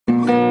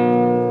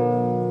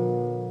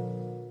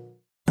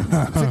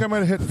think I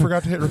might have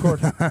forgot to hit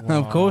record.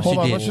 Of course Hold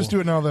you on, did. let's just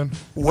do it now then.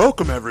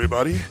 Welcome,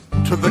 everybody,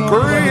 to the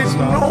Great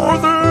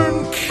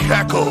Northern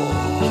Cackle.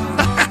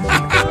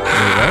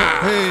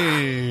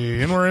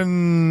 Hey,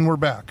 and we're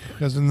back,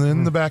 as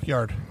in the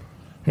backyard.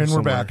 And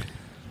we're back.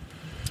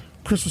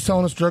 Chris was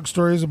telling us drug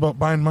stories about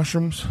buying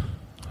mushrooms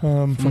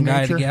from From guy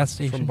at nature, a gas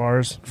station. From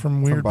bars.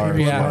 from weird bars.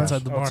 people, Yeah, bars,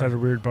 outside the bar. Outside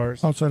of weird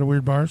bars. outside of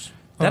weird bars.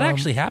 That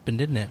actually happened,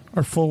 didn't it?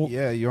 Are full.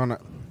 Yeah, you wanna?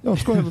 No,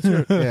 let's go ahead. Let's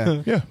hear it.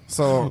 Yeah. Yeah.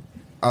 So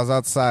I was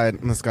outside,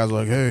 and this guy's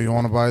like, "Hey, you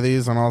want to buy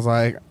these?" And I was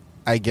like,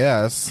 "I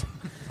guess."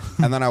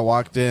 And then I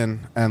walked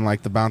in, and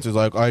like the bouncer's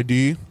like,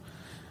 "ID,"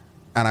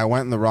 and I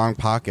went in the wrong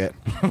pocket,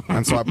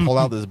 and so I pulled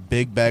out this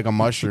big bag of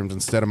mushrooms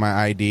instead of my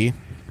ID.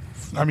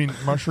 I mean,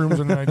 mushrooms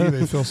and ID,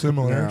 they feel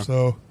similar. Yeah.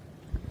 So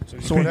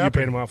So what you happened?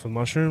 paid him off with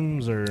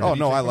mushrooms, or Oh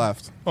no, I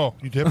left. oh,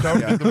 you dipped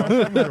out and did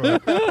the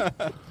mushrooms?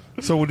 Or-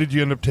 So what, did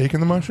you end up taking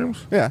the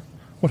mushrooms? Yeah,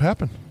 What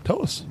happened?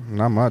 Tell us.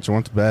 not much. I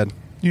went to bed.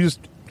 You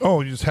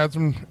just had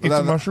some, ate That-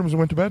 some mushrooms and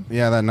went to bed?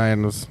 Yeah, that night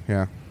was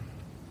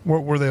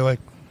What were they like?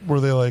 Were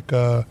they like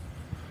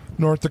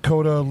North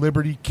Dakota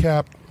Liberty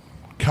Cap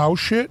cow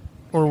shit,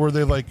 or were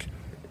they like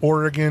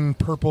Oregon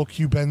Purple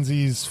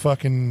Cubenzies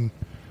fucking,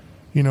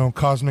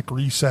 Cosmic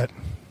Reset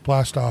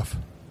blast off?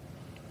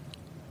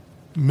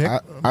 I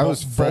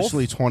was Both?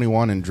 freshly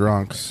 21 and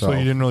drunk, so, So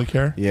you didn't really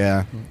care.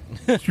 yeah.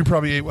 You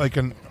probably ate like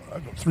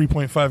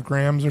 3.5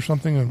 grams or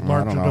something, a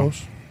larger don't know.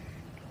 dose.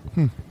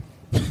 you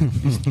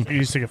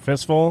just take a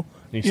fistful.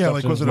 And you Yeah, stuffed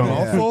like in was his it a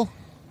mouth? mouthful?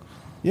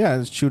 Yeah, I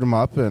just chewed them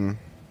up, and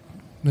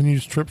Then you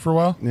just tripped for a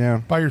while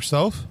yeah. by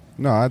yourself.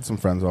 No, I had some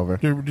friends over.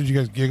 Did you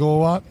guys giggle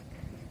a lot?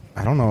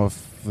 I don't know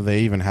if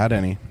they even had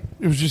any.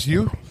 It was just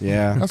you.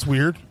 Yeah, That's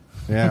weird.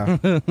 yeah.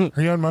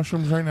 Are you on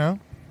mushrooms right now?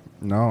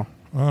 No,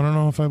 I don't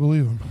know if I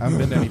believe him. I haven't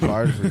been to any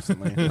bars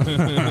recently.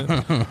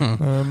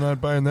 I'm not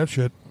buying that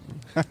shit.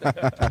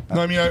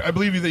 No, I mean I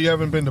believe you that you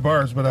haven't been to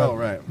bars, but Oh,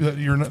 right. that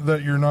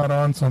you're not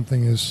on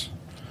something is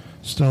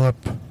still up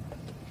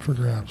for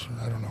grabs.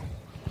 I don't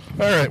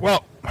know. All right,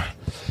 well,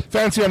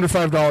 Fancy Under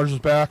 $5 is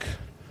back.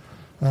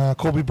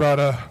 Colby brought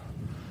a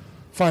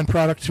fine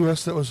product to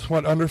us that was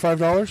under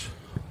 $5.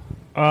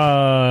 Yeah,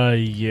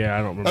 I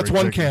don't remember. That's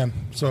one exactly.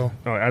 can. So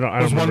Oh, I don't.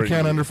 I was don't one remember.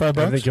 can under $5?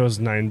 I think it was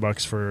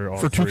 $9 for all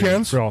For two three.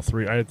 cans? For all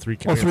three, I had three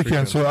oh, cans. three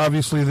cans. So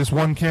obviously this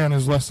one can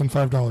is less than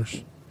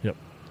 $5. Yep.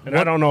 And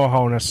I don't know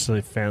how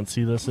necessarily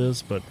fancy this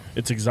is, but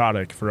it's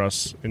exotic for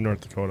us in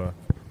North Dakota.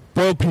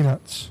 Boiled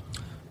peanuts.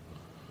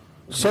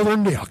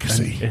 Southern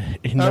delicacy.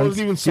 That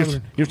wasn't even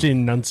southern. You have to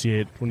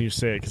enunciate when you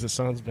say it because it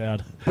sounds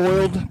bad.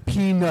 Boiled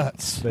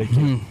peanuts. Thank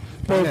you.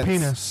 Boiled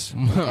penis.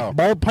 Oh,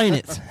 Bald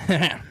peanuts.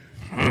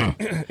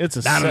 It's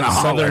a Down in the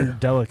holler. southern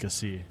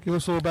delicacy. Give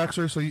us a little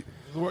backstory.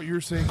 So what you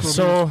were saying,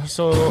 Colby,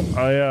 So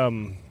I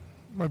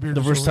my beard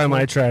the is first time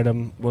I overflowing. tried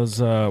them was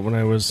when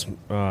I was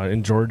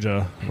in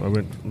Georgia. I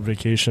went on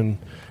vacation,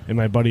 and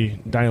my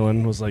buddy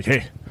Dylan was like,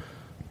 "Hey,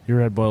 you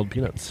ever had boiled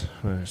peanuts?"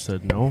 And I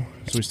said no.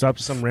 So we stopped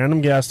at some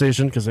random gas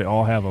station because they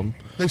all have them.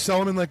 They sell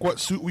them in like what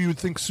soup we would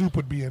think soup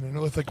would be in, and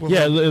it's like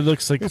Yeah, it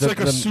looks like It's like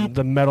a soup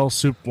the metal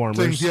soup warmers.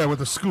 things. Yeah,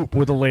 with a scoop.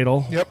 With a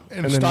ladle. Yep,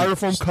 and a then-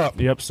 styrofoam cup.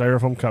 Yep,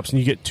 styrofoam cups, and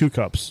you get 2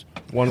 cups.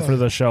 One Yeah. for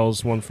the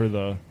shells, one for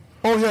the.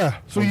 Oh yeah,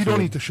 so One you don't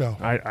for- eat the shell.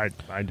 I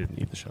didn't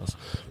eat the shells,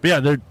 but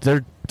yeah,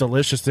 they're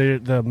delicious. The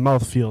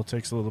mouthfeel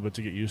takes a little bit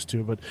to get used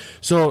to, but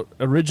so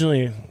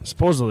originally,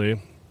 supposedly,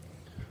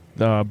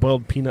 the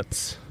boiled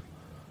peanuts,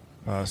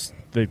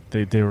 they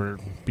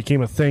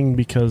became a thing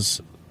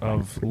because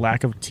of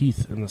lack of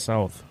teeth in the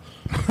South,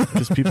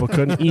 because people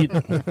couldn't eat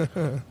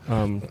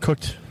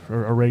cooked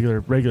or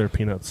regular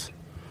peanuts.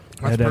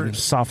 They had to have them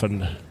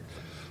softened.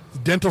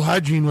 Dental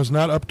hygiene was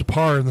not up to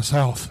par in the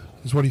South,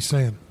 is what he's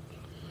saying.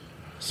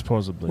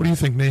 Supposedly, What do you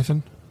think,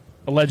 Nathan?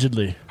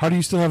 allegedly. How do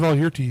you still have all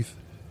your teeth?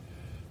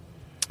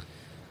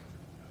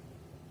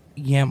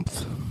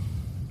 Yamth.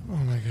 Oh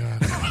my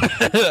god,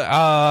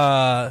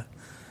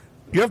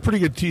 you have pretty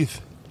good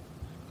teeth.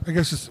 I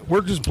guess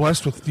we're just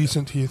blessed with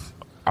decent teeth.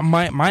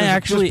 My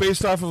actually just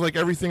based off of like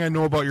everything I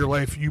know about your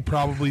life, you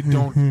probably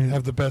don't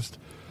have the best.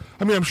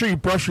 I mean, I'm sure you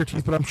brush your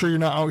teeth, but I'm sure you're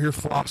not out here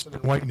flossing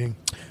and whitening.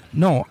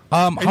 no.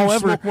 And you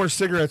However, smoke more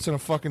cigarettes than a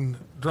fucking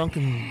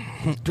drunken,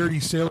 dirty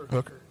sailor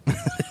hooker.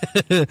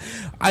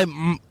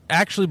 I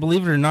actually,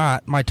 believe it or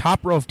not, my top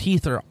row of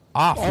teeth are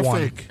off All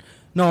one. fake.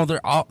 No,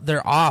 they're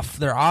off.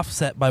 They're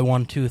offset by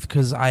one tooth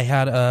because I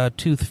had a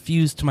tooth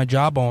fused to my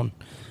jawbone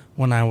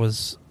when I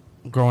was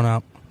growing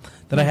up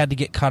that I had to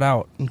get cut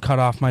out and cut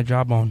off my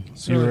jawbone.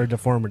 So you were a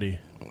deformity.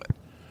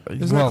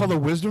 Isn't that called a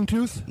wisdom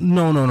tooth?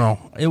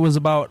 No. It was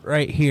about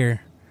right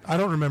here. I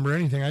don't remember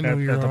anything. I knew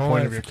you were At the whole point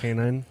life. of your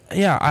canine.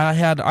 Yeah, I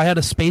had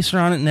a spacer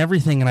on it and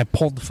everything, and I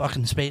pulled the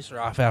fucking spacer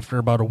off after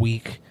about a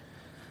week,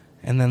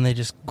 and then they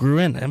just grew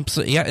in. And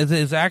so, yeah,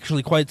 it's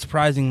actually quite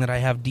surprising that I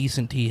have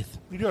decent teeth.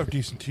 You do have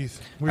decent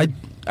teeth. Weird.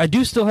 I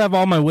do still have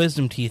all my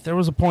wisdom teeth. There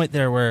was a point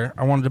there where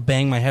I wanted to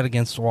bang my head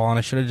against the wall, and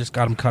I should have just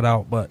got them cut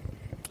out, but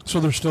So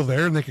they're still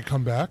there and they could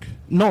come back?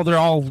 no, they're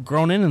all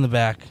grown in the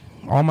back.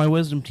 All my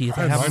wisdom teeth,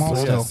 I I have them all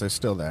mine still. yes, they're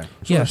still there. So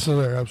Yeah. they're still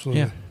there,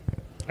 absolutely. Yeah.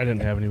 I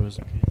didn't have any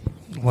wisdom.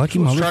 Lucky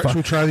Should we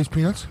motherfucker. try these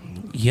peanuts?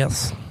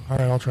 Yes. All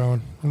right, I'll try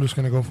one. I'm just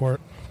gonna go for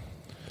it.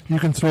 You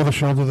can throw the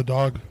shell to the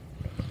dog.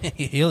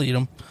 He'll eat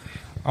them.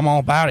 I'm all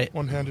about it.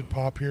 One-handed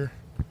pop here.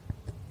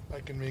 I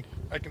can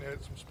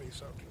edit some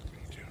space out if I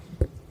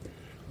need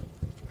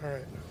to. All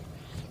right.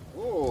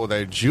 Oh,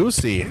 they're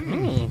juicy.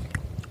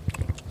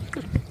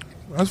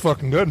 That's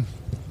fucking good.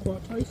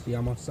 Quite tasty,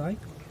 I must say.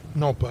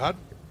 Not bad.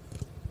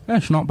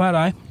 That's not bad,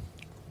 eh?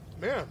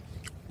 Man,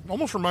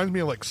 almost reminds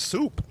me of like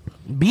soup.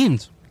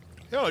 Beans.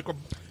 Yeah,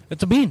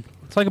 It's a bean.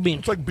 It's like a bean.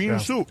 it's like bean Yeah.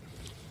 soup.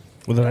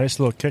 With a nice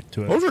little kick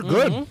to it. Those are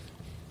good.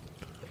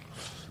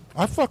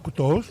 I fuck with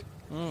those.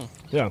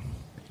 Yeah.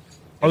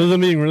 Other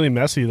than being really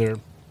messy, they're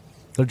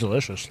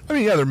delicious. I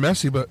mean, yeah, they're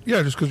messy, but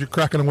yeah, just because you're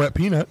cracking a wet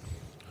peanut.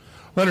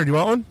 Leonard, you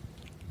want one?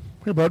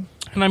 Here, bud.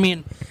 And I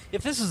mean,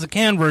 if this is a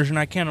canned version,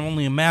 I can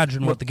only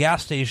imagine what the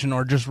gas station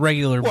or just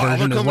regular Well, they're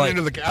version is coming like.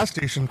 into the gas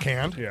station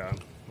canned. Yeah,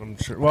 I'm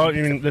sure. Well, I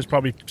mean, there's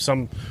probably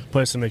some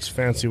place that makes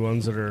fancy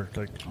ones that are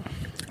like.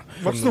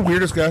 What's the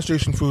weirdest gas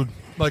station food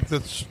like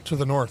that's to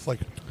the north? Like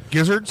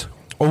gizzards?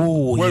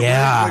 Oh, Where-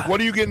 yeah. like, what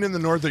are you getting in the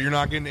north that you're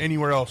not getting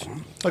anywhere else?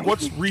 Like,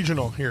 what's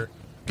regional here?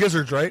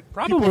 Gizzards, right?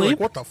 People are Probably. like,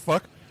 what the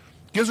fuck?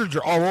 Gizzards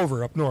are all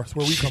over up north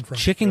where we come from.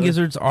 Chicken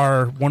gizzards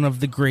are one of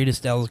the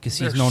greatest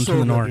delicacies They're known so to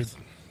the good, north.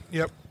 dude.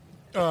 Yep.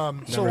 So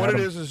Never what had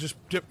it 'em. is just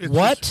dip. It's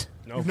What? just-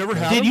 No. You've never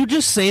had Did them? you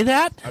just say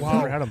that? I've Wow.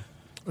 never had them.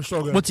 They're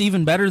so good. What's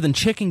even better than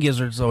chicken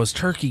gizzards, though, is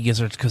turkey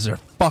gizzards because they're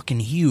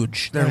fucking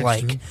huge. They're Nice,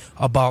 like dude.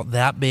 about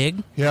that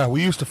big. Yeah,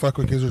 we used to fuck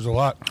with gizzards a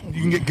lot.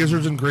 You can get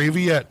gizzards and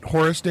gravy at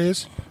Horace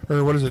Days,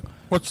 or what is it?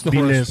 What's the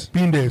Bean Horace? Days.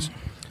 Bean Days.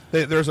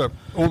 There's a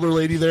older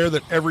lady there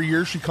that every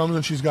year she comes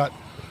and she's got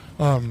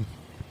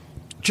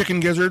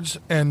chicken gizzards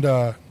and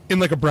in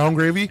like a brown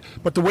gravy.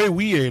 But the way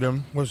we ate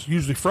them was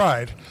usually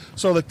fried.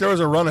 So like there was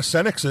a run of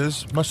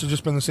Senexes, must have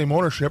just been the same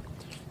ownership,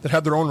 that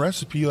had their own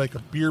recipe, like a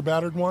beer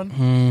battered one.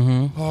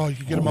 Mm-hmm. Oh, you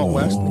could get them out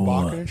west in the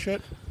Bakken and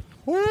shit.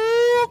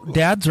 Woo!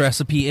 Dad's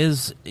recipe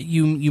is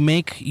you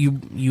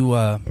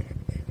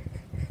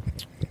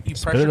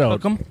pressure it out.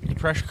 cook them. You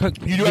pressure cook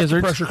You do have to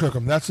gizzards. pressure cook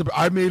them.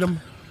 I made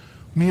them.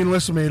 Me and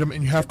Alyssa made them,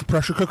 and you have to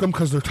pressure cook them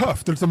because they're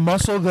tough. There's a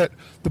muscle that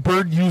the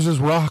bird uses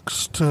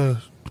rocks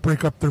to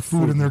break up their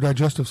food in their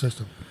digestive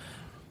system.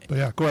 But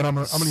yeah, go ahead. I'm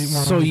gonna eat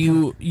more. So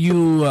you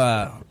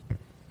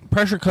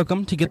pressure cook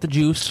them to get the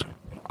juice,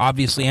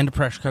 obviously, and to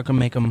pressure cook them,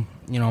 make them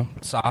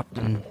soft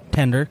and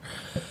tender.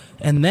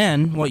 And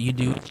then what you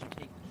do is you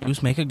take the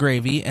juice, make a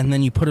gravy, and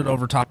then you put it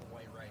over top of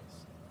white rice.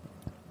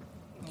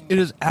 It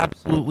is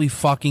absolutely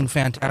fucking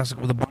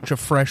fantastic with a bunch of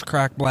fresh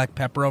cracked black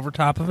pepper over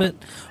top of it.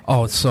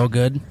 Oh, it's so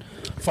good.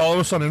 follow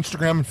us on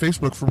Instagram and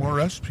Facebook for more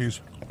recipes.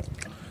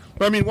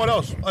 But I mean, what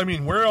else? I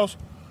mean, where else?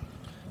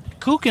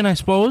 Kuchen, I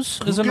suppose,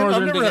 is a Kuchen? northern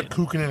I've never thing. had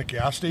Kuchen in a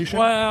gas station.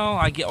 Well,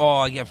 I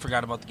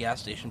forgot about the gas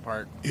station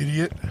part.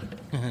 Idiot.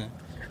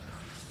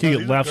 Do you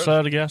these get are lefse good.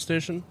 at a gas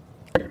station?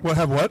 What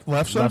have what?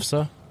 Lefse?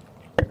 Lefse?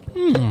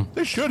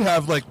 They should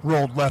have like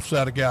rolled lefse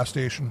at a gas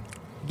station.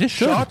 This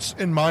should. Shots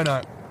in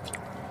Minot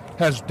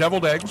has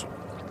deviled eggs,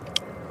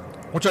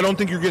 which I don't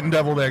think you're getting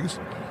deviled eggs.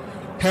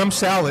 Ham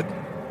salad,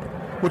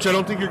 which I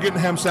don't think you're getting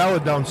ham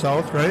salad down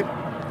south, right?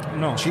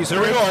 No. There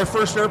we go. Our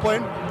first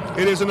airplane.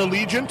 It is an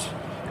Allegiant.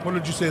 What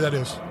did you say that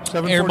is?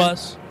 740?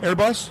 Airbus.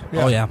 Airbus?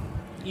 Oh, yeah.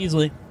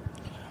 Easily.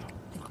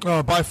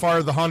 By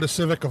far the Honda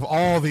Civic of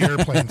all the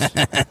airplanes.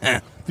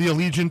 The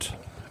Allegiant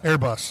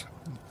Airbus.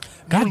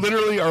 God. You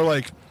literally are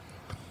like,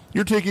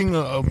 you're taking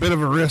a bit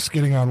of a risk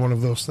getting on one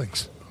of those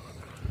things.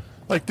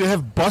 Like, they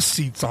have bus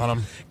seats on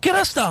them. Get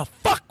us the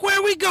fuck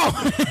where we go.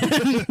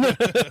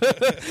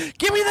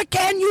 Give me the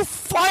can, you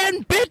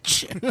flying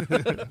bitch.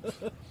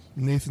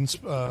 Nathan's,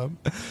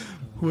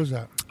 who is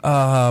that?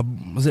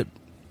 Was it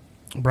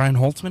Brian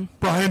Holtzman?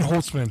 Brian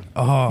Holtzman.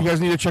 Oh. You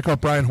guys need to check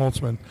out Brian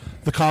Holtzman.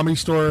 The Comedy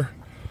Store.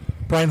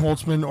 Brian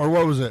Holtzman, or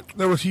what was it?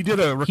 He did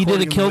a recording in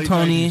the Kill late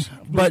Tony, 90s.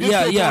 but He did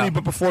yeah, Kill yeah. Tony,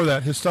 but before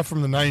that, his stuff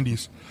from the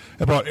 90s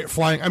about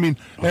flying. I mean,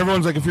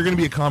 everyone's like, if you're going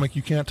to be a comic,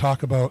 you can't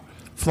talk about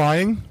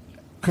flying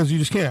because you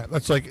just can't.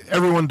 That's like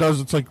everyone does.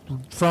 It's like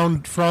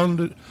frowned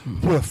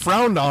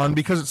on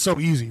because it's so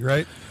easy,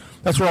 right?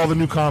 That's what all the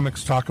new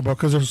comics talk about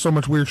because there's so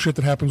much weird shit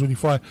that happens when you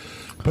fly.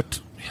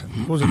 But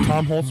what was it,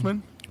 Tom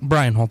Holtzman?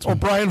 Brian Oh, Holtzman.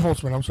 Brian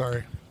Holtzman. I'm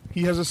sorry.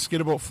 He has a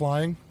skit about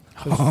flying.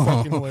 It's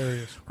fucking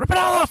hilarious. Rip out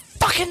all the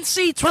fucking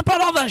seats. Rip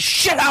out all the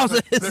shit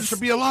houses. There should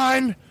be a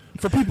line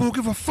for people who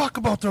give a fuck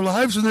about their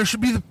lives, and there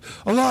should be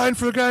a line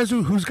for the guys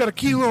who's got a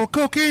kilo of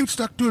cocaine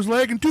stuck to his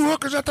leg and 2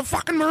 hookers at the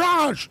fucking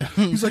Mirage.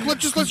 He's like,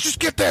 let's just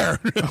get there,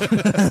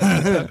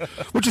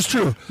 which is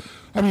true.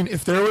 I mean,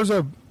 if there was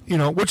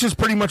which is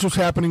pretty much what's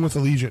happening with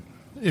Allegiant.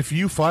 If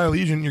you fly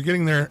Allegiant, you're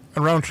getting there a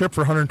round trip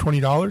for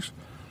 $120.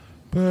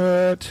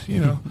 But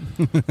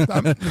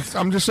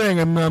I'm just saying,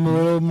 I'm a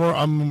little more.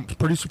 I'm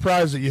pretty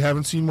surprised that you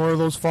haven't seen more of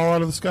those fall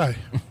out of the sky.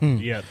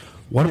 Yet.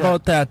 What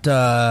about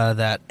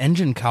that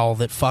engine cowl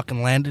that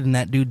fucking landed in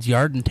that dude's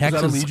yard in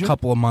Texas a Allegiant?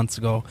 couple of months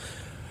ago?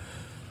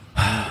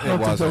 I don't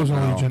think that was an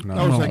Allegiant. no.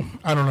 That was No. like,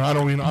 I don't know. I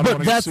don't But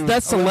want to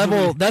that's the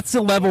level. That's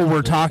the level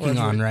we're talking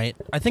on, Allegedly. right?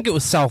 I think it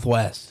was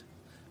Southwest.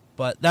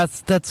 But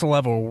that's the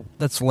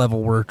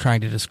level we're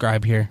trying to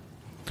describe here.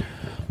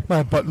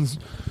 My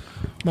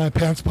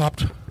pants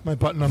popped. My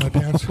button on my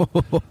pants.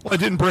 Well, it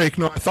didn't break.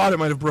 No, I thought it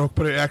might have broke,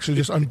 but it actually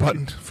just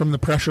unbuttoned from the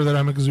pressure that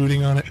I'm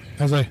exuding on it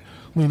as I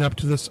lean up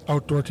to this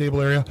outdoor table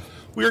area.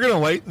 We are going to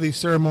light the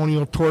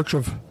ceremonial torch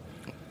of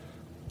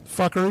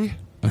fuckery.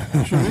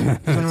 Should we? Does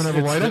anyone have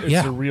a lighter? It's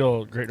Yeah. a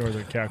real Great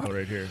Northern Cackle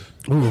right here.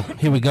 Ooh,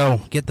 here we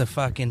go. Get the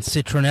fucking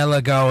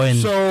citronella going.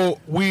 So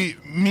me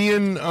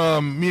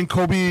and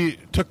Kobe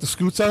took the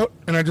scoots out,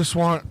 and I just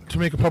want to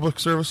make a public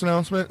service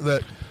announcement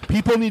that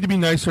people need to be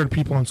nicer to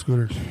people on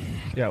scooters.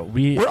 Yeah,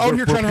 we're We're out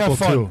here trying to have people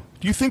fun. too.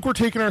 Do you think we're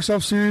taking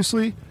ourselves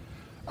seriously?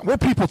 We're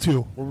people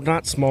too. We're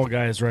not small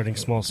guys riding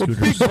small We're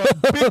scooters.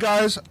 big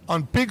guys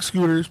on big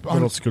scooters,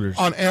 Little scooters.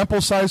 on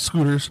ample-sized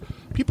scooters.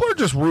 People are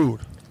just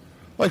rude.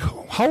 Like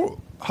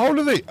how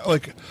do they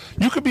like?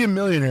 You could be a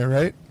millionaire,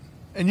 right?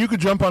 And you could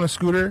jump on a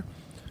scooter,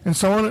 and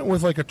someone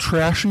with like a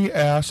trashy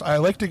ass. I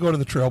like to go to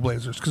the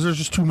Trailblazers because there's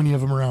just too many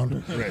of them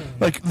around. Right.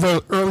 Like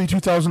the early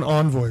 2000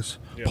 Envoys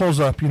pulls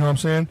up. You know what I'm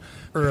saying?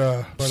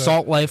 Or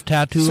Salt Life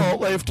tattoo. Salt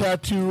Life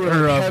tattoo,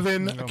 or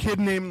Kevin, a kid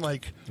named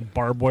like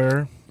Barbed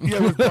wire.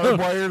 with barbed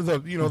wire,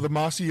 the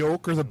mossy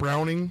oak or the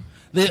Browning.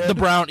 The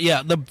brown,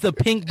 the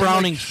pink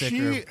Browning Like,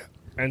 sticker.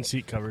 And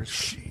seat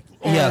covers.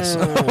 Yes.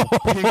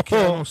 Pink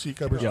camo seat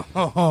covers.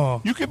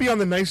 Oh, You could be on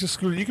the nicest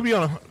scooter. You could be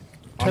on a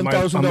On my-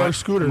 $10,000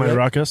 scooter. My right?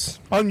 Ruckus.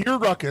 On your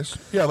Ruckus.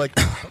 Yeah, like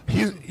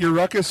your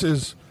Ruckus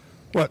is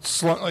what?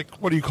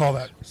 What do you call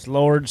that? It's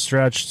lowered,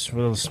 stretched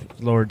with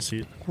a lowered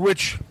seat.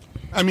 Which,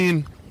 I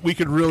mean, we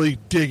could really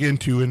dig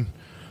into, and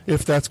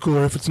if that's cool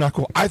or if it's not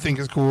cool. I think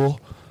it's cool.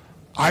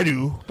 I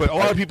do, but a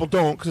lot of people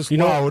don't because it's You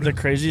know, loud. the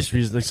craziest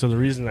reason. So the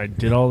reason I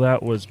did all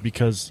that was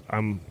because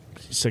I'm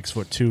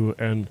 6'2",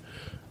 and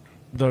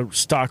the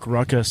stock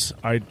Ruckus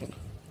I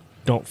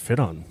don't fit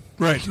on.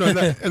 Right. No, and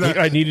that,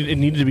 It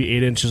needed to be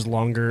 8 inches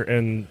longer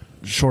and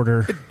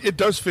shorter. it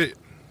does fit,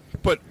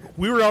 but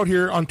we were out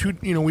here on two.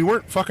 You know, we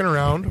weren't fucking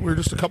around. We were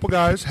just a couple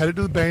guys headed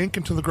to the bank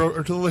and to the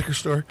or to the liquor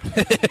store. Had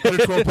a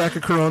 12-pack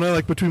of Corona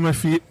like between my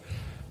feet.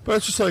 But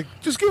it's just like,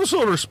 just give us a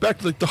little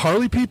respect. Like the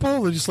Harley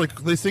people, they just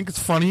like they think it's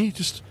funny.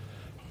 Just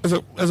as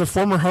a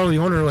former Harley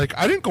owner, like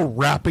I didn't go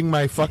wrapping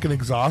my fucking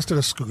exhaust at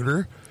a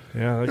scooter.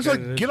 Yeah, It's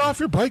like, get off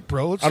your bike,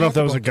 bro. Let's I don't know if talk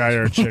that was a about guy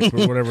or a chick,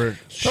 but whatever.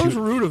 this. That was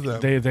rude of them.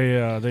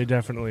 They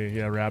definitely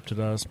rapped at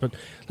us, but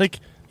like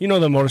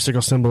the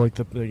motorcycle symbol, like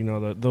the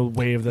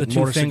wave that The two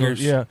motorcycle,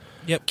 fingers. yeah.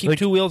 Yep. Keep Like,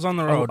 two wheels on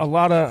the road. A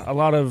lot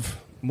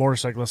of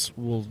motorcyclists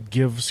will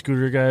give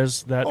scooter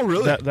guys that Oh,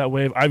 really? that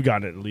wave. I've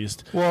got it at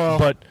least. Well,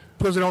 but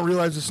because they don't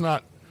realize it's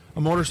not a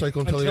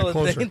motorcycle until they get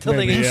closer. until they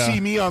Maybe, You get yeah. see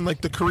me on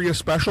like the Korea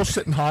special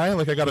sitting high,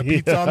 like I got a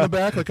pizza on the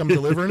back, like I'm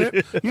delivering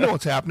it. You know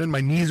what's happening.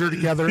 My knees are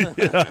together. You know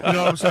what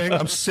I'm saying?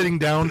 I'm sitting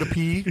down to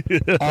pee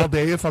all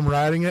day if I'm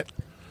riding it.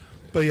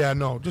 But yeah,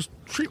 no, just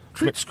treat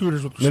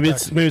scooters with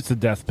respect. maybe it's the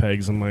death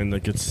pegs on mine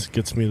that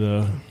gets me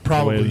the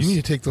Probably. the waves. You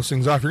need to take those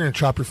things off. You're going to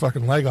chop your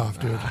fucking leg off,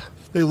 dude.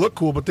 They look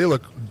cool, but they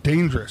look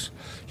dangerous.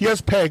 He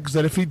has pegs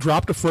that if he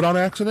dropped a foot on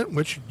accident,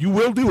 which you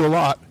will do a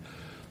lot,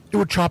 it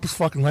would chop his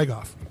fucking leg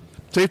off.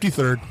 Safety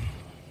third.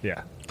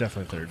 Yeah,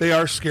 definitely third. They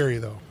are scary,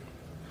 though.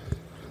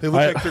 They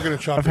look like they're going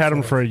to chop I've your had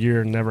them foot for off. a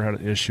year and never had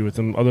an issue with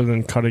them, other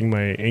than cutting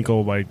my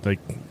ankle by like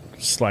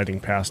sliding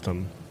past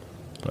them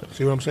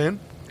See what I'm saying?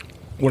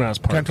 when I was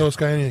Can't parked. tell this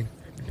guy anything.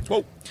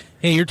 Whoa.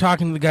 Hey, you're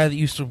talking to the guy that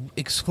used to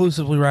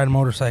exclusively ride a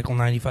motorcycle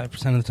 95%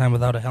 of the time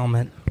without a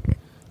helmet.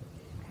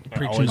 I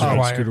Preaching always to the ride a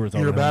choir. scooter without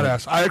You're a helmet.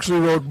 badass. I actually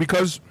rode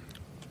because,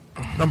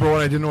 number one,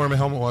 I didn't know where my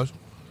helmet was.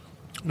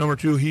 Number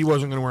two, he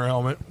wasn't going to wear a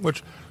helmet.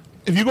 Which,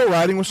 if you go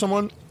riding with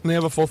someone and they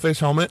have a full face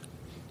helmet,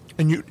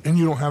 and you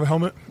don't have a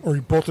helmet, or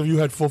both of you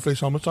had full face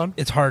helmets on,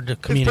 It's hard to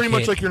it's communicate. pretty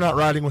much like you're not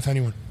riding with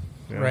anyone.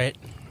 Yeah. right.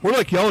 We're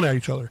like yelling at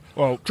each other.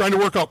 Well, Trying to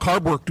work out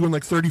carb work, doing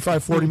like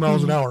 35, 40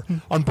 miles an hour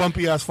on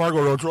bumpy ass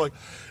Fargo roads. We're like,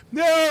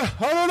 yeah,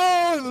 I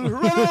don't know.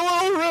 Run a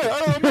little bit. I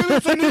don't know. Maybe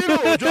it's a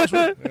needle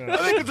adjustment. I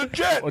think it's a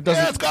jet. Well, it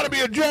doesn't- Yeah, it's got to be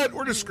a jet.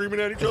 We're just screaming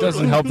at each it other.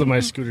 doesn't help that my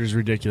scooter's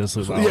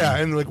ridiculously loud. Yeah,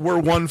 and like we're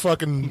one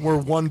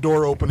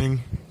door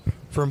opening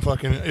from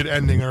fucking it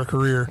ending our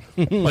career.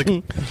 Like,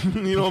 you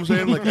know what I'm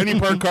saying? Like any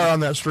parked car on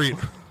that street.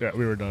 Yeah,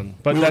 we were done.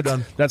 But We were that's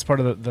done. that's part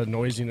of the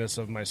noisiness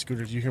of my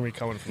scooters. You hear me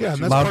coming from Yeah, the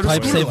and that's Loud part of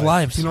pipes scooter save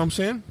lives. You know what I'm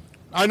saying?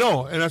 I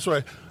know, and that's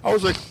why I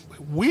was like,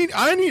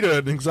 I need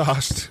an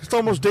exhaust. It's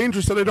almost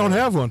dangerous that I don't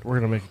have one. We're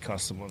gonna make a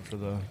custom one for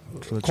the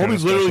Colby's China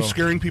literally special.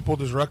 scaring people with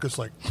his ruckus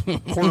like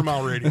quarter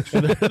mile radius.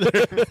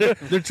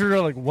 They're turning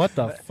around like, what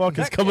the fuck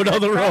is coming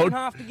down the road?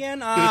 Off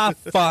again? Ah,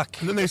 fuck.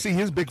 And then they see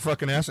his big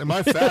fucking ass and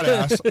my fat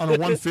ass on a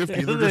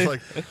 150. They're just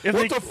like,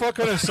 what the fuck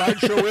kind of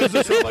sideshow is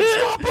this? I'm like,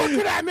 stop looking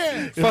at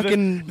me.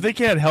 Fucking They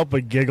can't help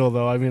but giggle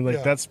though. I mean, like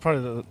Yeah. that's part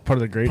of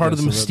the greatness. part of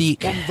the it.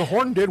 mystique. Well, the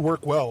horn did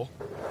work well,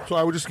 so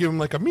I would just give him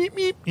like a meep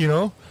meep. You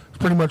know, it's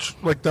pretty much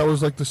like that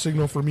was like the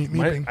signal for meep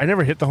meeping. I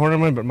never hit the horn on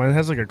mine, but mine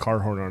has like a car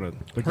horn on it.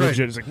 Like Right.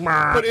 legit, it's like.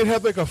 "Meow." But it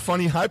had like a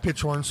funny high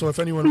pitch horn, so if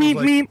anyone was Meep,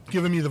 like meep.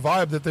 giving me the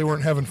vibe that they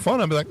weren't having fun,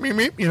 I'd be like meep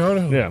meep. You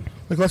know, Yeah,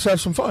 like let's have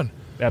some fun.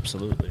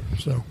 absolutely.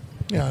 So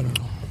yeah, I don't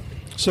know.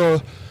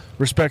 So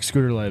Respect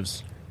scooter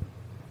lives.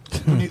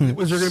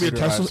 Was there going to be a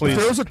Tesla? Please. If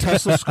there was a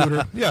Tesla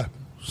scooter, yeah,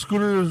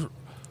 scooters.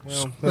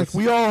 Like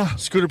we all,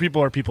 Scooter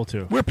people are people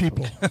too. we're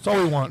people. That's all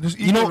we want. Just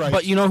You know, rights.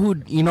 but you know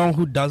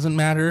who doesn't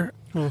matter?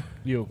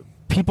 You.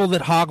 People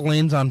that hog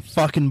lanes on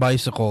fucking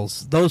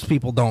bicycles. Those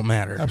people don't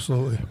matter.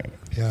 Absolutely,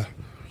 yeah.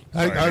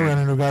 I ran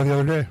into a guy the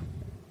other day.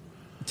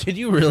 Did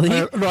you really?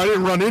 No, I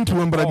didn't run into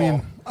him, but I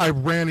mean, I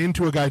ran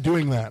into a guy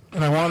doing that,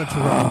 and I wanted to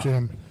run into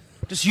him.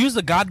 Just use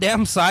the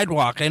goddamn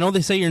sidewalk. I know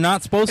they say you're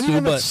not supposed And to,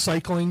 even that but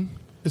cycling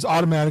is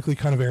automatically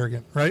kind of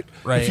arrogant, right?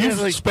 Right. If you've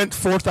Yeah, spent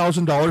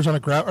 $4,000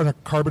 on a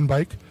carbon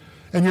bike,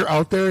 and you're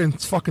out there in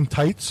fucking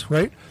tights,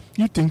 right?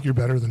 You think you're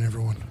better than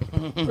everyone.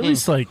 At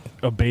least like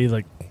obey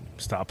like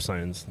stop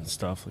signs and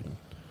stuff. Like,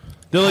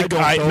 they'll like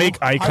I don't, though. make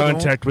eye I don't.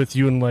 contact with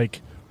you and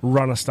like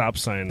run a stop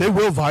sign. They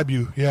will vibe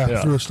you,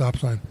 Yeah. through a stop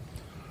sign.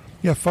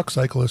 Yeah, fuck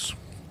cyclists.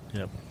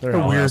 Yep. They're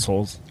They're all weird.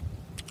 assholes.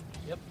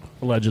 Yep.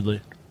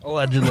 Allegedly.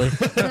 allegedly,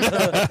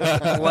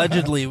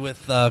 allegedly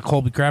with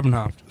Colby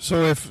Krabenhoft.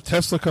 So if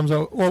Tesla comes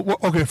out, well,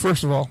 okay.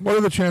 First of all, what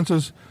are the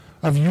chances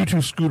of you two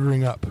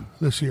scootering up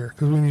this year?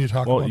 Because we need to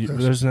talk Well, about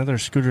this. there's another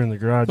scooter in the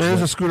garage. There is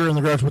that- a scooter in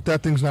the garage, but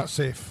that thing's not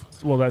safe.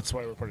 well, that's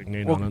why we're putting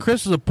Nate Well, on it.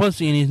 Chris is a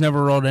pussy and he's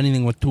never rode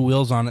anything with two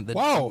wheels on it. That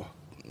Wow.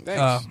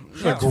 Thanks.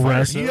 Shots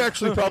Aggressive. fired. He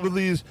actually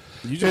probably is.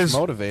 You just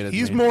motivated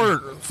He's me. more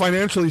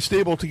financially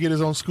stable to get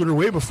his own scooter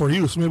way before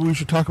you. So maybe we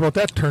should talk about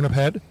that turnip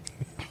head.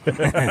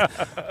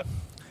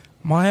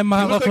 my head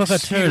might You look like a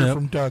Skeeter turnip.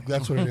 from Doug.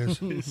 That's what it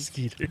is.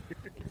 Skeeter.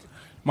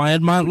 My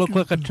head might look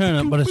like a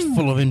turnip, but it's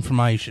full of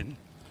information.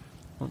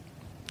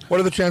 What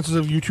are the chances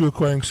of you two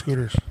acquiring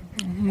scooters?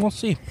 We'll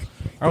see.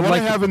 I The would one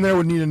like. I have in there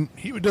would need.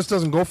 He just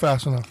doesn't go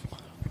fast enough.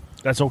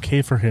 That's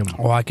okay for him.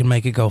 Oh, I can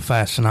make it go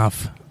fast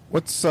enough.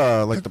 What's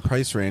like the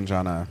price range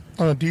on a,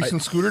 On a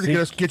decent scooter to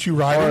think- get you or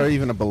riding.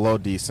 even a below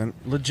decent?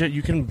 Legit,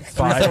 you can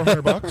buy.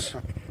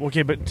 $400.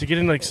 Okay, but to get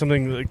in like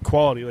something like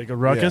quality, like a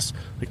Ruckus,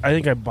 like I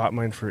think I bought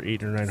mine for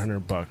 $800 or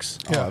 $900.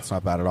 Oh, that's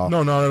not bad at all.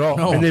 No, not at all.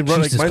 No. And they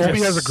run like Jesus mine Colby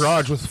has has a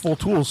garage with full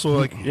tools, so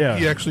like Yeah.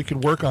 he actually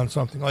could work on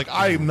something. Like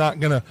I'm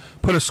not gonna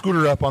put a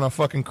scooter up on a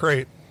fucking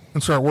crate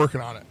and start working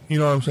on it. You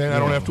know what I'm saying? I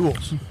don't have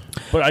tools.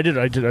 But I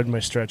had my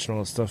stretch and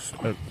all that stuff.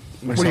 What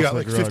do you got?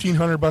 Like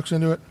 $1,500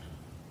 into it?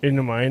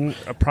 into mine?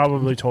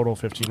 Probably total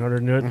 $1,500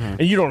 into it,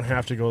 and you don't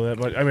have to go that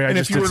much. I mean, I And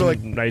just if you did were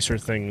some to, nicer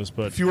things,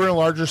 but If you were in a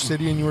larger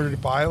city and you were to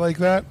buy like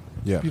that,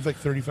 Yeah. it'd be like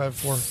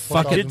 $35,000,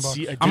 Fuck I it. did $4,000.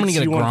 see, I did I'm gonna get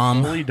see a one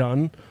Grom. fully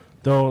done,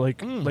 though.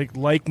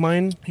 Like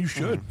mine, You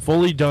should.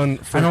 fully done.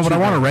 For I know, but I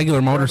want a $200. regular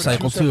We're having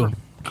motorcycle two too. separate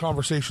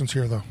Conversations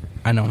here, though.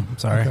 I know. I'm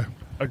sorry, Okay.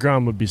 A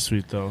Grom would be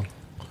sweet though.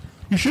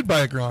 You should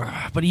buy a Grom.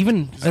 but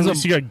even At as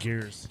least a, you got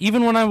gears.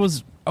 even when I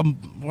was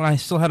when I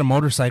still had a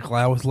motorcycle,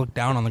 I always looked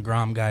down on the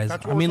Grom guys.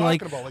 That's what I mean, we're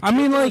like, talking about, like, I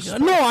mean, give like,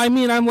 them a no, I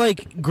mean, I'm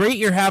like, great,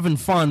 you're having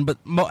fun, but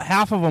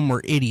half of them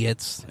were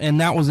idiots, and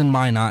that was in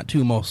my knot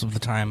too most of the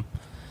time.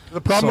 The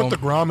problem So- with the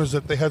Grom is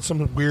that they had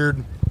some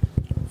weird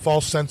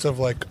false sense of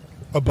like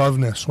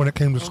aboveness when it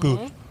came to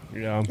scoots.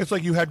 Yeah, It's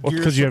like you had well,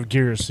 gears. because you have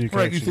gears, so you can.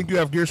 right, you actually- think you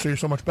have gears, so you're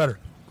so much better.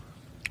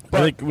 I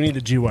think we need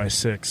the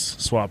GY6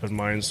 swap in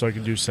mine, so I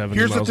can do 70.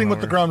 Here's the miles thing an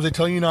with the hour. Groms: they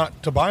tell you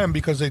not to buy them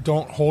because they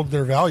don't hold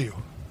their value,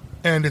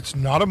 and it's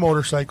not a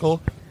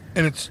motorcycle,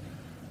 and it's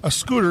a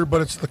scooter,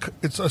 but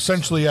it's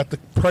essentially at the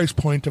price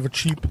point of a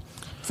cheap,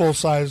 full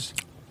size,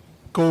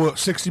 go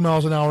 60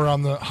 miles an hour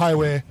on the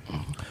highway.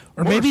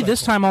 Or maybe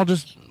this motorcycle. time I'll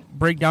just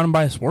break down and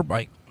buy a sport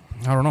bike.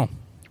 I don't know.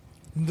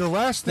 The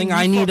last thing Thing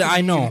I you need- fucking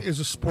I know. need is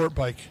a sport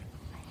bike.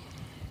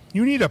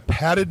 You need a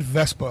padded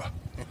Vespa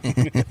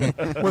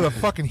with a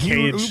fucking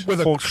Cage, with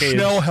a full cage.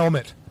 Schnell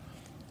helmet.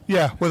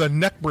 Yeah, with a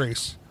neck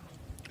brace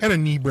and a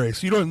knee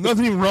brace. You don't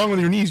nothing even wrong with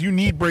your knees. You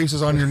need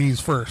braces on your knees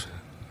first.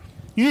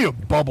 You need a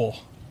bubble.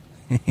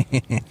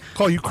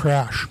 Call you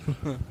Crash.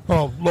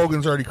 Oh,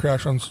 Logan's already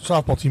crashed on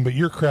softball team, but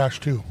you're Crash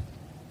too.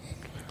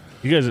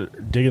 You guys are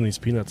digging these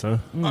peanuts, huh?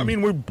 I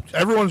mean,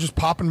 everyone's just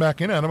popping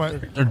back in at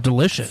them. They're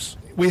delicious.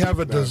 We have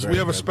a very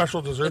good.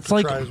 special dessert It's to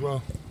like- try as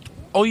well.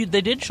 Oh,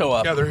 they did show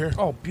up. Yeah, they're here.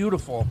 Oh,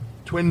 beautiful.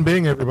 Twin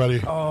Bing, everybody.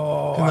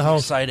 Oh, In the I'm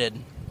house. excited.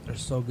 They're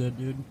so good,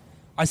 dude.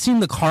 I seen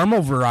the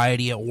caramel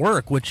variety at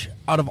work, which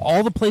out of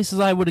all the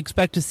places I would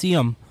expect to see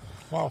them,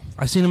 Wow.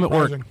 I seen them at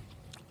work. Amazing.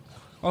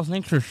 Oh,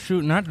 thanks for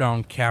shooting that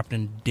down,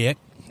 Captain Dick.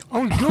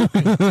 I'm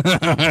joking.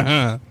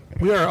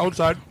 We are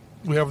outside.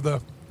 We have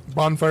the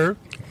bonfire.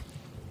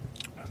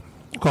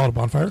 We'll call it a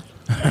bonfire.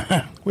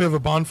 We have a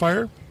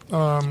bonfire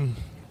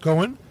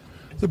going.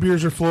 The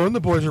beers are flowing.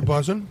 The boys are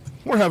buzzing.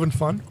 We're having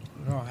fun.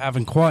 Oh,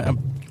 having quite a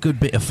good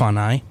bit of fun,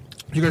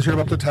 You guys heard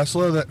about the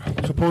Tesla that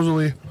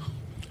supposedly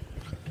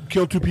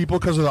killed 2 people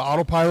because of the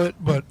autopilot?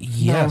 But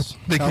Yes. no,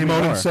 they Tell came me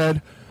out more. and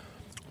said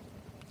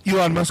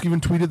Elon Musk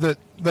even tweeted that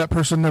that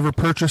person never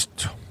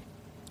purchased,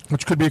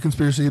 which could be a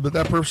conspiracy, but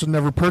that person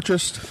never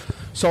purchased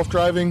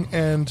self-driving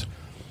and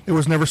it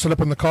was never set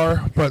up in the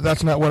car. But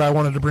that's not what I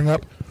wanted to bring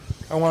up.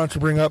 I wanted to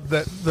bring up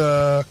that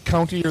the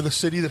county or the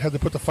city that had to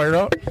put the fire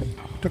out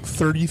took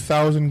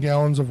 30,000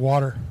 gallons of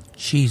water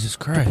Jesus to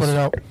put it Christ.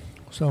 out.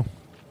 So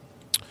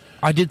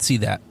I did see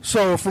that.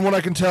 from what I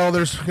can tell,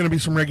 there's going to be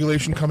some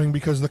regulation coming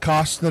because the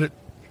cost that it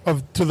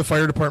to the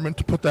fire department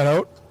to put that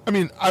out. I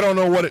mean, I don't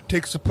know what it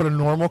takes to put a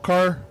normal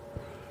car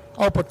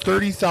out, but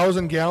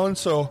 30,000 gallons.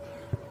 So,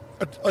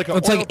 It's like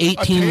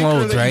 18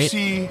 loads, that right? You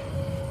see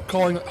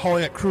hauling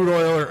at crude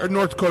oil, or in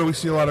North Dakota, we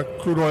see a lot of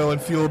crude oil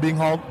and fuel being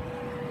hauled.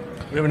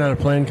 We haven't had a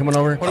plane coming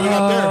over. What do we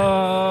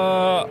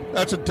got there?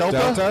 That's a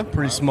Delta.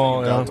 Pretty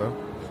small. Delta.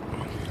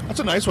 That's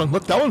a nice one.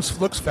 Look, that one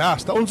looks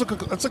fast. That one's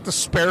that's like the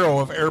Sparrow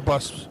of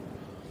Airbus.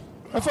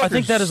 I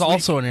think that is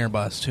also an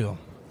Airbus too.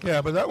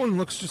 Yeah, but that one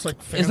looks just like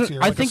Isn't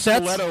fancier. I like think a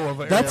that's stiletto of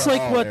an that's Airbus.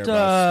 like what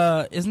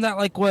Airbus. isn't that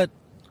like what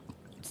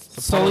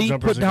Tunnel Sully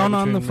jumpers put that down go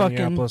on the between fucking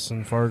Minneapolis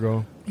and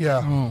Fargo.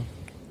 Yeah. Oh.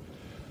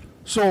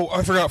 So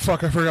I forgot. I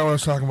forgot what I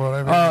was talking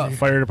about. I have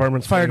Fire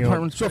department's fire putting out-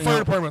 department. so fire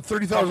department, How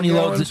 30,000 many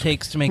gallons. loads it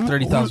takes to make Who-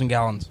 30,000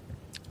 gallons?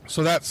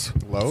 So that's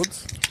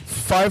Loads?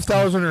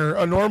 5,000, or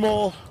a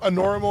normal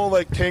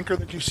like tanker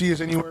that you see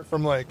is anywhere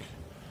from like.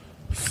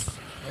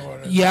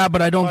 Yeah,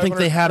 but I don't think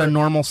they had a 500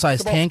 normal It's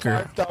sized about tanker.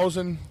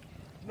 5,000.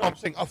 No, I'm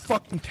saying a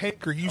fucking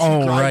tanker. You see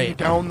Oh, driving right.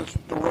 down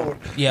the road.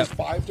 Yep. Is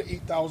 5,000 to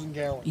 8,000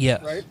 gallons.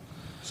 Yes. Right.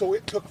 So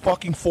it took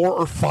fucking 4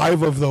 or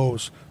 5 of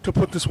those to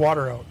put this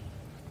water out.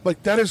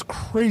 Like, that is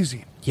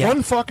crazy. Yeah.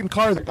 One fucking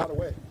car that got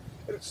away,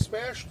 and it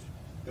smashed.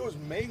 It was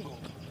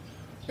mangled.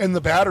 And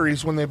the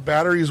batteries, when the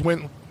batteries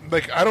went,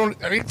 like, I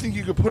didn't think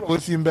you could put a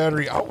lithium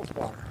battery out with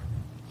water.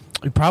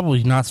 You're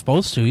probably not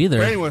supposed to either.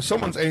 But anyway,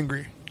 someone's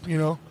angry. You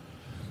know,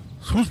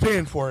 so who's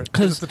paying for it?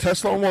 'Cause- Is it the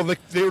Tesla? Well,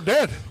 they were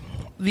dead.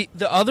 The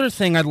other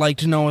thing I'd like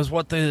to know is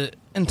what the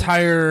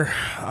entire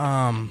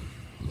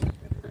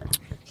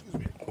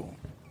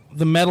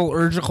the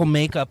metallurgical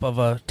makeup of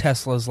a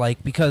Tesla is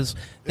like, because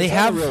they Is that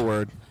have a real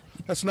word.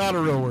 That's not a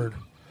real word.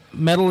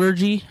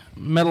 metallurgical,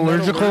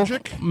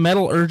 Metallurgic?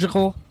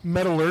 metallurgical.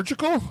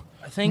 Metallurgical?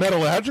 I think.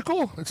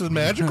 Metallogical? It's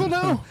magical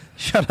now?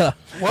 Shut up.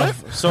 What?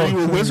 So Are you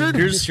a wizard?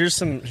 Here's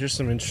some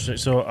interesting.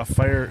 So a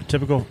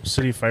typical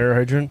city fire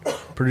hydrant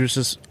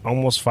produces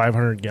almost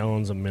 500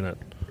 gallons a minute.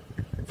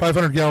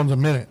 500 gallons a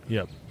minute.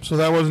 Yep, So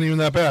that wasn't even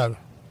that bad.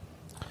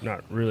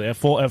 not really at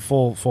full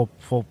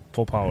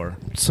power.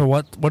 So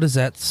what is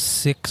that?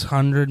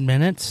 600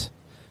 minutes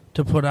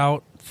to put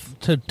out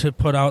to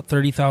put out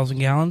 30,000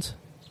 gallons.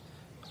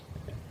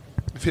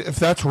 If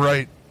that's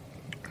right,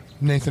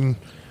 Nathan,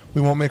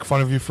 we won't make fun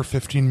of you for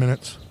 15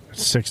 minutes.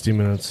 60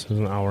 minutes is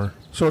an hour.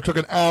 So it took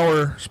an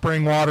hour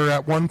spraying water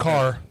at one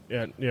car,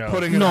 Yeah.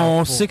 putting it No,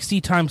 out. 60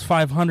 times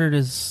 500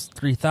 is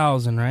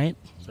 3,000, right?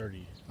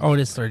 30. Oh, it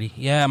is 30.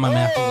 Yeah, my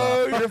math was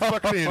Oh, off. you're a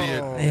fucking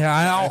idiot. Yeah,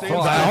 I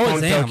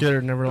always am.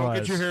 Calculator never Don't lies.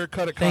 get your hair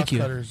cut at Thank Cost you.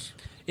 Cutters.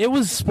 It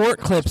was Sport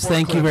Clips. Sport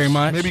Thank you Clips. very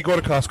much. Maybe go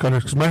to Cost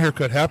Cutters because my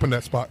haircut happened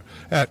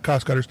at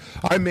Cost Cutters.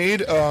 I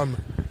made a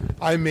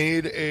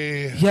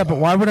Yeah, but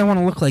why would I want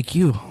to look like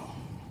you?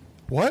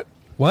 what?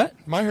 What?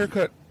 My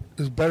haircut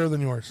is better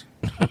than yours.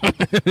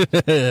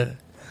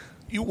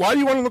 Why do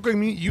you want to look like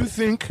me? You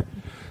think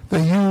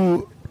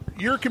that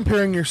you're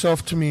comparing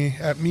yourself to me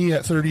at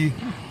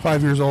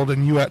 35 years old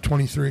and you at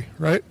 23,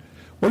 right?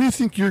 What do you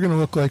think you're going to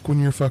look like when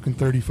you're fucking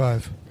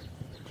 35?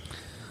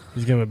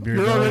 He's gonna have a beard.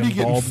 You're down already and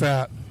getting bald.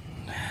 fat.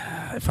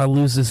 If I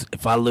lose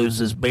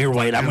this beer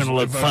weight, I'm gonna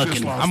look If I just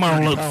fucking. lost I'm gonna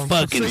 30 look pounds.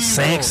 fucking Say you don't.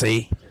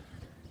 sexy.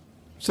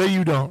 Say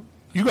you don't.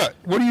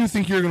 What do you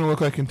think you're going to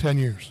look like in 10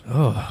 years?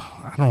 Oh,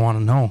 I don't want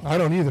to know. I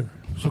don't either.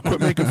 So quit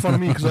making fun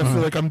of me because I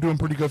feel like I'm doing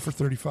pretty good for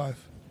 35.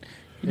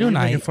 You're doing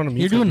making night. fun of me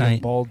You're for doing being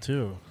night. bald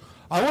too.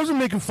 I wasn't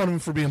making fun of him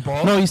for being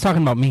bald. No, he's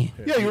talking about me.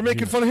 Yeah, you were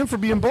making fun of him for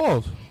being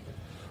bald.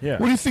 Yeah.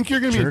 What do you think you're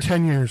going to be in Jerk.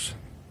 10 years?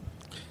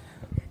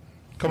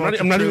 Come I'm not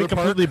even trailer park.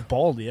 completely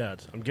bald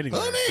yet. I'm getting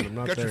there. but Honey, I'm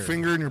not got there. your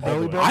finger in your All the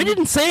belly way. button. I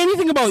didn't say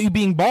anything about you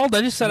being bald.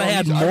 I just said I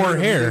had I more heard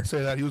him. He hair. did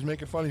say that. He was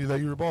making fun of you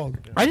that you were bald.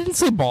 I didn't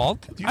say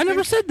bald. you I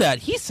never think- said that.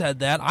 He said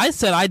that. I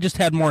said I just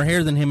had more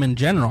hair than him in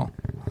general.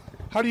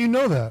 How do you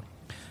know that?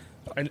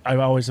 I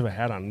always have a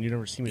hat on. You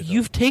never see me. Though.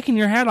 You've taken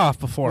your hat off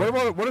before.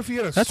 What if he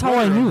had a That's how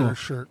I sweater knew. under his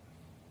shirt?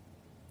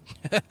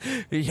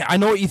 Yeah, I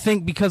know what you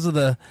think because of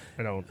the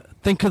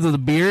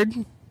beard.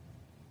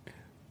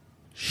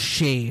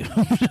 Shave.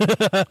 Oh,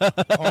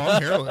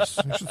 I'm hairless.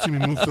 You should see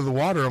me move through the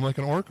water. I'm like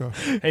an orca.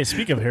 Hey,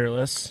 speak of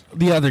hairless.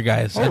 The other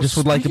guys. I just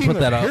would like to speaking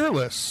put that of up.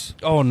 hairless.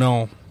 Oh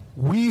no.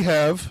 We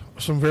have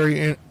some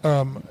very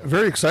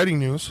exciting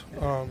news.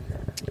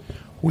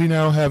 We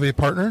now have a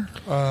partner.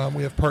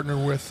 We have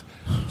partnered with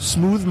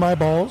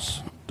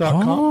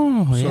smoothmyballs.com.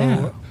 Oh, yeah.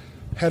 So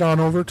head on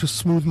over to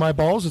Smooth My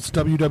Balls. It's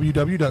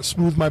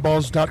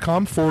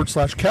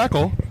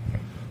www.smoothmyballs.com/cackle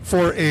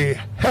for a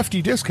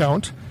hefty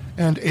discount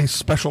and a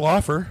special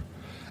offer.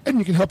 And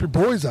you can help your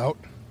boys out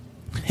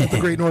with the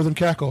Great Northern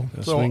Cackle.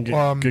 So we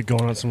can get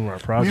going on some of our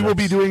projects. We will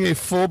be doing a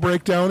full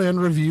breakdown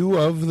and review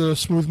of the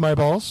Smooth My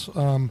Balls.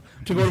 To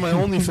go to my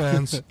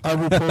OnlyFans, I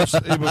will post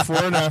a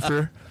before and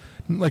after.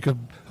 Go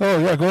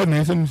ahead,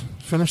 Nathan.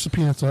 Finish the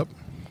peanuts up.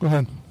 Go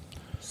ahead.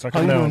 Suck How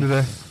him you down. doing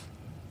today?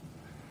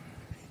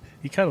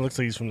 He kind of looks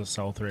like he's from the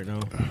south right now.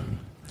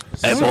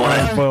 Hey, So,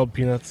 boy. Boiled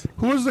peanuts.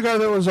 Who was the guy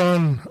that was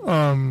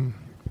on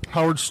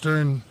Howard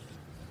Stern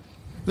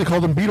They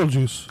called him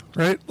Beetlejuice,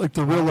 right? Like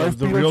the real life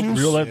the Beetlejuice.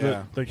 real life.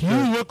 Yeah. Like You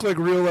look like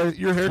real life.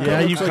 Your haircut. yeah,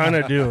 you looks like kind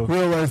of do.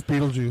 real life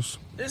Beetlejuice.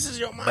 This is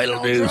your Vital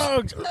mind news.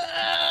 drugs.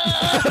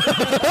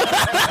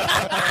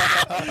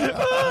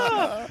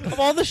 Of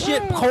all the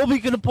shit Colby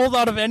could have pulled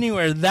out of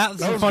anywhere, that's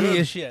That the was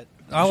funniest shit.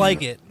 I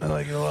like it. I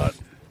like it a lot.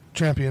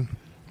 Champion.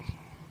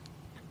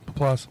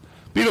 Applause.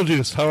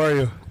 Beetlejuice, how are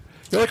you?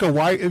 You're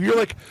like you're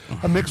like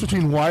a mix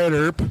between Wyatt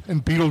Earp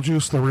and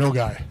Beetlejuice, the real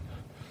guy.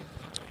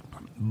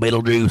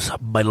 Beetlejuice,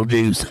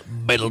 Beetlejuice,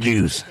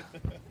 Beetlejuice.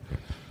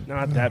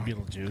 Not that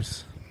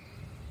Beetlejuice.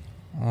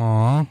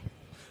 Aww.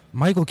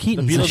 Michael The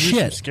Keaton's a Beetlejuice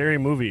shit. scary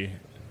movie.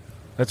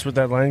 That's what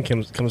that line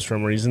comes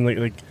from. Where he's in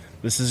like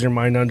this is your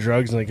mind on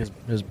drugs, and like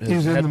his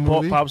He's in head the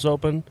movie? pops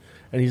open,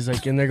 and he's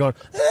like in there going.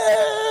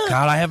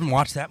 God, I haven't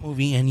watched that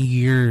movie in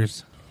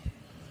years.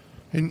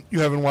 And you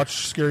haven't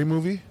watched Scary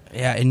Movie?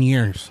 Yeah, in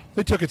years.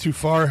 They took it too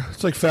far.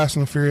 It's like Fast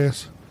and the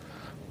Furious.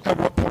 At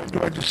what point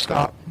do I just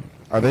stop?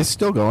 Are they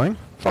still going?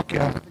 Fuck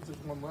yeah. I think there's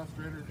one left,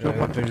 right? Or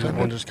Yeah, I think there's one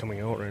one just coming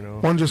out right now.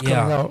 One just coming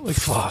Yeah. out. Like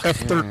Fuck.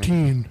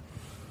 F-13.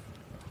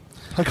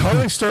 Like, how do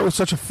they start with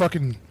such a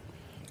fucking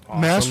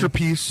Awesome.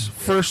 masterpiece?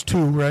 First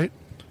two, right?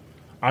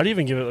 I'd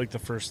even give it like the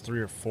first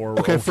 3 or 4. were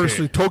Okay,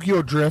 firstly,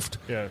 Tokyo Drift.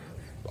 yeah.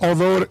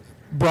 Although it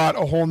brought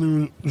a whole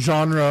new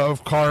genre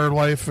of car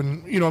life,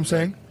 and you know what I'm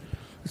saying?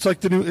 It's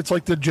like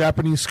the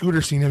Japanese scooter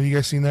scene. Have you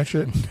guys seen that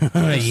shit?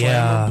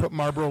 Yeah. Put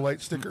Marlboro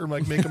light sticker,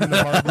 like make them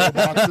into Marlboro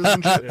boxes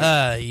and shit.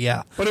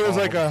 Yeah. But it was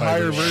like a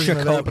higher version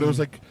of that. But it was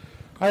like,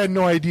 I had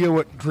no idea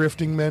what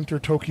drifting meant or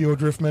Tokyo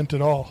Drift meant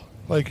at all.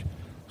 Like,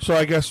 so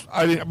I guess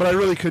I didn't, but I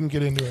really couldn't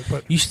get into it.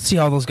 But You should see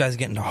all those guys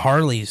get into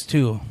Harleys,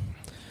 too.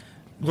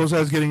 those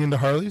guys getting into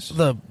Harleys.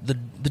 The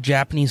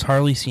Japanese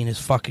Harley scene is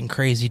fucking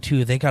crazy,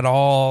 too. They got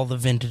all the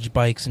vintage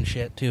bikes and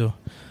shit, too.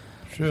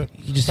 Shit.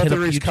 You just Thought hit they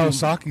up race YouTube.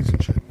 Kawasaki's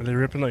and shit. Are they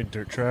ripping like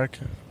dirt track,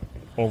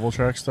 oval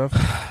track stuff?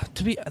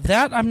 To be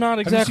that, I'm not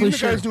exactly Have you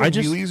seen the sure. guys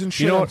doing wheelies and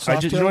shit? you know on what I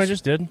just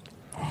Softails? did?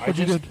 I What'd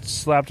you just did?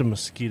 slapped a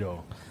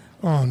mosquito.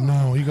 Oh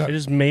no, you got. It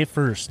is May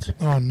 1st.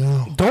 Oh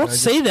no. Don't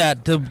say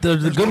that. The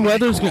good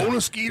weather's good. Corona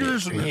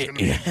skeeters, and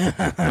they're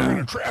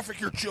gonna traffic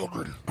your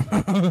children.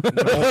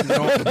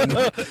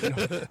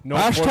 No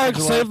Hashtag 4th of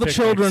July save the picnics.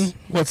 children.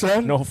 What's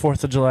that? No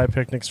 4th of July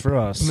picnics for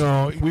us.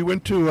 No, we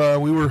went to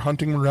we were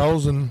hunting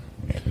morels and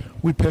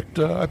we picked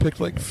I picked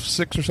like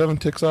 6 or 7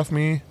 ticks off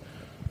me,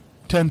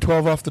 10,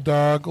 12 off the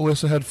dog.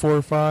 Alyssa had 4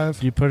 or 5.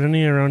 Do you put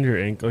any around your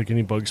ankle, like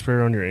any bug spray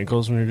around your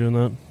ankles when you're doing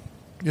that?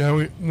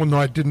 Yeah, well no,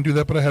 I didn't do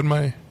that, but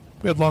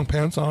we had long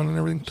pants on and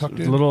everything tucked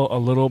A in.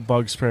 little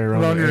bug spray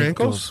around Around your your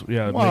ankles. ankles?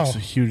 Yeah, it Wow. makes a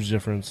huge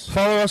difference.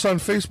 Follow us on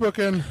Facebook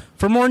and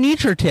For more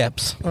nature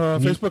tips.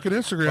 Facebook and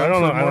Instagram. I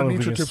don't know. For I more don't know if we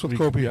nature can tips with speak-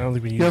 Kobe. I don't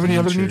think we You have use any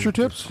other nature. nature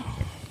tips?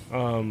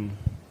 And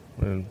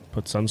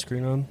put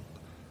sunscreen on.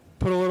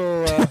 Put a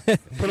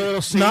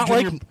little sage Not in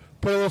like- your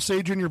put a little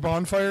sage in your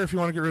bonfire if you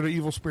want to get rid of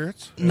evil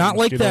spirits. Not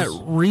like that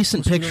mosquitoes.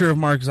 recent picture of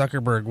Mark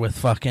Zuckerberg with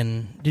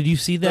fucking. Did you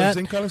see Got that?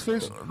 zinc on his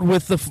face.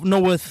 With the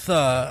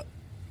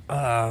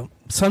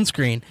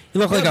sunscreen. He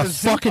looked like Yeah, a the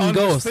zinc fucking on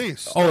his ghost.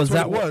 face. Oh, That's is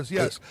that what it was?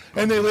 Yes.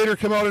 And they later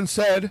come out and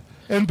said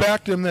and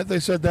backed him that they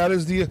said that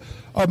is the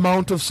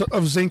amount of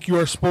zinc you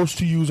are supposed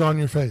to use on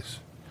your face.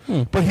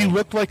 But he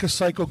looked like a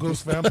psycho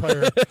ghost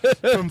vampire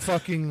from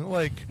fucking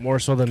like. More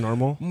so than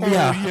normal. Oh,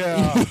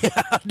 Yeah.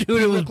 yeah. Dude,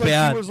 it was Looked like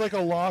bad. he was like a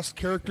lost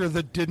character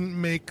that didn't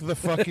make the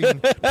fucking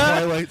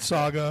Twilight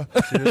Saga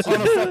on a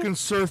fucking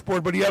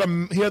surfboard. But he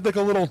had like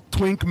a little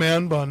twink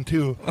man bun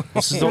too.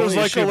 This is It the was only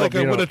like issue about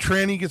being when a- a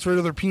tranny gets rid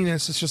of their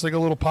penis, it's just like a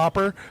little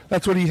popper.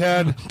 That's what he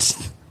had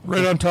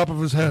right on top of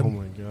his head. Oh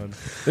my god!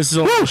 This is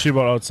the only issue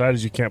about outside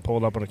is you can't pull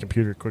it up on a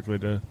computer quickly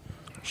to.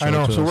 Show I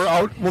know. it to So us. we're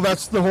out. Well,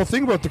 that's the whole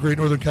thing about the Great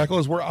Northern Cackle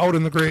is we're out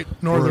in the Great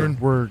Northern.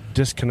 We're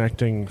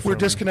disconnecting. We're from,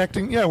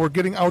 disconnecting. Yeah, we're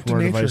getting out from to our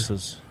nature.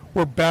 devices.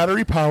 We're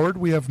battery powered.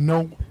 We have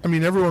no. I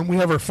mean, everyone. We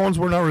have our phones.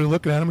 We're not really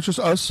looking at them. It's just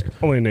us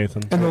Only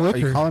Nathan. and the Are you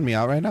liquor. calling me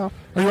out right now?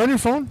 Are you on your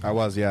phone? I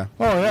was, yeah.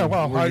 Oh yeah.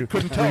 Wow. Were I you-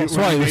 couldn't were tell. you- So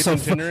were I you was so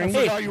Nathan Tindering? I Hey,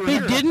 forgot you were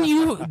hey,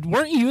 here.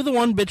 weren't you the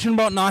one bitching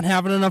about not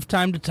having enough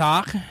time to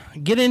talk?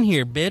 Get in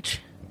here, bitch.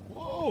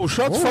 Oh,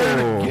 shots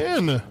fired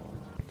again.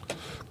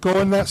 Go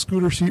in that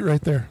scooter seat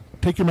right there.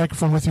 Take your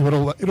microphone with you.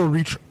 It'll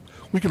reach.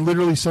 We could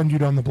literally send you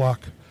down the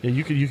block. Yeah,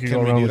 you could Can go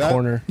we around do the that?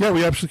 corner. Yeah,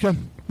 we absolutely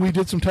can. We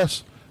did some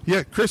tests.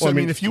 Yeah, Chris. Well, I I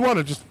mean, mean- if you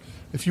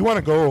want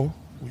to go,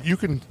 you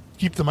can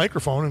keep the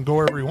microphone and go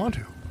wherever you want to.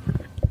 You know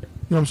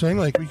what I'm saying?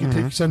 Like we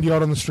can send you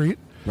out on the street.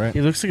 Right.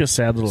 He looks like a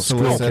sad little So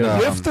squirrel was it, kid.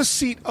 Lift the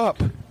seat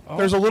up.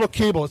 There's a little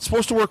cable. It's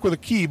supposed to work with a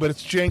key, but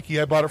it's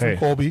janky. I bought it from Hey,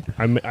 Colby.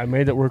 I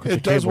made it work with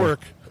It the does cable.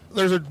 work.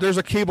 There's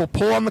a cable.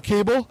 Pull on the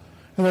cable,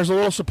 and there's a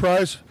little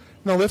surprise.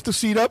 Now lift the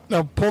seat up.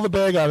 Now pull the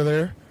bag out of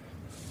there.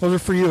 Those are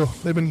for you.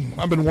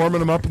 I've been warming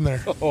them up in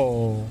there.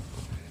 Oh,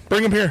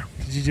 Bring them here.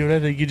 did you do what I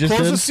think you just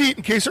Close did? the seat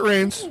in case it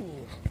rains.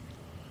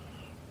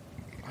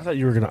 I thought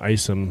you were gonna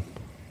ice him.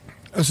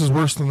 This is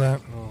worse than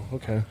that. Oh,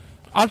 okay.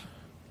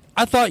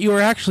 I thought you were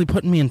actually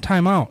putting me in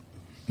timeout.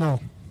 No,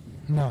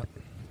 I'm not.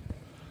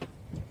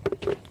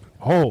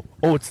 Oh,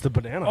 it's the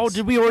bananas. Oh,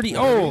 did we already?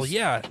 Oh,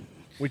 yeah.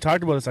 We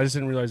talked about this. I just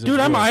didn't realize. Dude,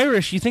 I'm was.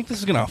 Irish. You think this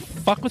is gonna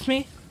fuck with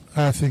me?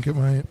 I think it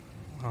might.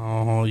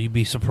 Oh, you'd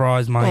be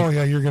surprised, Oh Mike.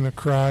 yeah, you're gonna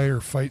cry or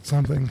fight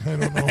something. I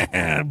don't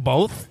know.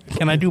 Both?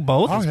 Can I do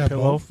both? I'll have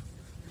pillow. both.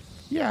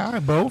 Yeah,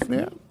 both.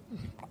 Yeah.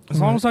 As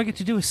long as I get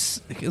to do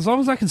as long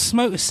as I can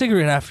smoke a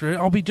cigarette after it,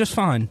 I'll be just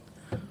fine.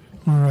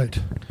 All right.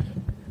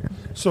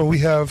 So we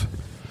have,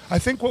 I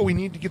think what we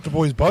need to get the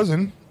boys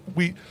buzzing.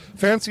 We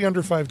fancy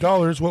under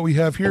 $5. What we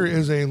have here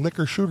is a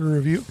liquor shooter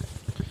review.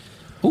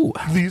 Ooh.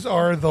 These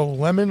are the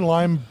lemon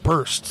lime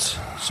bursts.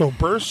 So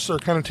bursts are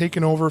kind of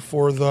taking over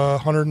for the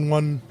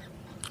 101.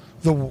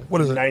 The what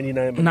is it?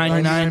 99.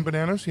 99.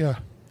 bananas. Yeah.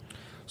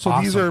 So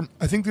these Awesome.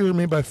 are. I think these are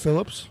made by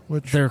Phillips,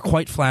 which They're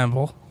quite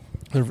flammable.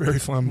 they're very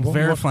flammable.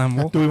 Very What-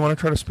 flammable. Do we want to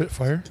try to spit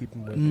fire? Keep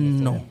 'em wet.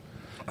 No.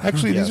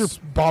 Actually, Yes. these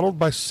are bottled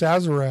by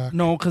Sazerac.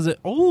 No, because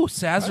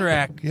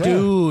Sazerac. Yeah.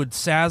 Dude,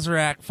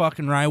 Sazerac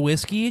fucking rye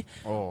whiskey.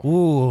 Oh.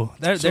 Ooh.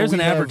 There's So an we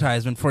have-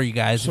 advertisement for you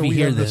guys So if you we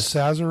hear have the this.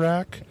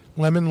 Sazerac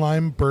lemon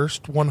lime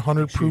burst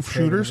 100 proof Shoot,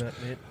 shooters. that,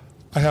 Nate.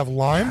 I have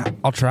lime.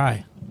 I'll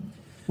try.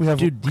 We have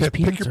Dude, these okay, pick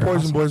peanuts your are poison,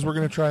 awesome. boys. We're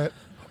gonna try it.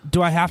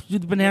 Do I have to do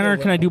the banana or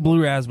can I do blue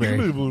You raspberry?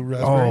 can do blue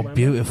Oh, raspberry.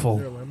 beautiful.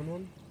 Is there a lemon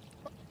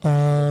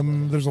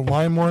one? There's a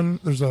lime one.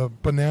 There's a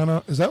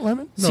banana. Is that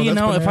lemon? No, See, you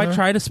that's know, if I banana.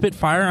 try to spit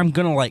fire, I'm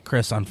going to light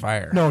Chris on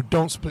fire. No,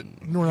 don't spit.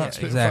 No, we're not Yeah,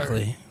 spitting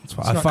exactly. fire. That's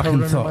what It's I not fucking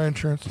covered under my thought.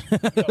 insurance.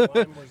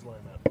 Where's lime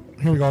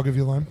at? Here we go. I'll give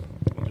you lime.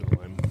 I'll do the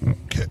lime.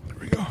 Okay, there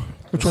we go.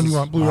 Which one do you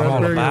want? Blue I'm all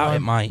raspberry or about it,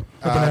 lime? Mike.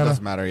 banana.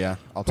 Doesn't matter. Yeah,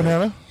 I'll take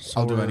Banana. it.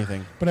 I'll do Sour.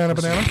 anything. Banana.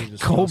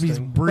 Colby's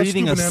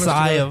breathing a bananas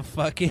sigh together. of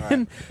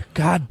fucking.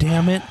 God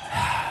damn it.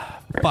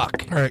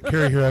 Fuck. All right,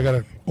 carry here. I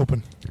gotta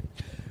open.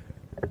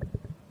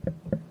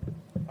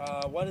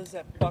 What is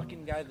that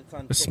fucking guy that's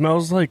on? It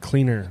smells like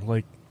cleaner.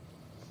 Like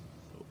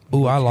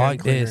Ooh, I can like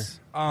cleaner. this.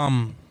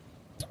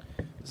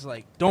 It's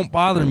like, don't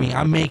bother me.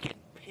 I'm making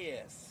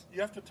piss.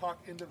 You have to talk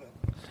into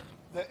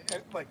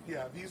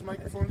these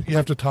microphones. You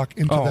have to talk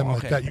into Oh, them like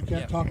okay. that. You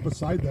can't Yeah. talk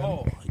beside them.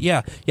 Oh,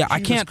 yeah. I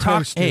Jesus can't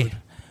Christ, talk. Hey, dude.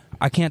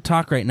 I can't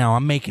talk right now.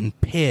 I'm making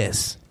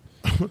piss.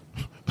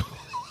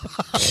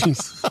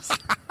 Jesus.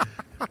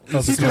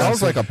 It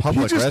smells like a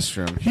public He just-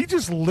 restroom. He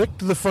just licked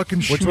the fucking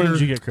Which shooter one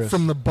did you get, Chris?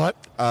 from the butt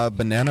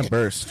Banana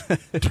burst.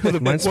 to the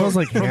Mine smells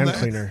like from hand the-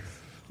 cleaner.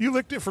 You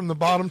licked it from the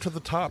bottom to the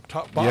top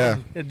Yeah.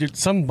 bottom. Yeah, dude,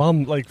 some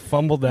bum like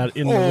fumbled that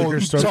in the Oh,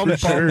 liquor store some for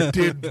sure. bum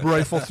did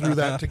rifle through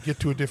that to get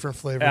to a different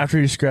flavor. After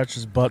he scratched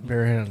his butt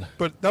bare hand.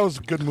 But that was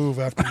a good move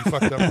after you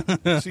fucked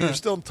up. See, you're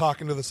still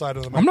talking to the side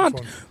of the I'm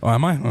microphone. not. Oh,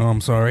 am I? Oh,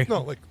 I'm sorry.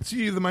 No, like,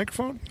 see the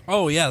microphone?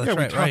 Oh, yeah, that's Yeah,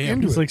 we right. talk Right here.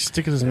 into He's it. like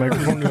sticking his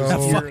microphone to his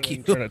Fuck ear and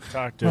you. then trying to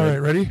talk to All it.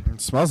 right, ready?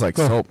 It smells like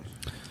Go. soap.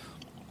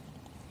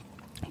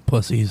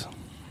 Pussies.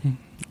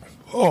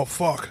 Oh,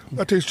 fuck.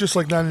 That tastes just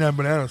like 99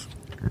 bananas.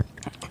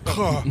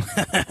 Ugh.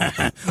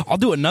 I'll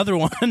do another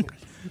one.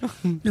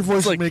 Your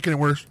voice is making it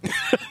worse.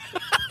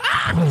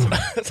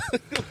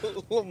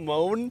 Little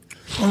moan.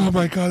 Oh,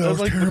 my God, that, That was was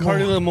like terrible. the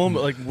part of the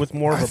moment, like with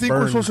more of I a think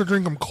burn. we're supposed to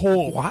drink them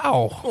cold.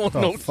 Wow. Oh,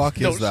 The fuck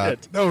is that?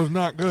 shit. That was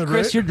not good,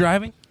 Chris, right? you're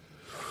driving?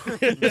 I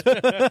think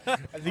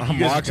I'm you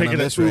guys are walking taking on a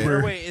this right Uber.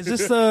 here. Wait, is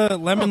this the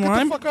lemon Get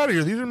lime? the fuck out of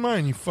here. These are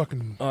mine, you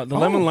fucking... The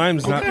lemon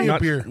lime's go not get me a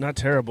beer. not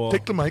terrible.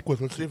 Take the mic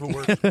with. Let's see if it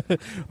works.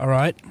 All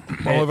right.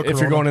 I'll have a if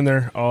you're Corona. going in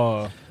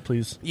there,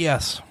 please.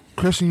 Yes.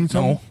 Chris, you need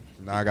something?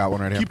 No. No, I got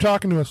one right here. Keep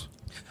talking to us.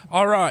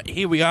 All right.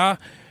 Here we are.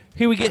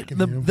 Here we get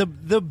Fucking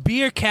the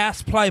beer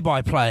cast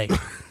play-by-play.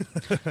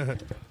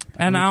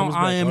 And now comes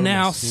back I out am of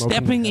now my smoking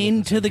stepping head,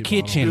 into it's the a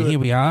empty kitchen. bottle. Here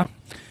we are.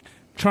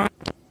 Trying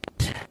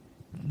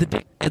the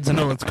dickheads and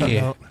No, it's cutting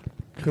out.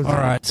 'Cause All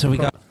right. So we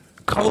got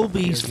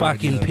Colby's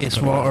fucking piss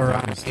water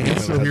right I here. can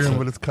still hear him,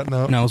 but it's cutting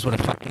out. Knows what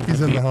a fucking He's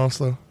in the house,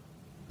 though.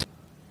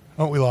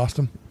 Oh, we lost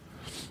him.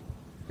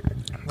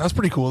 That's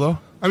pretty cool, though.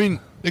 I mean,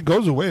 it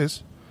goes a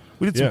ways.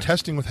 We did some Yeah.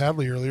 testing with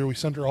Hadley earlier. We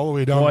sent her all the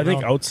way down. Well, I and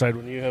think around. outside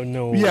when you have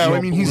no. Yeah, no,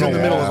 I mean, he's no in the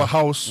middle of Yeah. a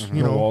house,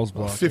 you No know, walls a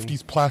blocking.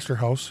 50s plaster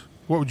house.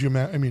 What would you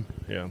imagine? I mean,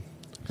 Yeah.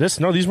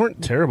 These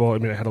weren't terrible. I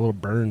mean, I had a little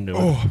burn to it.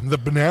 oh, the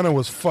banana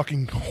was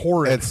fucking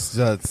horrid. It's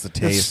the It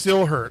taste.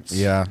 still hurts.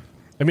 Yeah.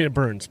 I mean, it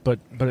burns, but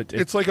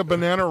It's like a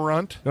banana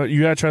runt. no,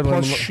 you gotta try the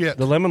plus lemon. shit.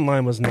 The lemon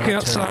lime was not Okay,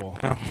 outside.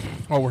 terrible.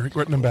 Oh, we're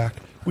getting him back.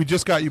 We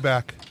just got you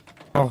back.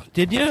 Oh,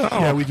 did you? Oh,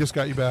 Yeah, we just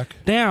got you back.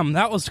 damn,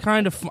 that was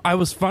kind of. I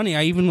was funny.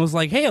 I even was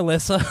like, "Hey,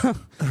 Alyssa."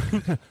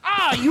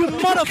 You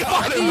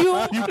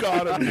motherfucker! You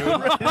got him, dude.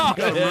 Got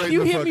him right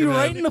You in the hit me fucking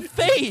right head. in the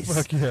face.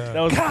 Fuck yeah. That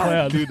was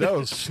planned. Dude, that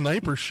was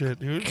sniper shit,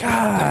 dude.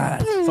 God.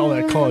 That's all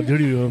that Call of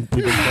Duty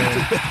people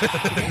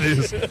playing. It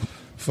is.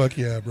 Fuck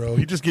yeah, bro.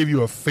 He just gave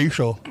you a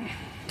facial.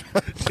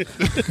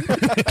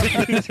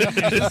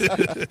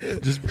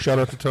 Just shout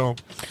out to Tom.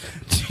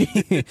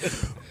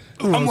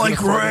 Ooh, I'm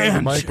like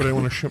ranch. Mike, but I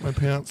want to shit my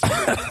pants.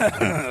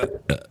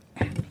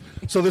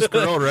 So this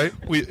girl, right?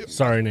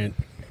 Sorry, Nate.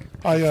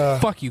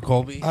 Fuck you,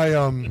 Colby.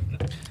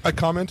 I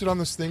commented on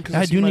this thing because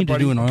I do need to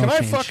do an oil Can I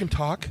change. fucking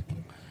talk?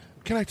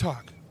 Can I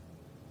talk?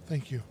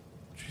 Thank you.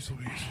 Jeez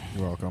Louise.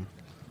 You're welcome.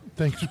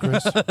 Thanks,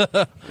 Chris.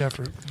 Yeah,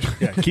 for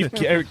Yeah,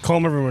 keep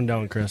calm everyone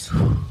down, Chris.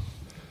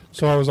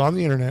 So I was on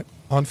the internet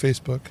on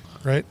Facebook,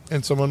 right?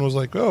 And someone was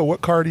like, "Oh,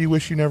 what car do you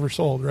wish you never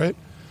sold?" Right?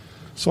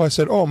 So I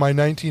said, "Oh, my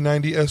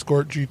 1990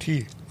 Escort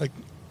GT. Like,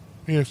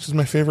 this is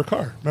my favorite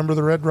car. Remember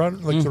the Red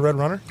Run, the Red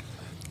Runner?"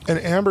 And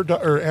Amber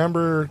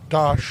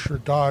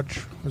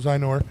Dodge, as I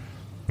know her,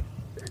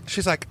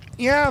 she's like,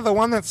 "Yeah, the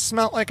one that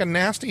smelled like a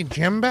nasty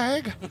gym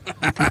bag."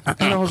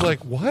 And I was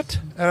like, "What?"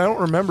 And I don't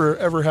remember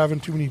ever having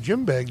too many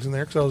gym bags in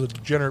there because I was a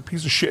degenerate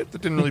piece of shit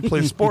that didn't really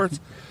play sports.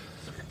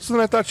 So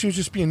then I thought she was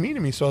just being mean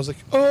to me. So I was like,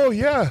 "Oh,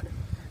 yeah.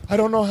 I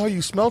don't know how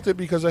you smelt it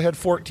because I had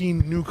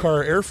 14 new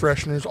car air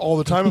fresheners all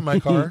the time in my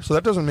car. So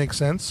that doesn't make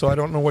sense. So I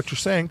don't know what you're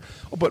saying.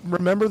 Oh, but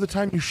remember the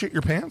time you shit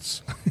your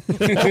pants?"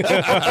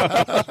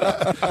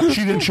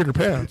 She didn't shit her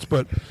pants.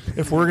 But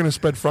if we're going to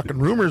spread fucking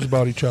rumors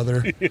about each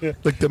other,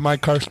 like that my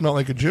car smelled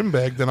like a gym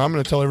bag, then I'm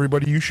going to tell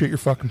everybody you shit your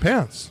fucking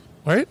pants.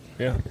 Right?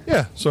 Yeah.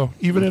 Yeah. So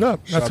even it up.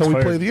 That's Shots how we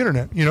fired. play the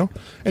internet, you know?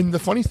 And the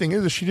funny thing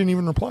is she didn't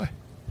even reply.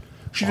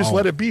 She just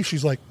let it be.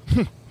 She's like,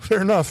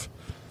 fair enough.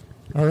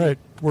 All right.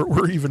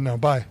 We're even now.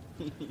 Bye.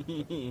 All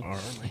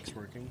right, mic's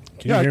working.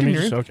 Yeah, I Can can you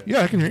hear hear you. me? Okay.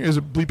 Yeah, I can hear you. Is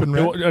it bleeping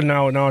red?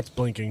 Now it's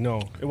blinking.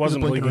 No, it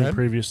wasn't blinking blinking red?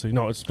 previously.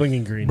 No, it's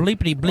blinking green.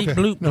 Bleepity bleep Okay.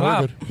 bloop No, we're blop.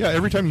 good. Yeah,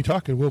 every time you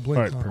talk, it will blink.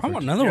 All right, Oh. perfect. I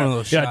want another one of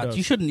those Yeah, it shots. does.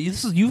 You shouldn't.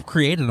 You've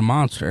created a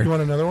monster. You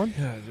want another one?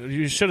 Yeah,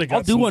 you should have got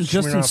I'll do some one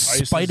just in Smirnoff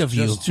Ices spite of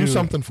you. just Do to-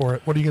 something for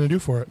it. What are you going to do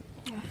for it?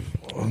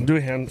 Do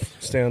a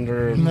handstand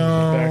or a No.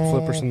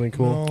 backflip or something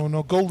cool.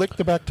 No. Go lick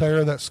the back tire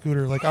of that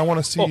scooter. Like, I want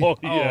to see. Oh, Oh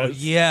yes.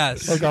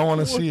 yes. Like, I want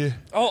to see.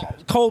 Oh,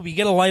 Colby,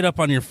 get a light up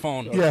on your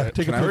phone. Yeah,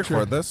 take Can a I picture.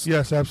 record this?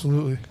 Yes,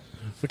 absolutely.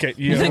 Okay,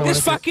 You yeah. think I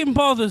this wanna fucking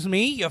bothers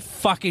me? You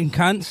fucking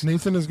cunts.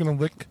 Nathan is going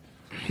to lick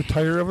the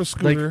tire of a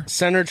scooter Like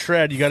center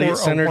tread. You got to for get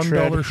center a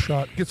 $1 tread.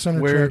 shot. Get center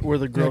Where- tread. where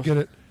the Yeah, growth- get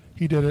it.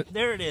 He did it.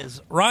 There it is,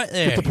 right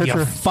there. the picture.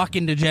 You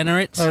fucking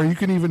degenerates. Or you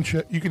can even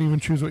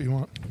choose what you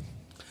want.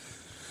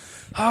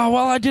 Oh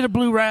well, I did a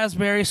blue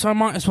raspberry, so I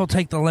might as well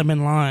take the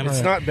lemon lime.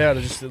 It's not bad.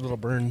 It's just a little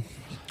burn.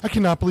 I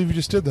cannot believe you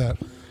just did that.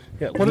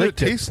 Yeah, What did it licked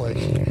taste like?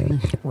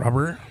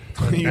 Rubber.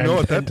 You know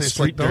what that and tastes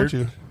like, street don't dirt.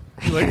 you?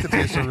 You like the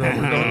taste of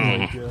rubber,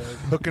 don't you?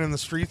 Hooking in the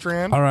streets,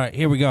 Rand? All right,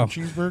 here we go.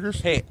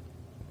 Cheeseburgers? Hey,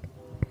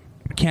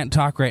 I can't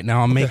talk right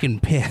now. I'm making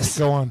piss.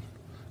 Go on.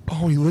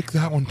 Oh, you licked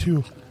that one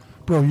too.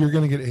 Bro, you're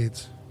going to get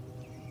AIDS.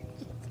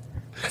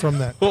 From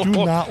that. Do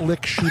not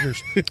lick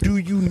shooters. Do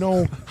you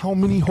know how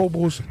many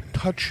hobos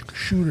touch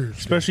shooters?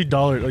 Especially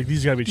dollar. Like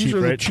these gotta be These cheap, are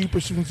the right?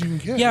 cheapest ones you can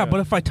get. Yeah,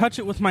 but if I touch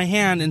it with my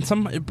hand, and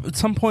at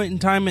some point in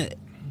time,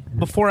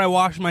 before I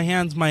wash my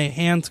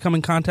hands come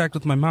in contact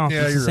with my mouth.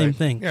 Yeah, It's you're the same right.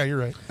 thing. Yeah, you're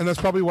right. And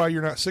that's probably why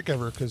you're not sick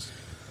ever, because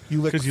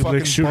you lick 'Cause you fucking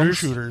lick bum shooters?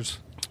 shooters.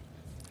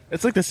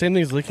 It's like the same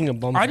thing as licking a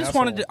bum. I just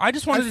wanted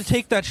to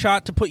take that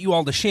shot to put you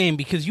all to shame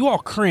because you all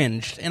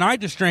cringed, and I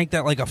just drank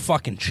that like a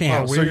fucking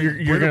champ. Oh, So Way to- you're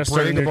way to gonna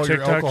start a brag new about your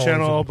TikTok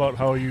channel alcoholism. about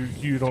how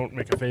you don't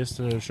make a face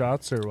to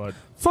shots or what?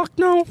 Fuck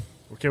no.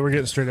 Okay, we're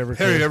getting straight over.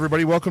 Hey,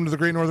 everybody, welcome to the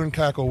Great Northern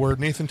Cackle, where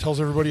Nathan tells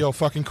everybody how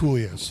fucking cool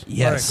he is.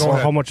 Yes. All right, go Well,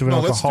 ahead. how much of an no,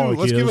 alcoholic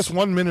let's he give is. us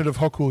 1 minute of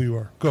how cool you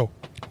are. Go.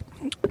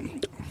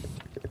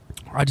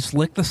 I just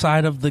licked the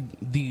side of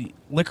the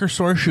liquor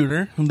store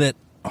shooter that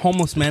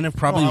homeless men have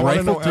probably I want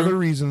to know rifled other through.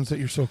 reasons that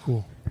you're so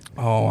cool.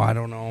 Oh, I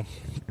don't know.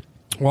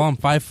 Well, I'm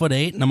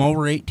 5'8" and I'm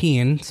over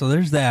 18, so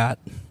there's that.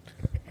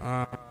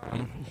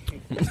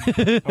 We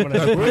can't-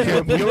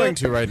 I'm willing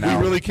to right now.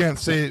 We really can't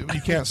say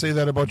you can't say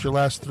that about your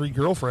last 3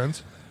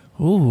 girlfriends.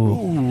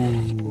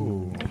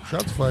 Ooh,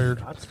 Shots fired.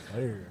 That's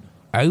fired.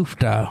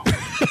 oofta.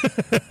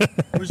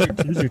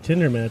 Who's your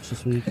Tinder match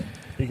this week?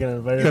 You gonna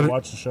invite her to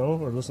watch the show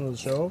or listen to the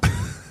show?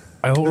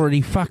 I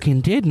already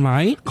fucking did,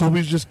 mate.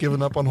 Colby's just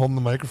given up on holding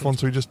the microphone,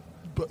 so you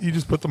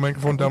just put the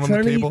microphone down on the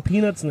trying to table. eat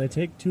peanuts and they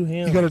take 2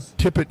 hands. You gotta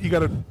tip it. You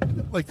gotta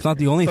like. It's not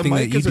the only The thing that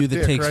mic you is a do that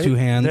dick, takes right? 2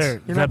 hands. There.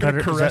 You're Is not that gonna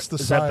better? caress Is the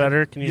that side.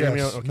 better? Can you yes, hear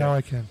me? Okay. now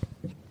I can.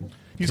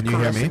 He's Can you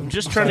hear me? caressing. I'm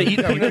just trying to eat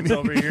peanuts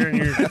over here, and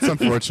you're. That's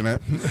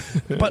unfortunate.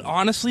 But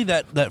honestly,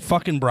 that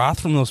fucking broth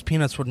from those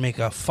peanuts would make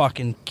a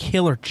fucking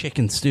killer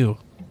chicken stew.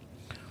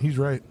 He's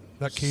right.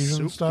 That Cajun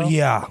Soup? style.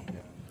 Yeah.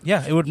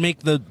 Yeah, it would make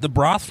the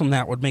broth from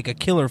that would make a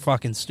killer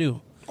fucking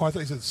stew. Oh, I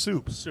thought you said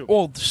soup.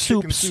 Oh,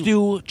 soup, Chicken soup.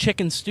 stew,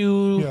 chicken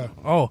stew. Yeah.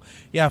 Oh,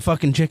 yeah,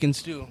 fucking chicken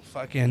stew.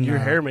 Fucking. Your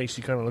hair makes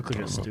you kind of look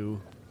like a stew.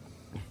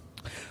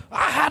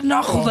 I had an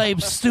uncle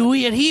named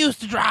Stewie, and he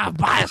used to drive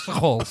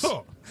bicycles.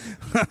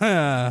 How's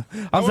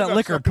that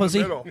liquor,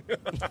 pussy?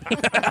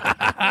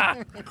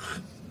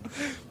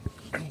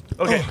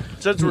 Okay,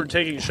 since we're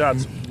taking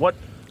shots,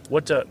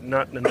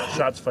 not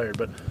shots fired,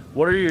 but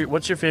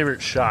what's your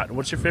favorite shot?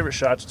 What's your favorite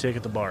shot to take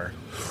at the bar?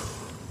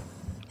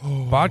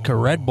 Vodka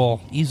Red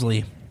Bull,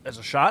 easily. As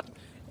a shot?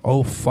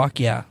 Oh, fuck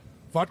yeah.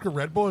 Vodka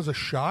Red Bull is a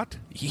shot.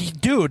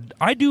 Dude,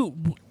 I do.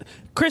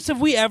 Chris, have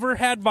we ever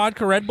had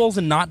vodka Red Bulls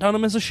and not done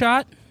them as a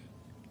shot?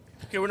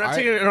 Okay, we're not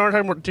talking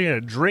about taking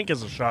a drink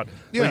as a shot.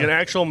 Yeah. Like an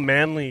actual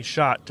manly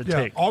shot to Yeah,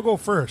 take. I'll go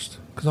first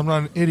because I'm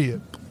not an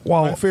idiot.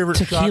 Well, My favorite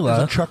tequila.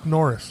 shot is a Chuck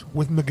Norris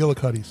with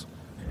McGillicuddy's.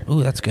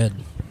 Ooh, that's good.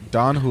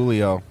 Don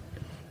Julio.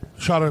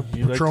 Shot of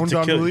You like Patron the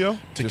Don Julio.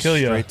 Just Tequila.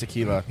 straight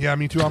tequila. Yeah,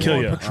 me too. I'm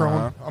Tequila. going Patron.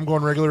 Uh-huh. I'm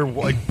going regular,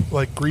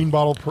 like green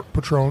bottle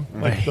Patron. I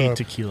Like hate the,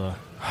 tequila.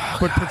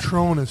 but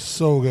Patron is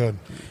so good.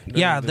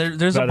 Yeah,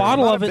 there's a better.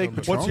 bottle I'm of not a it. big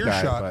Patron What's your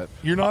guy, shot? but-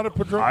 You're not a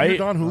Patron. I- You're a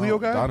Don Julio Oh,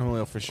 guy. Don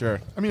Julio for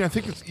sure. I mean, I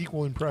think it's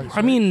equal in price.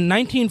 I mean,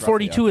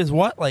 1942 is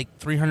what, like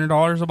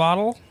 $300 a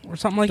bottle or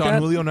something like Don that.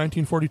 Julio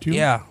 1942.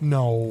 Yeah.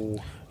 No,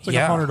 it's like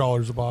Yeah.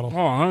 $100 a bottle.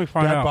 Oh, let me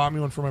find Dad out. bought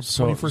me one for my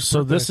So 21st so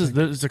birthday. this I is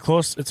think.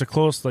 it's a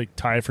close like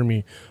tie for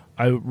me.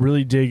 I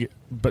really dig,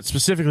 but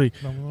specifically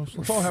No,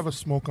 let's all have a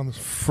smoke on this.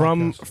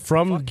 from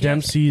podcast.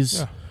 Dempsey's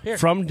Yeah. Here,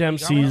 from you got me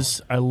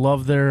Dempsey's. I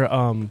love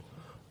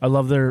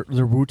their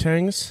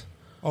Wu-Tangs.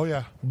 Oh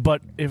yeah,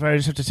 But if I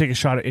just have to take a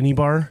shot at any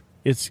bar,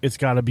 it's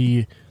got to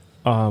be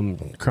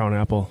Crown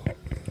Apple.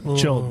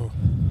 Chilled.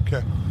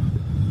 Okay.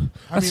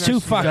 That's too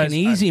fucking guys-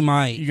 easy,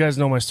 Mike. You guys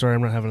know my story.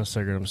 I'm not having a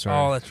cigarette. I'm sorry.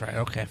 Oh, that's right.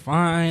 Okay,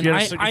 fine. If you had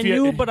a I, cig- I if you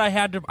knew, had- but I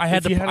had to. I had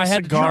if to. you had a I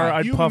had cigar, to try.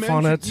 I'd puff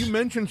on it. You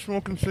mentioned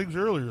smoking cigs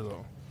earlier,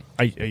 though.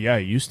 I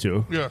used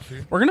to. Yeah. See,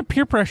 We're gonna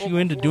peer pressure you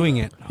into doing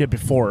it. Yeah,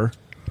 before.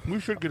 we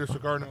should get a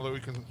cigar now that we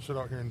can sit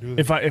out here and do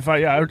this.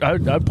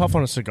 I'd puff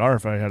on a cigar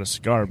if I had a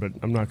cigar, but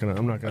I'm not I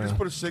gonna. just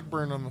put a cig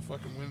burn on the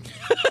fucking wind.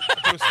 I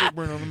put a cig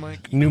burn on the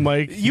mic. New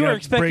mic. You were gotta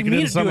expecting break it me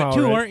in to do somehow, it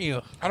too, right? weren't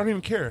you? I don't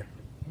even care.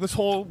 This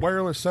whole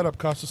wireless setup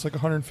cost us like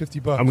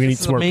 $150. I'm gonna eat This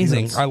is some more amazing.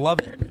 peanuts. I love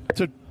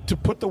it. to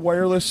put the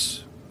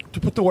wireless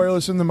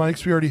in the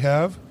mics we already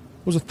have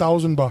was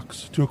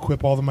 $1,000 to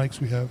equip all the mics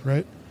we have,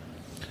 right?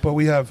 But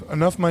we have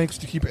enough mics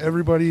to keep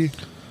everybody,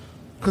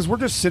 because we're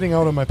just sitting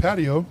out on my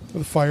patio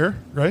with a fire,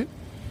 right?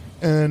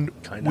 And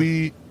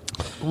we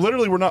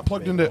literally were not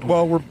plugged into.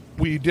 Well,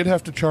 we did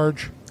have to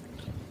charge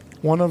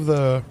one of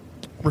the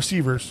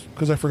receivers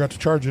because I forgot to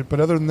charge it. But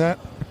other than that,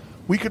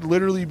 we could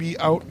literally be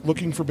out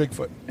looking for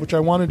Bigfoot, which I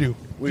want to do.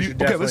 We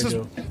should okay,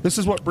 definitely this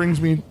is what brings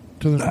me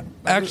to the.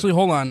 Actually,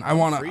 hold on. I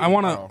want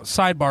now. to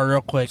sidebar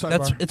real quick.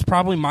 Sidebar. It's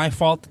probably my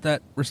fault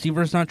that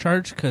receiver is not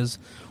charged because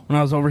when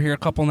I was over here a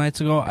couple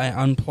nights ago, I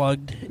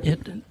unplugged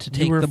it to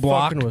take You were the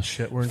block fucking with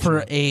shit, weren't for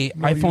you? a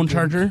No, you iPhone didn't.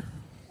 charger.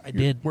 I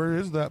did. Where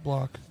is that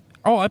block?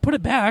 Oh, I put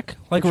it back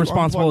like a You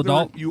responsible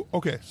unplug the- adult.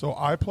 Okay, so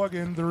I plug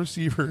in the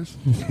receivers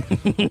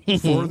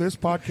for this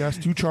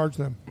podcast to charge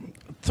them.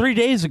 3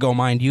 days ago,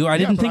 mind you. I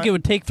didn't but think it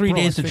would take 3 Bro,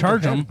 I days to think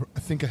charge ahead. them. I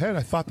think ahead.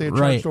 I thought they had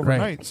Right, charged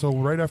overnight. So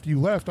right after you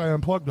left, I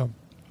unplugged them.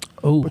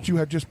 Oh, But you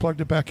had just plugged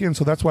it back in.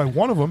 So that's why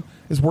one of them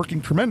is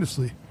working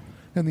tremendously,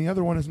 and the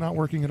other one is not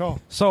working at all.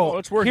 so Oh,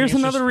 it's working. here's It's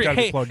another just gotta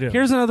be hey, plugged in.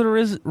 here's another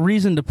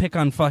reason to pick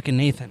on fucking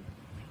Nathan.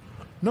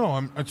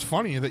 No, it's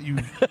funny that you.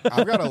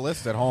 I've got a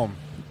list at home.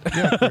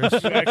 Yeah, Chris.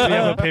 I actually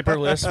have a paper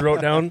list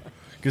wrote down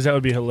because that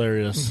would be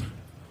hilarious.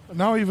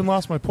 Now I even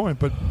lost my point.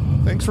 But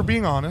thanks for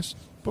being honest.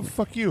 But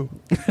fuck you.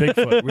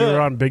 Bigfoot. We were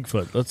on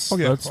Bigfoot. Let's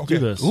do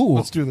this. Ooh.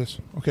 Let's do this.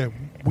 Okay,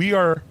 we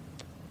are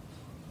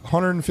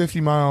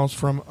 150 miles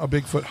from a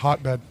Bigfoot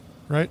hotbed,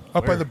 right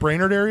up by Where? the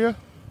Brainerd area.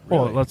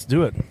 Well, let's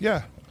do it.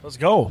 Yeah, Let's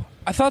go.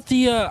 I thought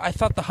the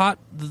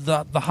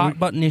hot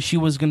button issue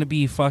was going to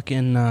be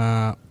fucking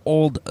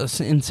old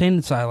insane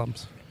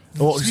asylums.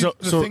 Well, See, so,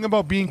 the so thing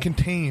about being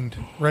contained,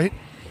 right?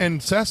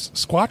 And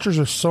squatchers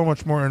are so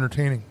much more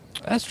entertaining.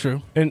 That's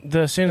true. and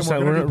the same And we're side,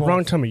 gonna we're do at both.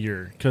 wrong time of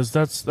year because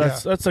that's Yeah.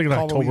 like an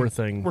Halloween. October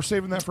thing. We're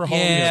saving that for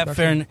Halloween.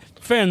 Yeah,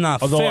 fair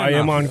enough. Although fair I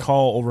am enough. on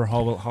call over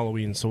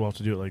Halloween, so we'll have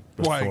to do it like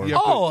before. Why?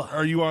 Oh.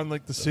 Are you on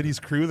like the city's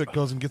crew that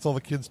goes and gets all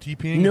the kids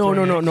TPing? No, and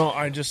no, throwing no,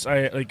 eggs? no.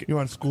 I like. You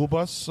on school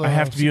bus? I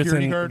have to be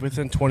security guard?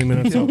 within 20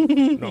 minutes. Of,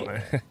 no,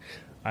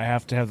 I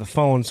have to have the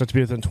phone, so I have to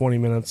be within 20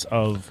 minutes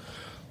of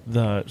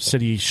the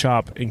city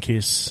shop in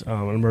case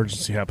an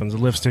emergency happens. The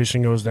lift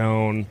station goes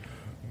down.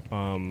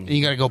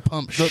 You got to go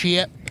pump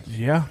shit.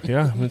 Yeah.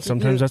 I mean,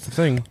 sometimes that's the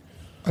thing.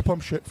 I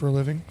pump shit for a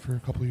living for a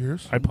couple of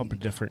years. I pump a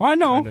different Well, I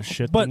know, kind of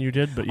shit but than you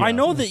did, but yeah. I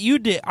know that you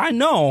did. I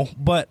know,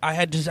 but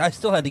I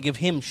still had to give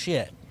him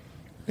shit.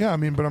 Yeah, I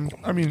mean, but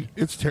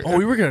it's terrible. Oh,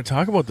 we were going to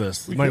talk about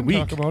this. We my can week.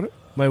 talk about it.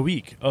 My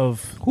week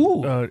of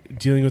Ooh.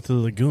 dealing with the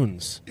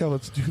lagoons. Yeah,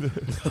 let's do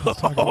this.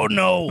 Let's talk Oh about it.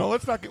 no! No,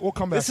 let's not get. We'll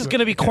come back. This is to going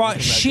to it. be quite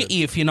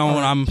shitty if you know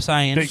what I'm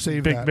saying.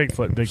 Save big that.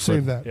 Bigfoot.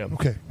 Save that. Yeah.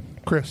 Okay,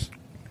 Chris,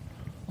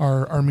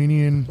 our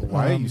Armenian.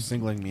 Why are you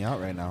singling me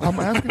out right now? I'm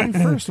asking you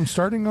first. I'm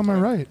starting on my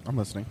right. I'm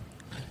listening.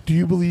 Do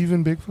you believe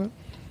in Bigfoot?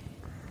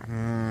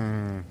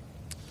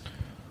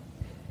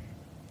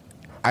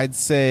 I'd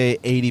say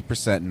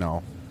 80%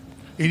 no.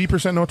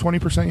 80% no,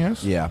 20%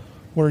 yes. Yeah.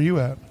 Where are you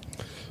at,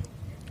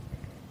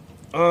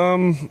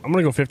 I'm going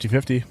to go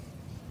 50-50.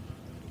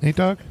 Nate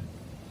Dogg?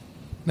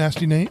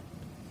 Nasty Nate?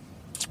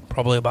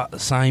 Probably about the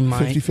same,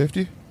 Mike.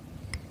 50-50?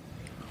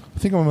 I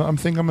think I'm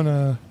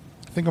an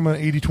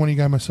 80-20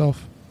 guy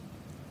myself,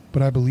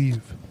 but I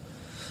believe.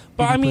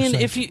 But I mean,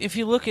 80%. if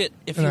you look at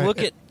And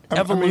I'm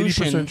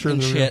evolution 80% sure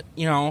and they're shit,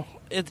 you know,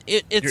 it's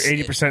You're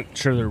 80%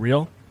 sure they're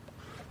real?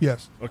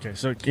 Yes. Okay,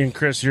 so and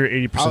Chris, you're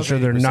I 80% was sure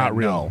they're 80% not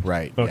real. No,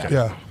 right. Okay.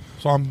 Yeah.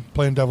 So I'm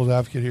playing devil's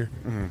advocate here.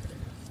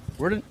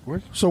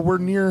 Where? So we're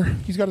near.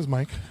 He's got his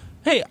mic.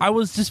 Hey, I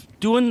was just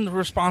doing the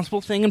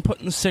responsible thing and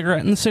putting the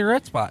cigarette in the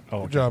cigarette spot.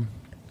 Oh, Good job.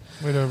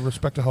 Way to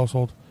respect a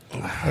household.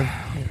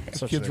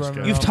 Such kids a nice running guy.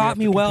 around. You've we taught have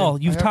me to well.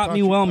 continue. You've I have taught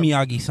me well, you-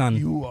 Miyagi-san.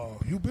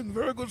 You've been a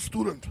very good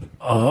student.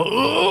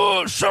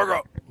 Sugar.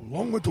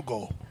 Long way to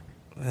go.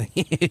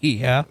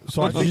 Yeah.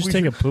 So I Did you think just we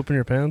take should, a poop in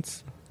your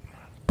pants?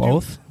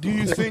 Both. Do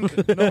you think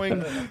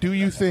do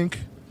you think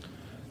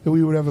that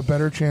we would have a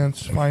better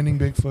chance finding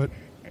Bigfoot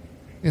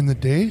in the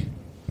day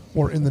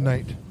or in the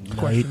night?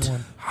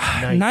 Question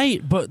one.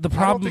 Night, but the I don't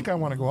problem think I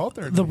want to go out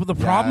there. the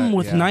problem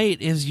with yeah.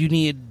 night is you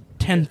need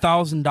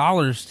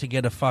 $10,000 to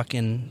get a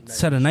fucking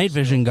set of night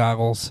vision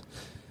goggles.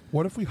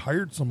 What if we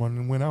hired someone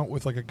and went out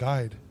with like a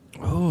guide?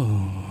 We'll You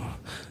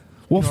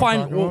know what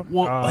find. I'm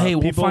talking Hey,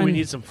 we'll people, find. we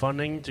need some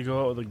funding to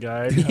go out with a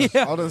guide. Yeah.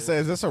 I was gonna say,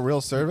 is this a real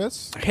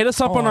service? Hit us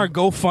up on our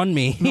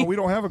GoFundMe. No, we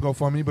don't have a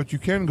GoFundMe, but you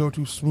can go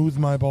to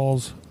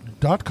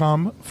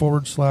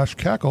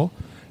smoothmyballs.com/cackle,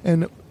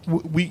 and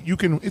you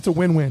can. It's a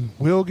win-win.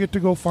 We'll get to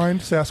go find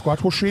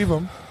Sasquatch. We'll shave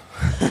him.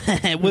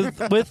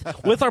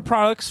 with our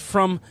products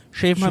from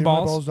Shave My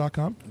Balls.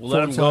 ShaveMyBalls.com. We'll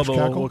let them go, but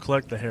 /cackle. we'll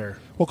collect the hair.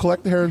 We'll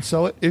collect the hair and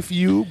sell it. If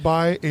you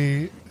buy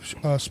a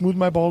Smooth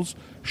My Balls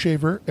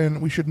shaver,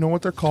 and we should know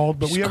what they're called,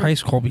 but we Jesus have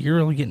Christ, Colby, you're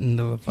really getting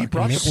into the fucking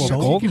brought the Michelob peanuts.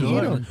 Golden. He can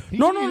eat here. 'em. He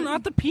No, can no, eat 'em.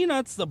 not the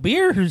peanuts, the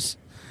beers.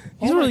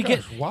 He's Oh my really gosh,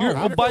 getting. wow, You're,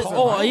 how did but, that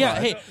oh sound? yeah,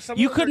 hey,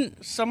 you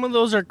couldn't. Some of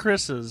those are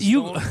Chris's.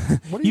 You, What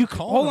are you you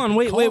calling hold them? on,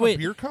 wait, Calling wait, a wait.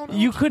 beer count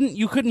You out?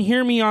 couldn't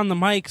hear me on the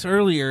mics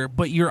earlier,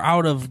 but you're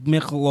out of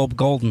Michelob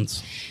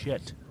Goldens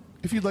Shit.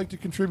 If you'd like to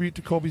contribute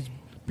to Colby's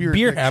beer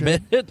beer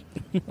addiction, habit.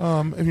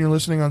 if you're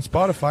listening on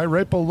Spotify,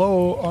 right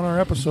below on our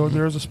episode,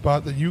 there is a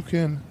spot that you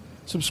can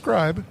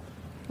subscribe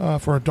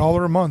for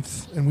 $1 a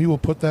month, and we will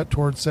put that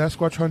towards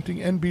Sasquatch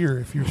hunting and beer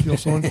if you feel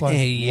so inclined.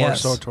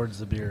 Yes. More so towards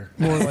the beer.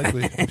 More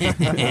likely.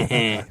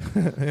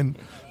 And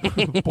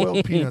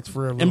boiled peanuts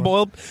for everyone. And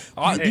boiled.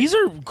 These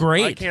are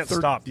great. I can't Third-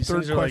 stop. These third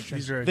things are like question.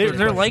 these are.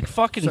 They're like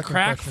fucking Second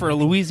crack question. for a Do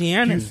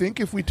Louisianan. you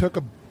think if we took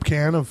a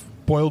can of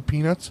boiled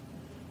peanuts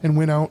and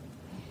went out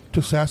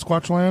to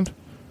Sasquatch land,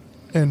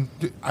 and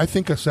I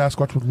think a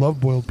Sasquatch would love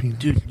boiled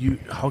peanuts. Dude, you.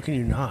 How can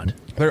you not?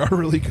 They are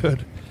really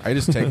good. I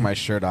just take my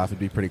shirt off; it'd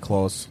be pretty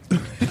close. You're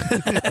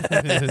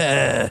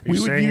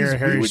saying you're a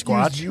hairy we would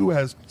squatch? use you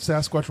as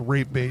Sasquatch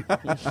rape bait.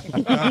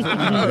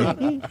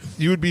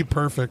 You would be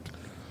perfect.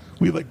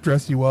 We like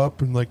dress you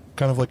up and like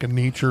kind of like a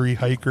nature-y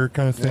hiker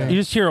kind of thing. You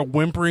just hear a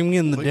whimpering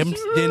in the in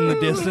the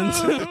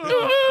distance.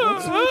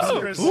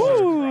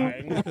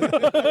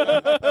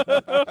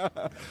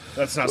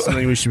 That's not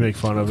something we should make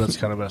fun of. That's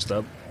kind of messed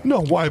up.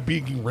 No, why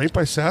being raped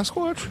by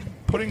Sasquatch?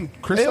 Putting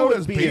Chris It out would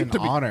as be bait an to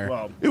be honor.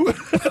 Well, It would,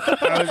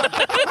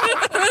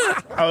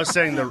 I was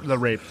saying the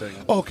rape thing.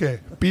 okay,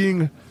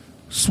 being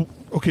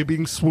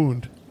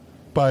swooned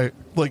by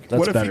like That's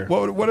what if better.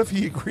 what if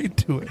he agreed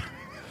to it?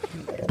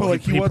 But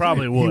like he wasn't,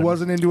 probably would. He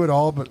wasn't into it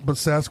all. But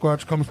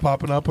Sasquatch comes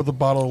popping up with a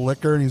bottle of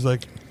liquor, and he's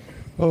like,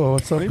 "Oh,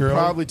 what's up, He girl?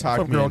 probably what's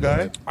talked up, me girl into guy."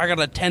 it. I got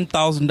a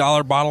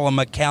 $10,000 bottle of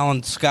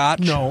Macallan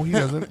Scotch. No, he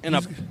doesn't.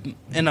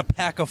 and a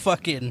pack of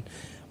fucking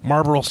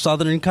Marlboro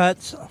Southern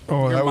Cuts.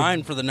 Oh, that You're would-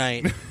 mine for the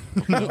night.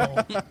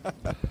 I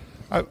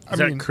Is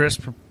mean, that Chris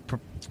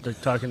like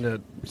talking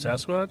to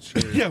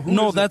Sasquatch? Or? yeah. who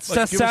No, is it? that's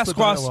Like, give us the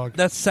Sasquatch. dialogue.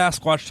 That's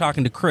Sasquatch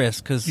talking to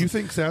Chris because You he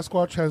think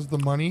Sasquatch has the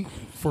money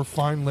for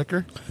fine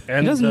liquor?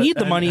 And doesn't need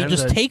the and- money. He and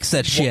just the- takes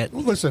that shit.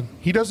 Well, listen,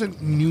 he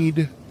doesn't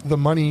need the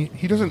money.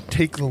 He doesn't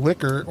take the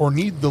liquor or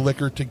need the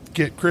liquor to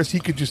get Chris. He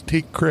could just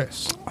take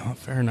Chris. Oh,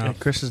 fair enough.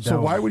 Chris is So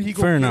down. why would he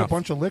go Fair get enough. a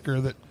bunch of liquor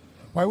that?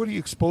 Why would he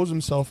expose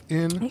himself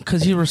in?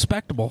 Because he's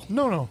respectable.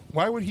 No.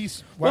 Why would he? Why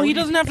Well, would he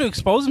doesn't have to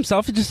expose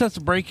himself. He just has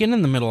to break in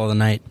the middle of the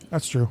night.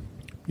 That's true.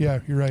 Yeah,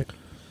 you're right.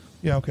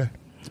 Yeah, Okay.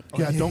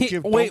 Yeah. Don't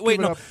give. Wait, don't wait,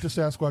 give it no. up to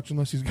Sasquatch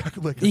unless he's got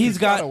liquor. He's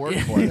got gotta work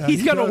for it. Yeah, he's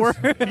he got to does. work.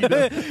 He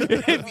does.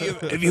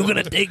 if you're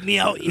gonna take me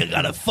out, you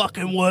gotta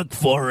fucking work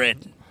for it.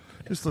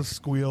 Just a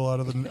squeal out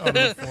of the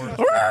forest.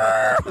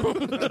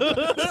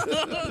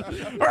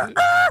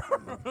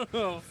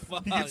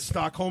 He gets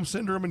Stockholm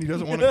syndrome and he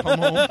doesn't want to come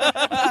home.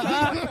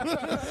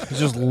 He's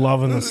just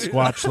loving the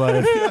Squatch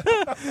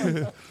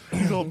life.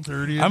 He's all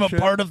dirty. And I'm a shit.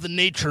 part of the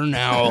nature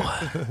now.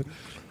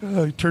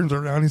 He turns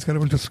around. He's got a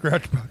bunch of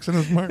scratch marks in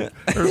his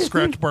or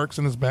scratch marks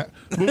in his back.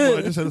 Ooh,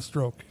 I just had a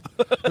stroke.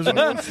 Does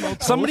anyone smell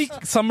toast?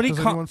 somebody Does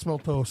call anyone smell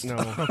toast? No.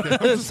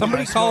 Okay.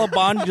 somebody call a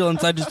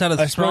bondulance. I just had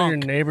a I smell your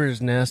stroke. neighbor's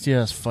nasty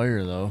ass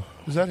fire though.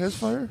 Is that his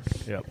fire?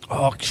 Yep.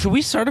 Oh, should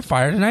we start a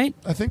fire tonight?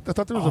 I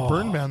thought there was a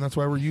burn ban. That's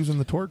why we're using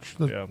the torch.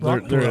 The Yeah,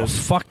 rock there torch.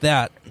 is. Fuck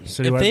that. Citywide If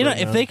they burn don't,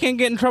 if ban. they can't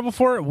get in trouble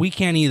for it, we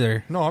can't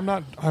either. No, I'm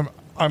not.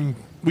 I'm.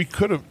 We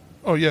could have.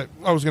 Oh yeah,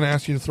 I was going to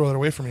ask you to throw that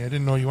away from me. I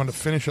didn't know you wanted to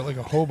finish it like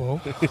a hobo.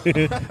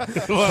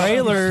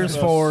 Trailers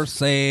for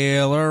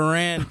sale or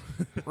rent.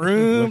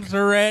 Rooms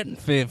are at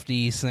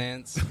 50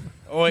 cents.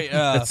 Oh, wait,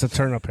 It's a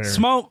turnip hair.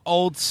 smoke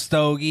old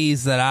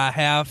stogies that I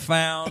have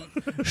found.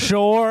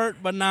 Short,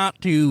 but not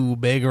too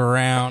big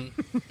around.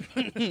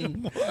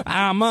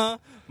 I'm a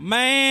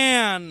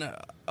man.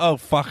 Oh,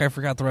 fuck. I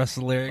forgot the rest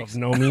of the lyrics. Of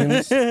no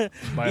means.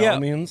 By Yeah. all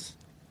means.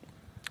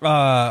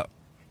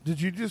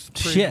 Did you just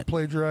Shit.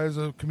 plagiarize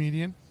a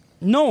comedian?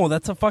 No,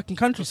 that's a fucking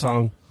country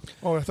song.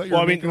 Oh, I thought you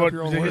were making up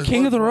your own words.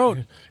 King of the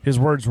Road. His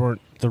words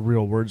weren't the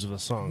real words of the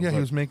song. Yeah, but he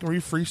was making. Were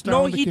you freestyling?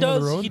 No, the he King of the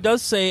does. Road? He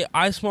does say,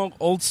 "I smoke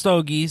old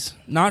stogies,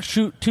 not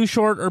shoot too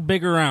short or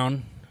big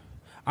around.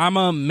 I'm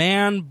a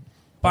man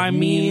by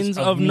means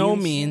of no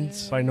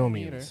means. by no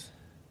means.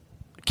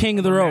 King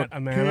of the Road." A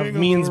man King of of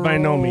means the by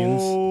no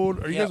means.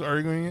 Road. Are you Yep. guys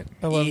arguing it?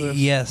 I love this.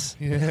 Yes.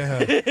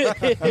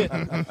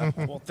 Yeah.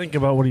 Well, think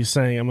about what he's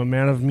saying. I'm a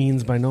man of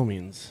means by no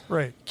means.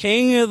 Right.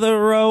 King of the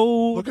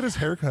Road. Look at his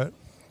haircut.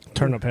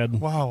 Turnip head.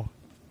 Wow.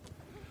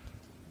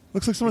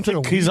 Looks like someone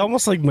took a. He's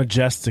almost like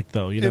majestic,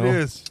 though. You know, It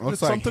is. Looks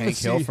It's like something Hank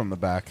to Hill see. from the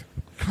back.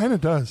 Kind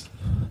of does.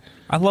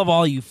 I love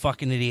all you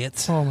fucking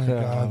idiots. Oh my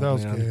Yeah, god, that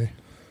was man. gay.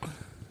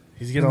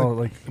 He's getting all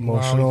like Wow,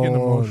 emotional. he's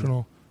getting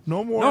emotional.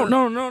 No more.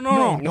 No.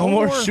 No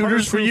more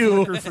shooters for you.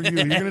 liquor for you.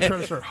 You're gonna try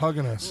to start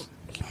hugging us.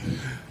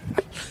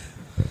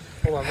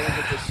 Hold on, let me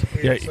get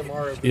this Yeah,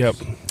 ASMR of this. yep.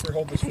 Here,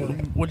 hold this for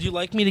me. Would you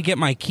like me to get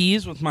my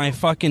keys with my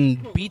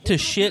fucking beat to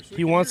shit?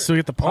 He wants to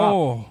get the pop.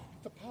 Oh.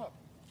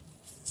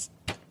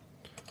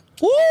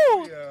 Woo!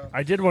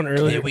 I did one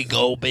earlier. Here we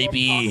go,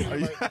 baby.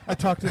 I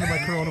talked into my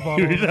Corona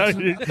bottle.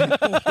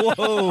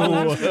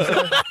 Whoa.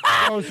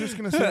 I was just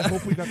gonna say, I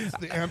hope we got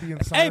the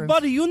ambient Hey, sirens.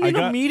 buddy, you need a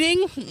got-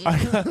 meeting?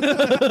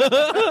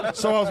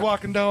 So I was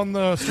walking down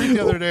the street the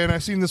other day, and I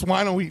seen this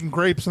wino eating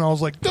grapes, and I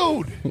was like,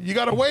 "Dude, you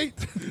gotta wait."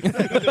 Hey,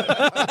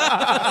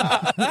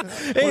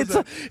 it's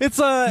Nick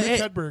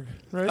Hedberg,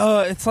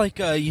 right? it's like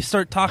you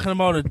start talking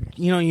about it.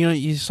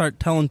 You start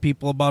telling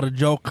people about a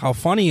joke, how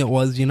funny it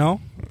was, and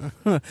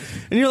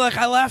you're like,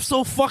 I laughed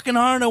so fucking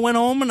hard, I went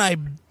home and I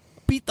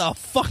beat the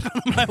fuck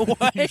out of my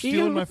wife. You're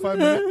stealing my 5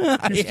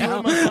 minutes. You're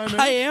stealing my 5 minutes.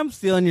 I am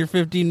stealing your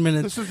 15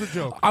 minutes. This is a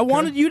joke. I okay?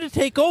 wanted you to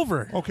take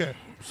over. Okay,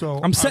 so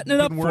I'm setting I've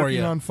it up been for working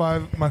you. on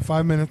my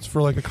 5 minutes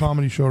for like a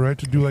comedy show, right?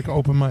 To do like an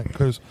open mic,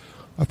 because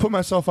I've put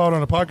myself out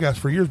on a podcast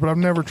for years, but I've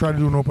never tried to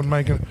do an open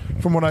mic. And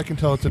from what I can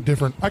tell, it's a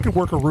different. I could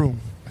work a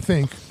room, I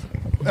think,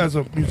 as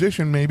a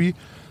musician, maybe.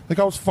 Like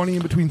I was funny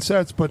in between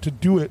sets, but to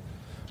do it,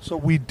 so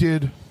we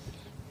did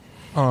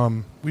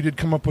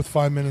come up with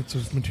 5 minutes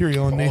of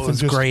material, and it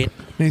was great.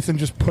 Nathan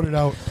just put it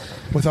out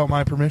without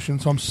my permission,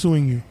 so I'm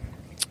suing you.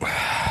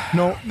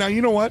 No, now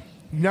you know what?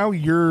 Now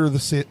you're the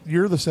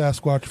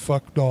Sasquatch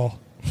fuck doll.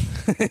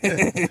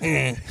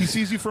 He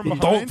sees you from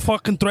behind. Don't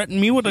fucking threaten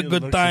me with a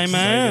good Looks time, excited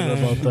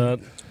man. about that.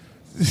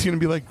 He's gonna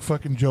be like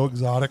fucking Joe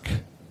Exotic.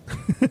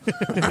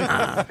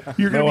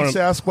 You're gonna wanna- be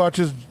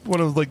Sasquatch's one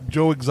of like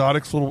Joe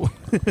Exotic's little,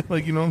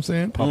 like, you know what I'm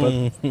saying?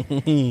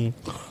 Puppet.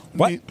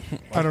 What?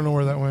 I don't know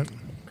where that went.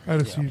 I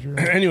had a seizure.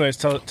 Anyways,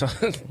 tell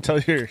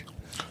your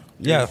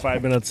Yeah.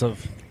 5 minutes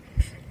of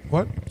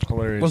What?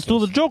 hilarious. Let's do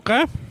the joke,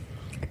 huh?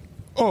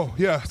 Oh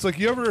yeah, it's like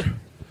you ever.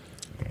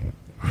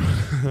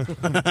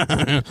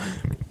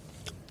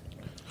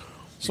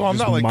 So I'm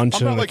Just not like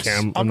munching I'm on not the like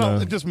cam- I'm on not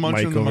the just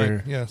munching mic the over mic.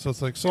 here. Yeah, so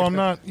it's like I'm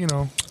not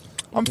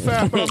I'm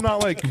fat, but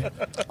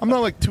I'm not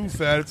like too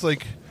fat. It's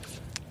like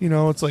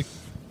it's like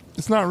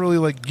it's not really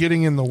like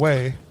getting in the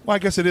way. Well, I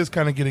guess it is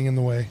kind of getting in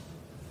the way.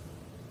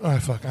 Oh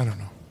fuck, I don't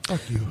know.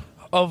 Fuck you.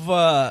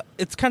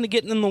 It's kind of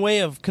getting in the way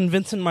of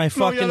convincing my No,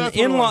 fucking yeah, that's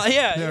what it in-law. was.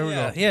 Yeah, There we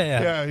yeah, go.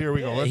 yeah. Yeah, here we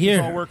go. Let's Here.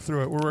 just all work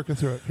through it. We're working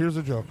through it. Here's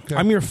a joke. Okay.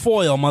 I'm your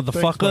foil, Thanks,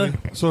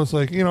 motherfucker. buddy. So it's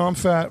like, I'm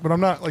fat, but I'm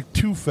not like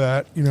too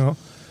fat,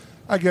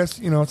 I guess,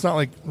 it's not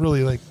like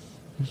really like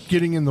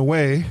getting in the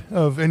way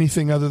of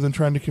anything other than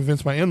trying to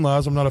convince my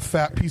in-laws I'm not a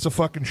fat piece of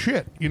fucking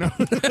shit, I'm like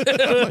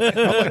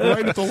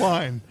right at the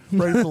line.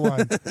 Right at the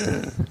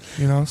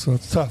line. So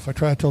it's tough. I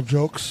try to tell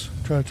jokes.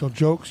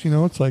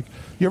 It's like,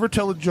 you ever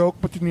tell a joke,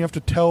 but then you have to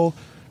tell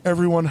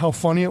everyone how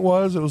funny it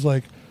was? It was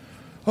like,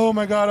 oh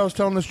my God, I was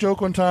telling this joke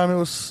one time. It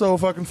was so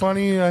fucking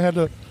funny. I had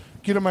to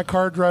get in my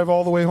car, drive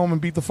all the way home, and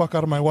beat the fuck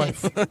out of my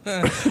wife.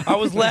 I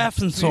was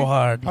laughing so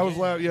hard. I was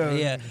loud. Yeah.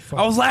 Yeah, Fuck.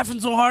 I was laughing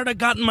so hard. I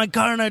got in my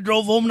car and I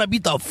drove home and I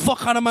beat the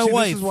fuck out of my See,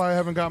 wife. This is why I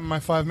haven't gotten my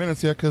 5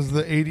 minutes yet, because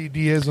the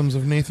ADD-isms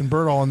of Nathan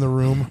Birdall in the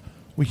room,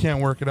 we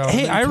can't work it out.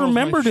 Hey, And then he I tells my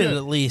remembered it shit.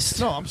 at least.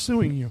 No, I'm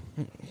suing you.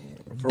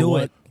 For Do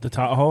what? it. The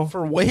Tahoe?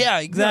 Yeah,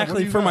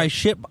 exactly. you For got? my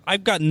shit,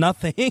 I've got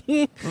nothing.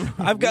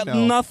 I've got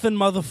know. nothing,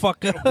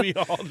 motherfucker. We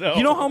all know.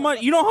 You know how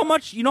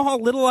much? You know how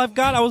little I've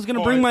got. I was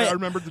gonna bring I my.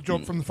 remembered the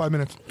joke from the 5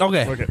 minutes.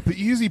 Okay. Okay.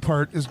 The easy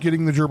part is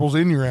getting the gerbils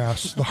in your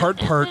ass. The hard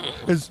part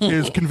is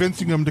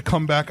convincing them to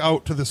come back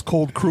out to this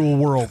cold, cruel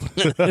world.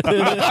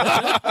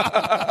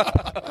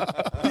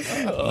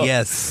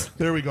 Yes.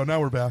 There we go. Now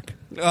we're back.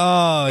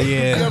 Oh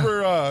yeah. You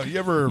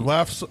ever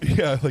laugh?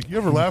 You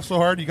ever laugh so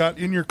hard you got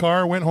in your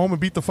car, went home, and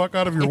beat the fuck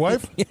out of your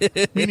wife?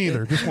 Me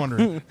neither. Just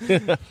wondering.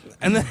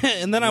 And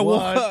then I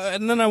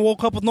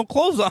woke up with no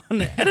clothes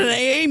on at an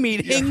AA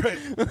meeting. Yeah,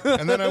 right.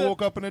 And then I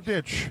woke up in a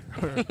ditch.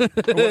 What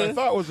I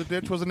thought was a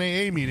ditch was an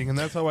AA meeting, and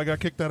that's how I got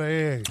kicked out of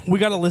AA. We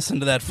got to listen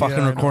to that fucking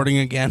Yeah, I know. recording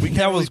again. We can't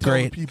That really was tell the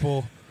great.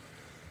 people,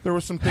 there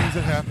were some things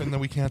that happened that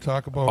we can't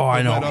talk about. Oh, I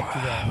that know. led up to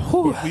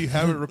that. We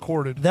have it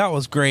recorded. That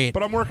was great.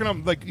 But I'm working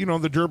on, the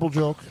gerbil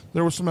joke.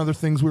 There were some other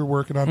things we were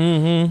working on.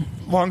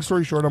 Mm-hmm. Long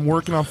story short, I'm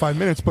working on 5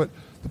 minutes. But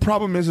the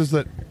problem is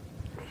that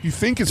you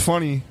think it's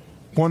funny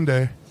one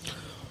day,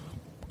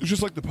 It's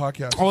just like the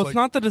podcast. Oh, it's like,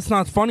 not that it's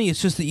not funny.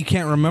 It's just that you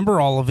can't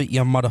remember all of it,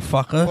 you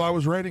motherfucker. Well, I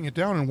was writing it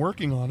down and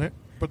working on it,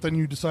 but then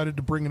you decided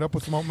to bring it up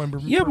without my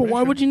permission. Yeah, but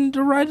why would you need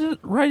to write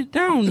it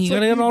down? It's you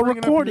gotta like get it me all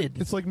bringing up- recorded.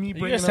 It's like me You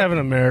bringing guys up. having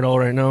a marital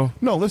right now?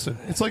 No, listen.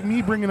 It's like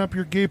me bringing up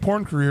your gay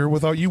porn career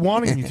without you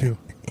wanting me to.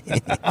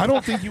 I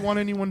don't think you want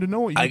anyone to know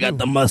what you I do. got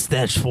the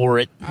mustache for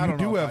it. I don't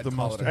do have the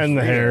mustache. And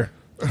the hair.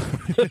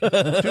 Just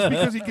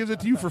because he gives it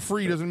to you for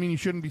free doesn't mean you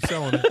shouldn't be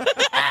selling it.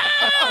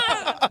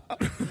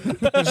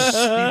 You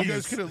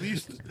guys could at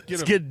least get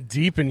It's a. getting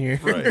deep in here.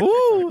 Right.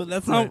 Ooh,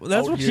 that's not.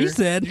 That's Out what here. she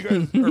said. You guys are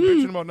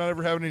bitching about not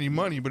ever having any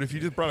money, but if you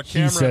just brought a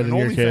camera said and an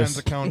in your OnlyFans case.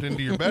 account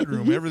into your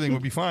bedroom, everything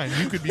would be fine.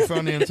 You could be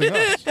financing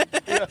us.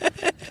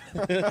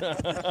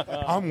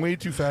 I'm way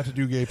too fat to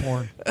do gay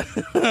porn.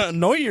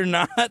 No, you're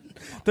not.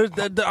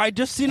 I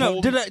just seen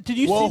a. Did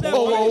you see that?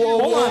 Hold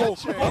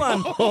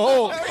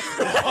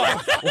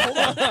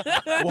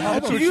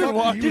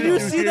on. Did you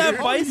see that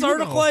Vice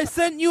article I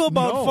sent you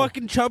about No.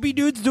 fucking chubby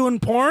dudes doing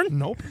porn?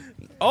 Nope.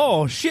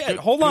 Oh shit!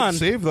 Hold on. Good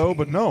save though,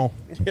 but no.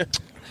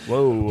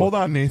 Whoa. Hold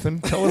on, Nathan.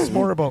 Tell us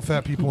more about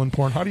fat people in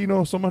porn. How do you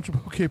know so much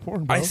about gay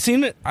porn, bro? I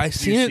seen it. Do you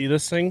see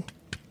this thing?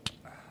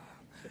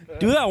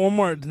 Do that one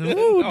more. Ooh, do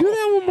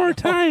that one more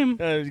time. You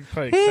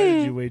probably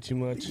excited you way too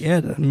much.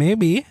 Yeah,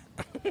 maybe.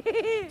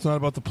 It's not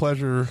about the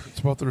pleasure. It's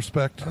about the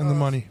respect and the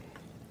money.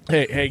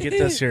 Hey, get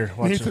this here.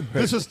 Watch Nathan, it.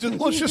 this is.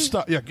 Let's just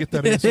stop. Yeah, get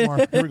that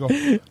ASMR. Here we go.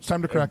 It's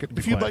time to crack it.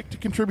 If you'd like to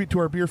contribute to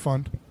our beer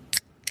fund,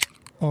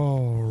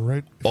 all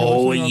right. If you're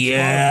Oh listening on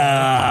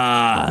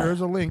yeah. Spotify, there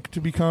is a link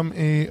to become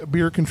a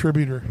beer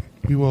contributor.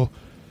 We will,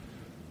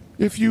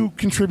 if you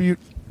contribute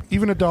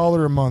even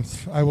 $1 a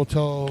month, I will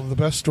tell the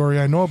best story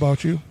I know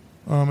about you,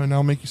 and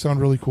I'll make you sound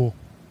really cool.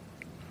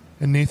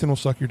 And Nathan will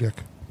suck your dick.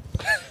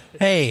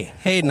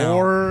 Hey now.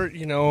 Or,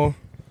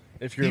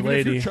 if you're a Even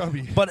lady. if you're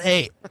chubby. But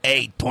hey,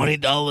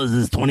 $20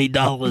 is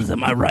 $20.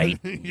 Am I right?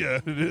 Yeah,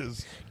 it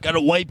is.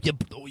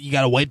 You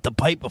gotta wipe the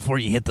pipe before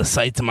you hit the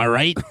sights. Am I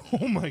right?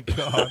 Oh my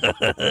god.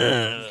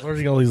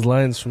 Learning all these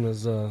lines from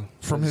his.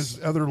 From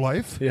his other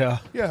life? Yeah.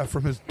 Yeah,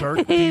 from his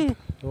dark, deep.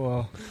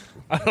 Well,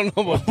 I don't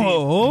know about these.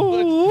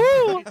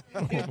 Oh.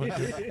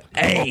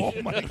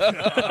 Hey.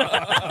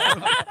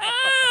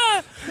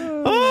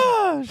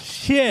 Oh You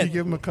shit.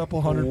 give him a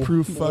couple hundred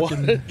proof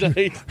fucking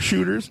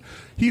shooters.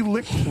 He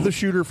licked the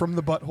shooter from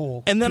the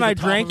butthole. And then to the I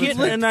top drank of his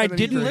it, head, and I then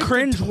he didn't drank it.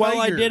 cringe while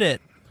I did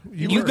it.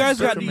 You were guys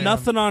got Superman.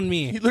 nothing on He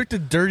me. looked a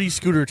dirty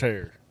scooter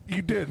tire.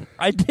 You did.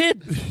 I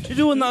did to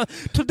do another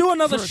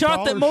For a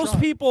shot that dollar most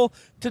shot. people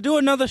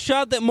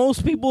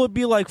would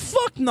be like,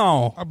 fuck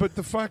no. But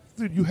the fact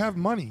that you have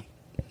money,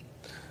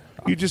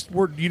 you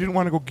didn't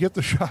want to go get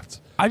the shots.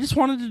 I just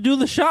wanted to do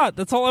the shot.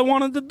 That's all I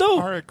wanted to do.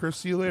 All right, Chris.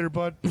 See you later,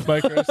 bud. Bye,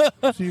 Chris.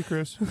 See you,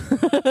 Chris. I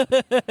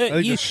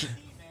think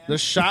the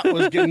shot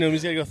was getting to him.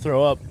 He's going to go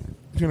throw up.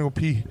 He's gonna go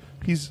pee.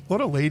 What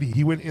a lady.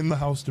 He went in the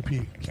house to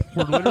pee.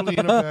 We're literally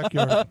in a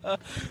backyard.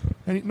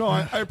 And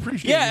I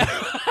appreciate Yeah.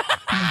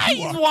 it.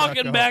 He's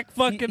walking back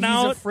fucking He's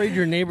out. afraid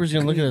your neighbor's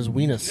going to look at his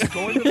weenus.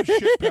 Going to the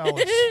shit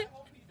palace.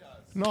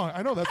 No,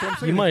 I know. That's what I'm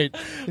saying. You might.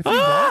 If he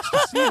wants to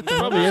see it, then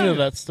Probably into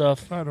that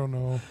stuff. I don't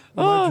know.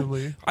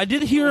 Allegedly. I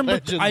did hear him.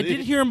 Allegedly. I did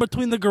hear him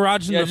between the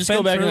garage and Yeah, the just fence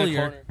go back in that earlier.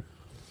 corner.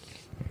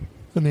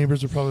 The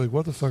neighbors are probably like,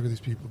 what the fuck are these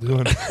people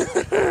doing?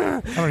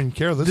 I don't even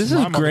care. This This is is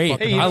my great.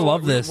 motherfucking I house.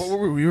 love this.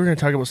 We were going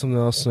to talk about something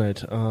else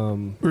tonight.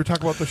 We were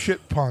talking about the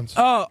shit ponds.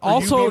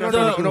 Also,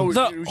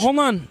 No, hold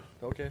on.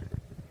 Okay.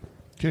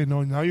 Okay,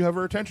 no, now you have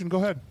her attention. Go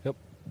ahead.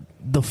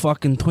 The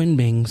fucking twin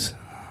bings.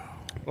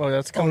 Oh,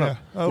 that's coming up.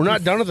 yeah. We're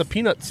not done with the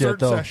peanuts yet, Third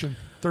though. session.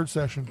 Third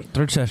session.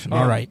 Third session.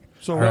 All right.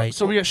 So, All right.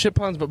 So we got shit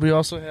ponds, but we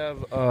also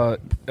have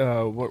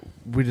what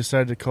we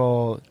decided to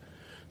call.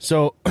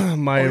 So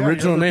my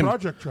original name,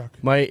 Project truck.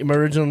 my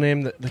original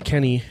name, the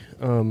Kenny,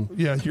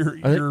 Yeah, your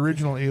think-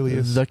 original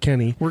alias. the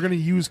Kenny. We're gonna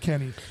use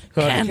Kenny.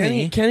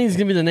 Kenny? Kenny's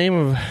gonna be the name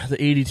of the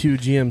 '82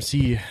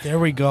 GMC There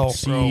we go.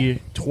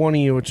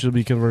 C20, which will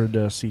be converted to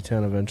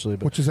C10 eventually.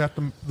 But Which is at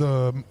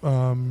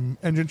the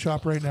engine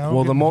shop right now.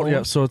 well, the getting motor, home.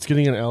 yeah. So it's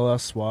getting an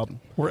LS swap.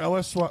 We're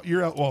LS swap.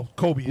 You're out. Well,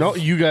 Kobe. No,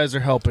 is. you guys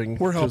are helping.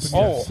 We're helping,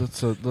 'cause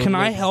yes. it's Can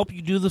I help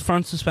you do the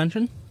front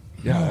suspension?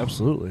 Yeah,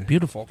 absolutely.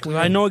 Beautiful. 'Cause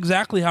I know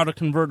exactly how to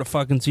convert a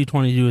fucking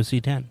C20 to a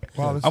C10.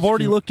 Wow, this I've is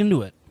already cute. looked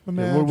into it.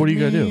 Imagine what are you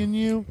gonna me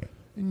do?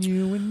 And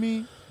you and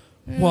me.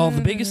 Well,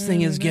 the biggest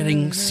thing is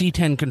getting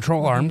C10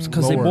 control arms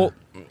because they Lower.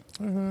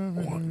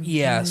 both.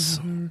 Yes,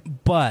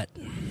 but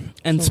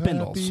and So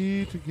spindles.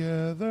 happy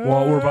together.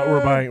 Well,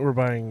 we're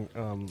buying.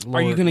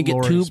 Are you gonna get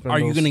lower tube? Are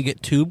you spindles. gonna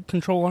get tube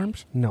control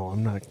arms? No,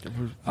 I'm not.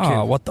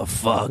 Oh, what the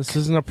fuck! This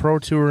isn't a pro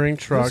touring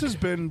truck. This has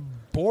been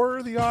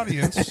bore the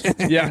audience.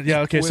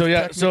 yeah. Okay. with So so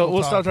technical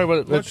we'll talk. start talking about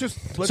it. Let's just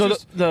so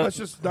let's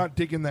just not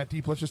dig in that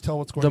deep. Let's just tell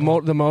what's going the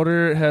on. the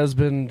motor has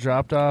been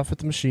dropped off at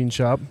the machine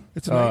shop.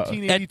 It's a At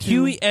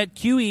 1982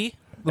 QE,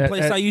 the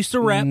place I used to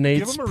rep.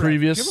 Nate's Give 'em a rep.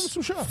 previous Give 'em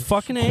some shots.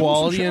 Fucking A.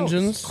 quality shells.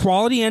 engines.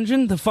 Quality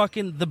engine,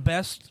 the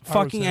best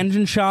fucking say.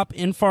 engine shop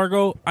in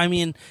Fargo. I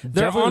mean,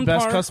 they're Definitely on the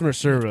best par. customer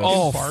service.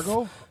 Oh, In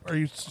Fargo. Are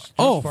you? Just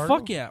Oh Fargo?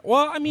 fuck yeah!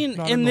 Well, I mean,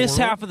 Not in in the this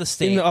world? half of the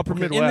state, In the upper in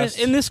Midwest.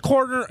 in this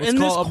quarter, It's in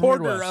this called upper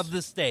quarter Midwest. of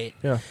the state,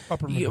 Yeah.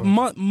 Upper You-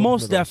 Midwest.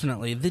 most Midwest.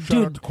 definitely, the Shout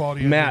out dude. to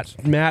Quality Edwards.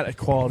 Matt at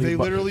Quality. They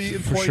but- literally for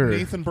employed sure.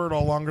 Nathan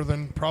Birdall longer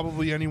than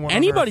probably anyone. on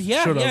Anybody, earth.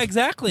 yeah, Should've. yeah,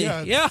 exactly,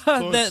 Yeah, yeah.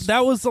 so that it's-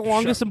 that was the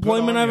longest Shut- good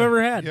employment on I've you.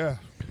 ever had. Yeah.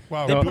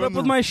 Wow. They doing put up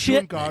with the- my doing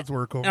shit, God's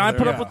work over And I there.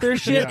 put up with their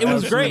shit. Yeah, it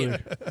was absolutely.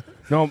 great.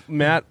 No,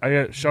 Matt. I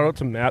got shout out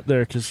to Matt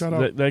there because Shout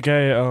out. that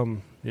guy.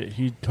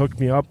 He hooked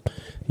me up.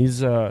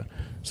 He's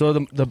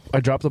So I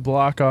dropped the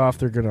block off.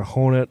 They're gonna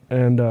hone it,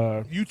 and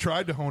You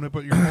tried to hone it,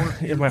 but your horn.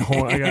 in my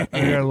hone, I got a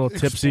little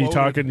tipsy Exploded.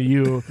 talking to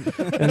you,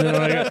 and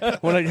then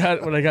when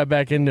I got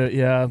back into it,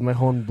 yeah, my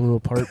hone blew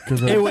apart because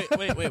Hey, I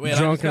wait. was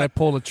drunk and I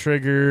pulled a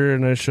trigger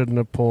and I shouldn't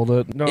have pulled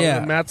it. No,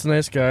 Yeah. Matt's a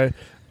nice guy.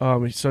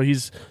 So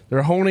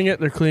they're honing it,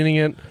 they're cleaning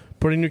it,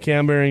 putting new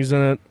cam bearings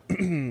in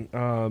it.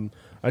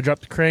 I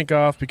dropped the crank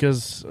off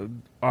because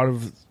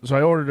so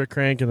I ordered a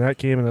crank and that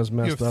came and it was You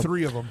messed have up.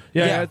 3 of them.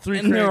 Yeah, I had 3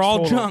 and they're cranks all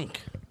total.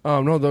 junk.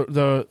 No,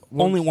 the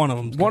Only one of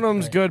them. one of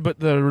them's good, but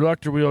the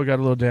reluctor wheel got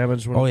a little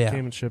damaged when Oh, it yeah.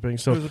 came in shipping. I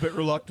So was a bit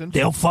reluctant.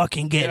 They'll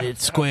fucking get it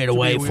squared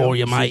away we for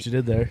you, see what mate. you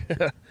did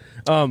there.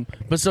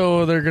 But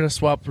so they're gonna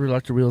swap the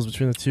reluctor wheels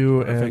between the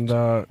two, and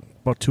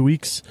about 2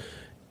 weeks.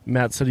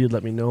 Matt said he'd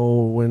let me know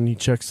when he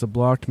checks the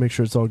block to make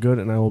sure it's all good,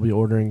 and I will be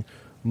ordering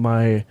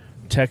my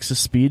Texas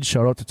Speed.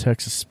 Shout out to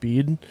Texas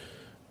Speed,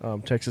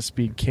 Texas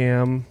Speed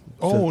cam.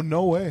 Oh,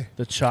 no way.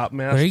 the Chop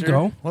Master. There you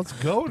go. Let's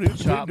go, dude.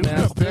 Chop Dude,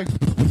 Master. big.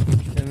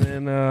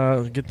 And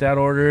then get that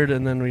ordered,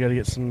 and then we got to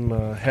get some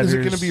headers. Is it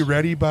going to be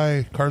ready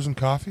by Cars and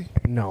Coffee?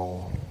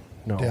 No.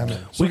 Damn it.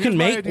 So We can here's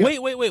my make.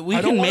 idea. Wait. We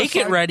I don't can wanna make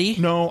it side- ready.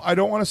 No, I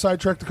don't want to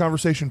sidetrack the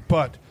conversation,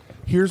 but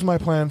here's my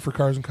plan for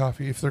Cars and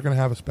Coffee if they're going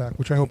to have us back,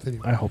 which I hope they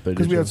do. I hope they do.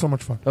 Because we had too. so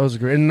much fun. That was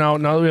great. And now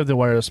that we have the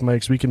wireless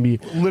mics, we can be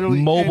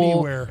Literally mobile,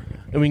 anywhere.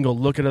 and we can go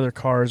look at other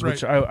cars,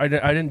 which Right. I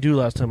didn't do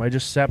last time. I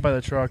just sat by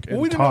the truck and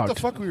Well, we didn't know talked. what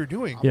the fuck we were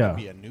doing. Yeah.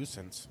 Be a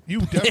nuisance. You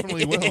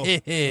definitely will.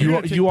 You- You're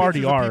gonna take you already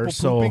pictures of are, people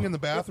so- pooping in the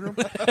bathroom.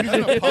 He's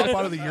gonna pop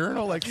out of the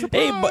urinal like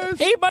surprise.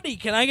 Hey, buddy,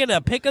 can I get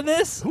a pic of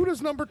this? Who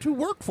does number 2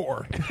 work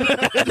for?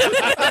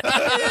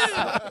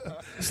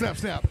 Snap.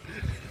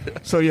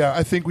 So yeah,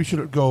 I think we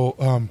should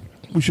go.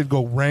 We should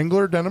go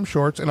Wrangler denim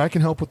shorts, and I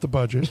can help with the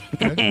budget.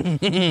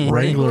 Okay?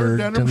 Wrangler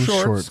denim denim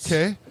shorts. shorts.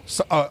 Okay.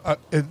 So,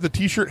 the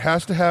T-shirt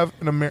has to have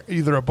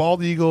either a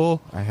bald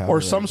eagle I have or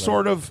it some right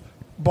sort of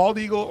bald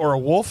eagle or a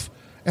wolf,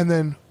 and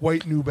then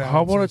white New Balance.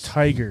 How about a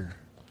tiger?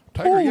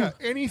 tiger? Ooh. Yeah,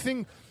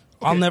 anything.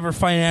 I'll Okay, never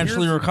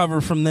financially here's-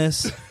 recover from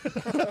this.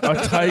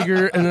 A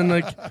tiger, and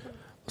then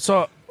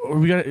so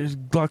we got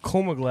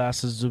glaucoma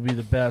glasses would be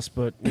the best,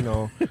 but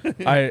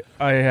I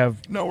have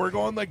No, we're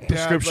going like dad,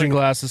 prescription like,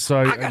 glasses, so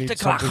I I got need the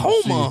something to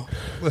glaucoma.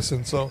 see.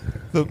 Listen, so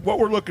what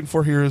we're looking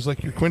for here is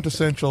like your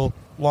quintessential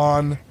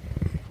lawn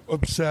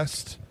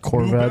obsessed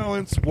Corvette. New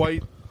Balance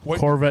white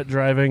Corvette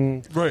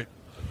driving right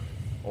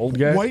old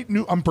guy. white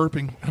new. I'm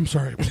burping. I'm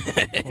sorry.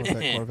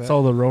 It's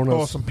all the Ronas.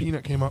 Oh, some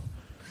peanut came up.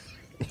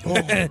 Oh,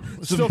 it's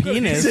Some still good.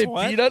 penis. Is it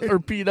What? peanut or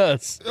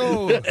peanuts?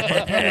 Oh, my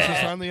penis is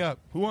finally up.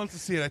 Who wants to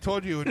see it? I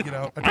told you it would get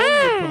out. I told you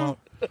it would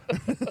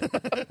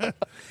come out.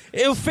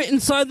 It'll fit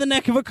inside the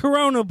neck of a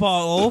Corona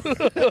bottle.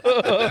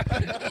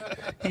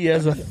 He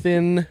has a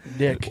thin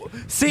dick.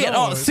 See it.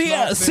 No, Oh, it's see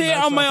not it. thin, See it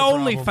that's on my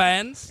not the problem.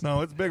 OnlyFans.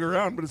 No, it's big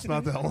around, but it's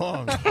not that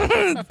long.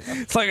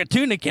 It's like a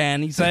tuna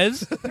can. He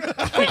says.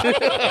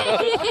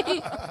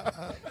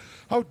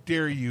 How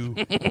dare you?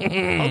 How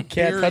Can't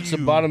dare touch the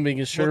you? bottom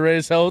because sure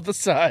as hell with the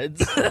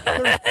sides.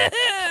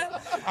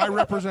 I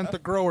represent the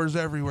growers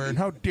everywhere, and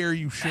how dare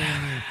you shame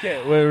me?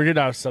 Okay, we're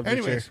getting off subject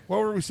Anyways, here. what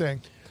were we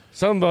saying?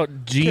 Something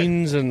about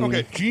jeans and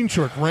Okay, jean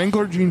shorts,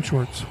 Wrangler jean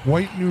shorts,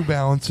 white New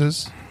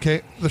Balances.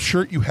 Okay, the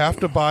shirt you have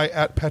to buy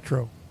at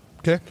Petro.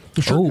 Okay,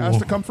 the shirt Oh. has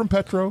to come from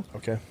Petro,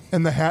 okay.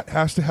 and the hat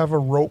has to have a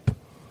rope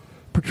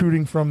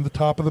protruding from the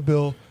top of the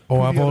bill. Oh,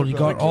 to I've the other already bill.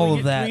 got all of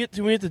Can that.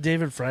 we get the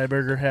David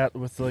Freiberger hat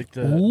with like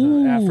the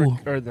Ooh. African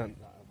or the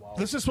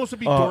This is supposed to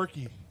be Uh,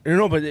 dorky.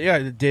 no, but yeah,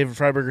 the David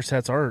Freiberger's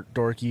hats are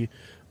dorky,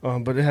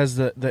 but it has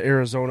the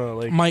Arizona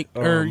like Mike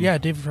or um,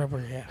 David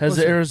Freiberger. Yeah. has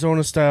the Listen.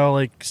 Arizona style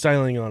like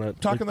styling on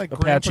it. Talking like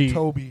Apache. Grandpa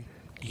Toby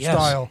Yes.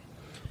 style.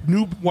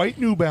 White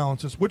New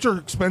Balances, which are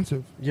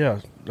expensive. Yeah, I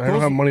Those-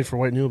 don't have money for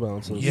white New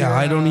Balances. Yeah,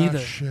 I don't either.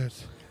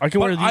 Shit. I can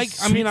But wear I-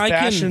 these. I mean, sweet I can-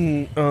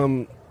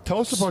 fashion. Tell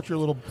us about your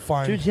little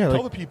find. Dude, yeah,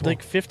 Tell like, the people.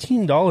 like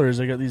 $15.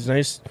 I got these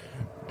nice,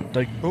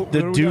 like oh, the what do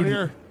we got dude.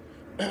 here?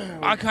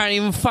 I can't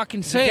even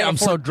fucking say it. can't I'm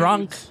so afford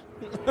drunk.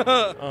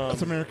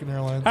 That's American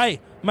Airlines. Hey,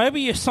 maybe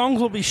your songs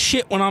will be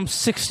shit when I'm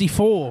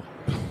 64.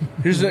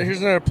 Here's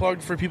another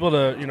plug for people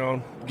to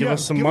give Yeah,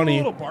 us some give money.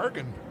 them a little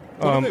bargain.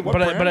 What are they? What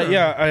but brand are they?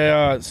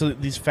 yeah, so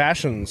these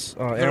fashions,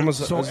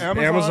 Amazon, So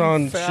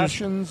Amazon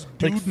fashions,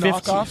 like dude 50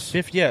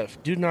 knockoffs.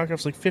 dude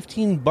knockoffs, like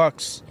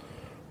 $15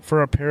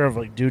 for a pair of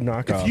like dude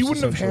knockoffs. If you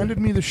wouldn't have essentially. handed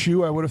me the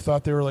shoe, I would have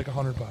thought they were like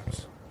 $100.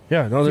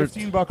 yeah, no, they're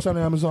 $15 on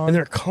Amazon. and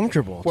they're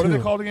comfortable. what too. are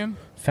they called again?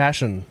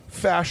 Fashion,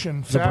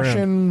 Fashion, The brand.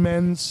 fashion,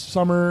 men's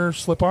summer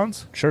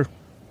slip-ons. sure.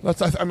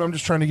 I'm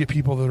just trying to get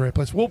people to the right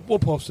place. We'll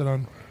post it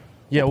on.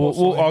 Yeah, We'll post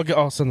the link.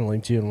 I'll send the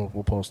link to you and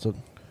we'll post it.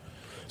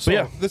 So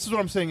yeah. this is what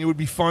I'm saying. It would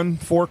be fun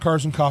for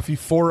Cars and Coffee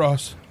for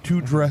us to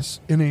dress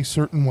in a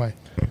certain way.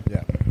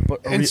 Yeah.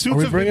 But And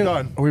suits have been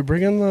done. Are we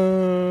bringing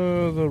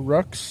the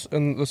rucks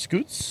and the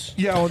scoots?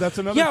 Yeah, well, that's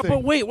another Yeah, thing.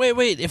 but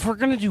wait. If we're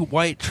gonna do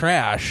white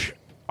trash,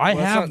 I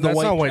Well, have that's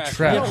the not white white trash.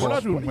 trash. No, we're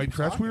not doing white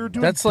trash. We were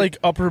doing. That's like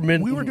upper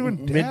mid. we were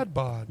doing mid, dad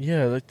bod.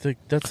 Yeah,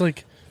 that's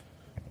like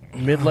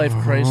midlife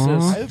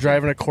crisis.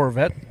 Driving a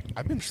Corvette.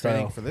 I've been Style.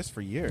 training for this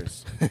for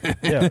years.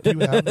 Yeah, Do you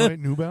have white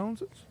New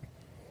Balances?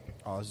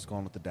 Oh, I was just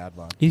going with the dad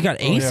bod. He's got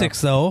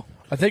Asics though.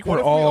 I think What we're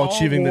if we all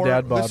achieving the wore-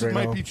 dad bod This right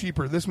might now. be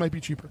cheaper. This might be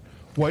cheaper.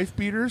 Wife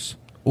beaters,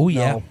 Oh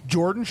yeah.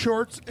 Jordan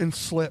shorts, and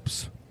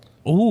slips.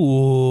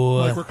 Ooh.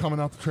 Like we're coming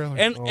out the trailer.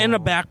 and a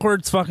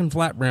backwards fucking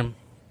flat brim.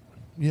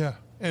 yeah,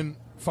 and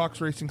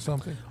Fox Racing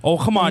something. Oh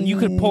come on, you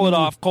could pull it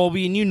off,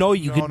 Colby, and you know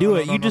you could do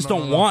it. You just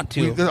don't want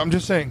to. I'm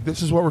just saying.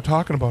 This is what we're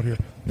talking about here.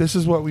 This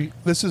is what we.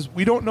 This is.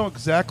 We don't know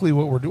exactly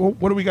what we're doing.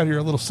 What do we got here?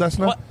 A little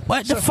Cessna. What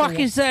the Cessna fuck one-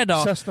 is that?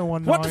 Cessna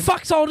 19. What the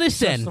fuck's all this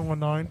Cessna then?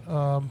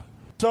 19.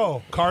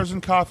 So Cars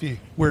and Coffee.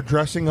 We're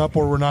dressing up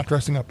or we're not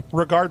dressing up.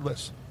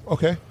 Regardless.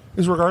 Okay.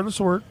 Is regardless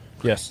a word?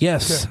 Yes.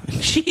 Yes.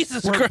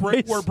 Jesus We're,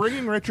 Christ. we're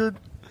bringing Richard.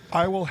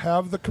 I will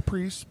have the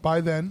Caprice by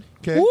then.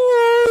 Okay.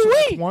 Woo-wee. So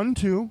that's 1,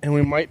 2. And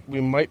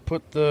we might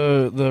put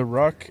the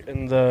ruck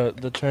and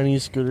the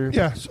Chinese scooter.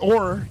 Yes.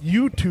 Or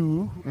you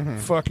two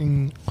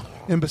fucking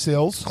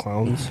imbeciles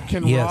Clowns.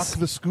 can Yes. rock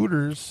the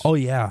scooters Oh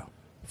yeah.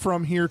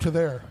 from here to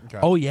there.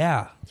 Oh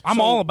yeah. I'm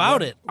So, all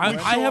about yeah, it. we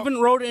I show haven't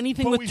up- rode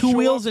anything but with we two show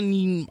wheels up-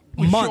 in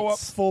We show up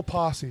months. full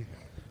posse.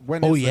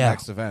 When is Oh, the yeah.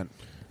 next event?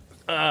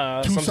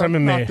 Sometime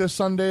in May. Not this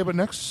Sunday, but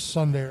next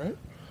Sunday,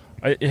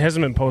 right? It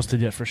hasn't been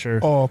posted yet for sure.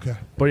 Oh, okay.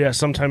 But yeah,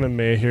 sometime in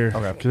May here.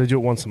 Okay. Because they do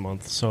it once a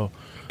month. So,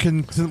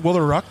 Will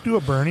the Ruck do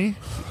a Bernie?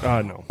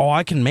 no. Oh,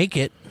 I can make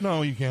it.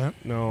 No, you can't.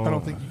 No. I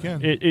don't think you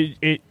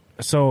can.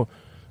 So,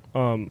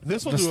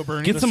 This will the- do a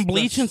Bernie. Get some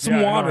bleach and some yeah,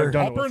 I know, water. I've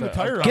done I'll it burn with the that.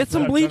 tire out. Get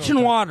some I've done bleach it and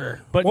with that. water.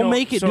 But we'll no,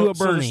 make it so, do a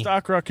So the Bernie.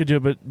 stock rock could do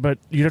it, but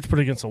you'd have to put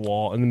it against a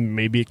wall, and then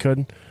maybe it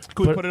could. Could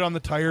we But- put it on the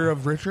tire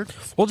of Richard?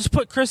 We'll just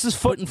put Chris's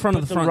foot in front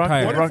of but the the front rock-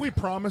 tire. What Ruck- if we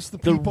promise the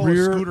the people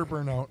rear- a scooter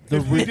burnout? the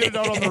If we rear- did it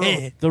out on the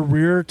road. The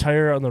rear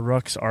tire on the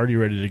ruck's already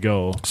ready to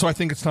go. So I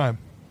think it's time.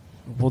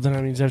 Well, then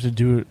that means I have to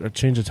do a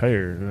change of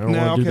tire. And I don't No,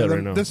 want to do okay. that right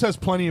Then now. this has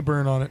plenty of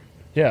burn on it.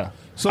 Yeah.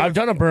 So I've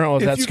done a burnout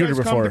with if that you scooter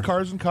guys before. come to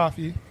Cars and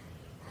Coffee,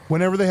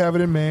 whenever they have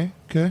it in May,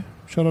 okay?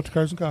 Shout out to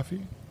Cars and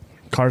Coffee.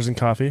 Cars and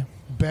Coffee.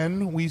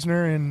 Ben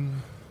Wiesner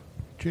and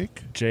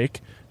Jake.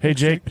 Jake. Hey,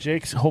 Jake.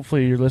 Jake's.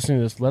 Hopefully you're listening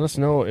to this. Let us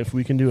know if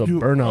we can do a Do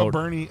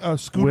burnout a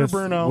scooter with,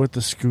 burnout. with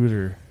the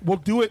scooter. We'll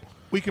do it.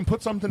 We can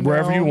put something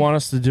Wherever down. you want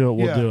us to do it,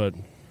 we'll Yeah. do it.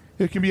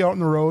 It can be out in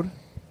the road,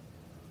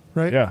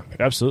 right? Yeah,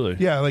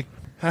 absolutely. Yeah, like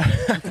I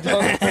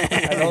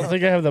don't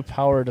think I have the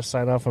power to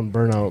sign off on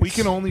burnouts. we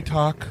can only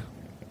talk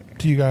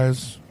to you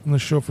guys on the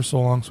show for so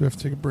long, so we have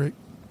to take a break.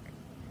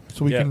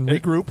 So we can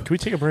regroup. Can we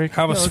take a break?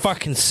 Have a let's-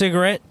 fucking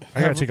cigarette.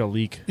 I gotta take a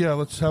leak. Yeah,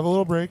 let's have a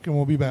little break and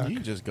we'll be back. You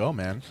can just go,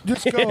 man.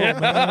 Just go,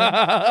 man.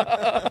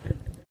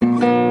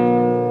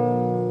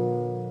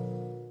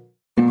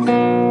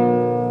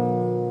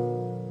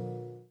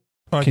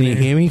 I Can you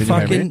hear me, Can you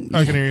hear fucking?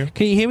 I can hear you.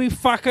 Can you hear me,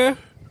 fucker?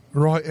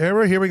 Right,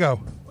 here we go.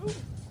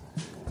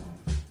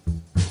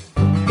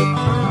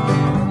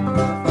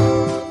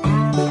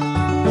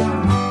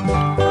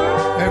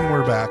 And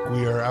we're back.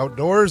 We are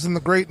outdoors in the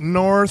Great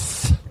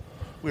North.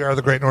 We are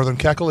the Great Northern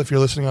Cackle. If you're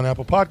listening on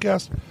Apple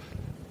Podcasts,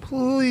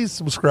 please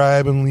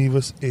subscribe and leave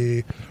us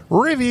a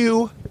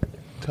review.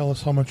 Tell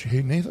us how much you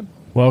hate Nathan.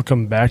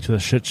 Welcome back to the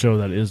shit show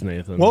that is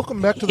Nathan.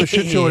 Welcome back to the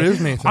shit show. It is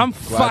Nathan. I'm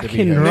Glad to be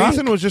fucking here. drunk.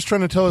 Nathan was just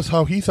trying to tell us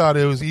how he thought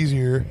it was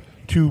easier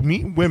to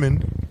meet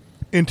women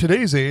in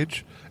today's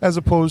age as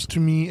opposed to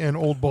me and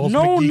old balls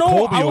No, McGee no,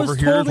 Colby I was over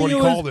here is told what he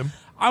you called it was- him.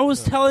 I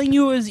was telling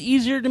you it was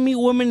easier to meet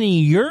women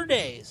in your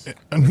days.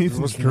 And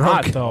Nathan's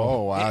drunk. not though.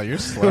 Oh, wow. You're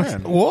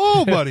slurring.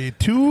 Whoa, buddy.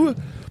 Two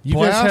You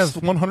guys blast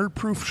have 100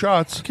 proof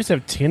shots. you guys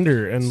have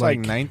Tinder and It's like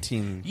like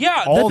 19.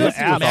 Yeah, All that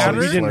the doesn't apps matter.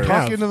 we didn't Talk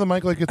have. into the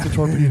mic like it's a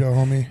torpedo,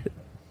 homie.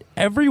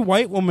 Every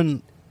white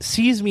woman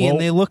sees me Whoa. and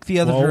they look the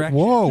other Whoa. direction.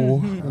 Whoa.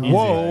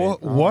 Whoa. All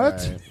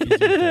What?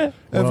 right.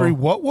 Every Well-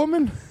 what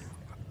woman?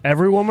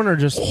 every woman or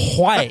just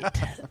White.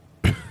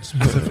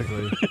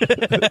 specifically.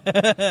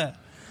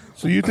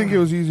 So you think it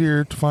was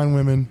easier to find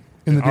women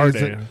in the Our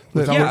days day.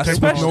 that Yeah, were taking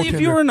especially no if you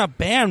Tinder? were in a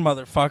band,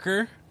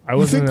 motherfucker. I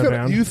was in a that,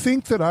 band. You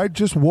think that I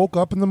just woke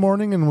up in the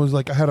morning and was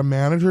like, I had a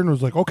manager and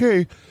was like,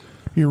 okay,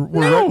 we're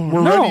No.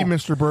 ready,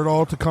 Mr.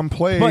 Birdall, to come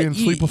play and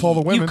you- sleep with all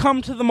the women. You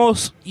come to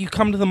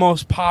the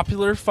most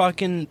popular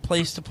fucking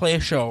place to play a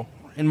show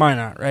in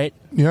Minot, right?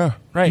 Yeah.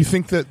 Right.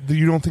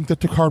 You don't think that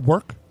took hard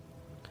work?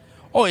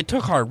 Oh, it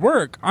took hard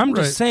work. I'm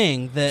Right. just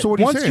saying that So what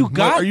are you once saying? you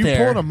got are you there,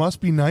 pulling a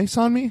must be nice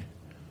on me?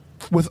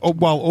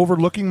 While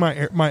overlooking my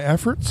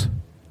efforts?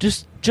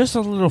 just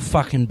a little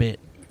fucking bit.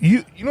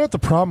 You know what the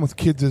problem with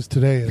kids is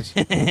today is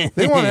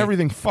they want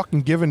everything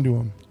fucking given to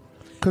them.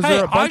 Because Hey,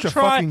 they're a bunch of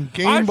fucking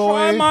Game Boy.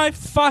 I try my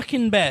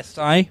fucking best.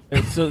 And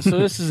so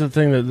this is the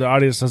thing that the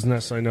audience doesn't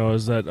necessarily know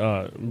is that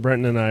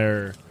Brenton and I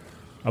are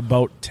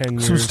about 10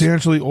 years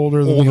substantially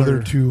older than the older.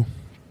 other two.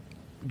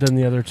 than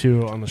the other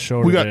two on the show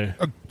We got today.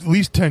 at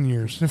least 10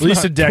 years. At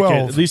least a decade.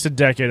 12. At least a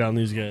decade on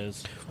these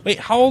guys. Wait,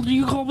 how old are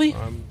you, Colby?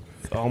 I'm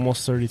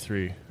almost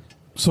 33.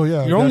 So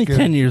yeah, You're only decade.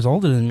 10 years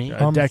older than me. A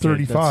I'm decade.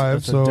 35,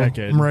 That's a so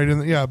decade. I'm right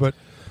in. Yeah, but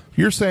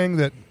you're saying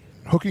that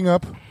hooking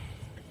up,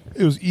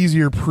 it was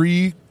easier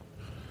pre.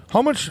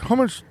 How much? How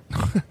much?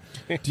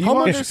 Do you How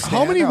much? understand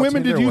How many how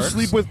women Tinder did you works?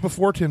 sleep with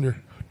before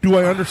Tinder? Do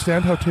I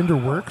understand how Tinder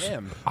works? yeah.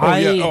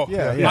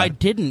 I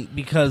didn't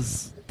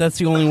because that's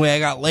the only way I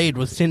got laid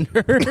was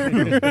Tinder.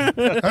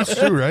 That's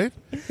true, right?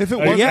 If it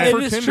wasn't Yeah, for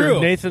it is Tinder, true.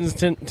 Nathan's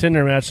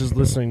Tinder match is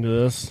listening to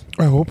this.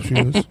 I hope she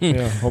is.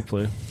 Yeah,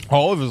 hopefully.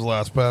 All of his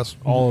last pass.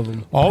 All of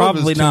them. All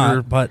Probably of his not,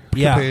 Tinder but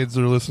yeah. capades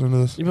are listening to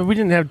this. Yeah, but we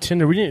didn't have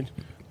Tinder. We didn't.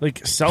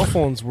 Like, cell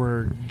phones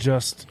were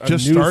just a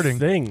Just new starting.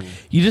 thing.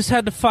 You just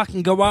had to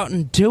fucking go out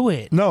and do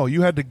it. No,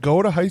 you had to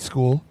go to high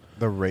school.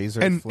 The razor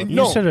And- flip. and You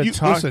No, just had to you-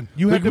 talk. listen,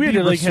 you had to we be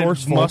had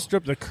resourceful. muster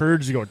up the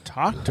courage to go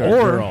talk to a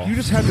Or girl. you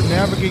just had to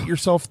navigate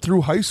yourself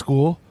through high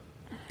school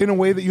in a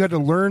way that you had to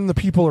learn the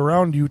people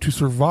around you to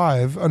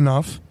survive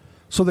enough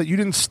so that you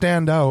didn't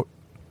stand out,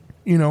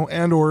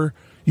 and or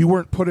you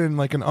weren't put in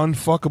like an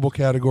unfuckable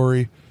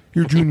category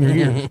your junior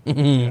year,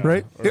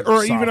 right?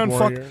 Or even sophomore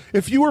unfuck. year.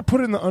 If you were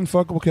put in the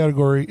unfuckable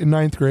category in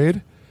 9th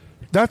grade,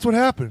 that's what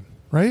happened,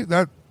 right?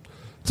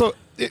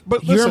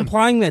 But You're listen,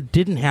 implying that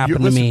didn't happen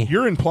to listen, me.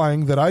 You're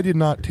implying that I did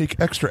not take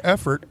extra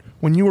effort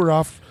when you were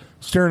off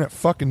staring at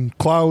fucking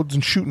clouds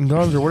and shooting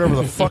guns or whatever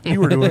the fuck you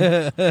were doing,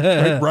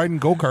 right? Riding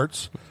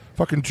go-karts,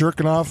 fucking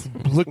jerking off,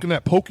 looking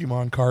at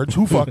Pokemon cards.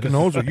 Who fucking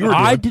knows what you were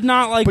doing? I did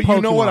not like But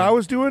you know what Pokemon. I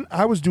was doing?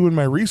 I was doing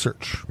my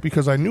research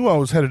because I knew I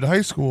was headed to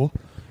high school,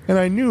 and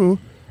I knew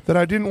that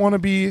I didn't want to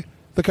be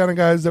the kind of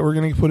guys that were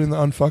going to put in the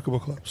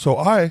unfuckable club. So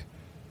I,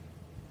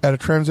 at a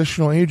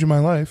transitional age in my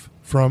life,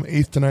 from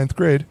 8th to 9th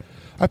grade,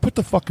 I put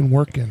the fucking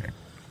work in.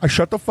 I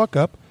shut the fuck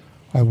up.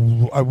 I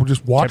would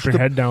just watch Kept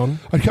your head down.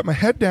 I kept my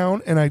head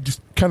down, and I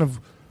just kind of,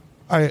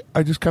 I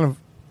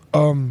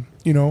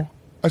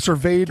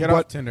surveyed Get off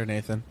what Tinder,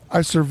 Nathan.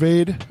 I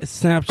surveyed.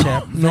 It's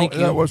Snapchat. No, Thank you.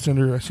 that was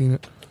Tinder. I seen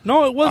it.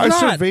 No, it was I not.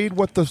 surveyed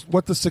what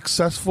the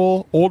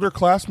successful older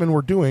classmen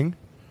were doing.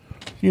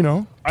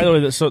 Either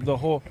way, so the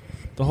whole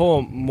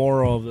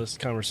moral of this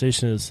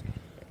conversation is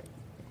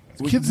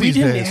Kids we these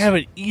didn't days. have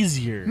it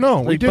easier. No,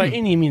 like, we by didn't.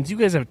 any means. You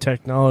guys have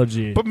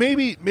technology. But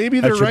maybe they're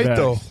At your right backs.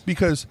 though,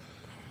 because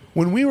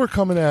when we were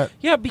coming at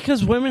Yeah,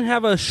 because women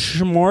have a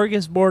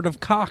smorgasbord of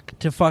cock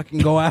to fucking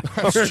go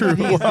after. that's true.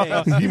 these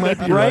days. You might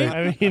be Right? right.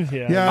 I mean,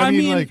 yeah. Yeah, I I mean,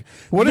 mean, like,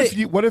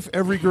 what if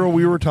every girl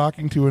we were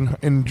talking to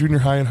in junior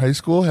high and high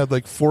school had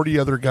like 40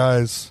 other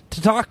guys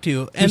To talk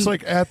to. And just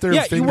like at their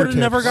yeah, you would have fingertips?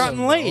 never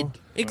gotten laid.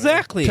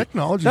 Exactly.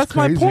 Technology's That's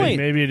my crazy. point.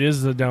 Maybe it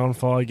is the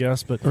downfall, I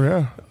guess. But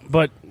Yeah.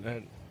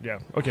 yeah,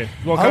 okay.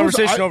 Well, I was-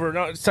 conversation I- over.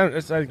 No, it's time. I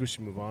think we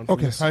should move on. from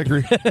Okay, this. I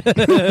agree.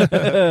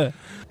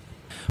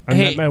 I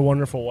Hey. met my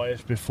wonderful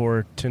wife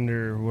before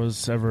Tinder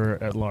was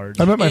ever at large.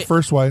 I met my It-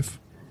 first wife.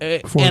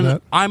 Before and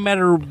that. I met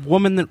a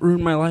woman that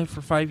ruined my life for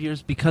 5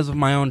 years because of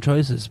my own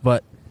choices.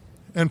 But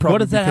And probably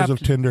does that because have of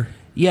to- Tinder.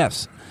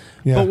 yes.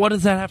 Yeah. But what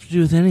does that have to do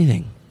with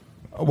anything?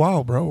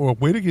 Wow, bro. Well,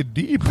 way to get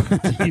deep.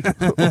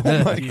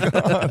 Oh, my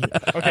God.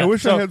 I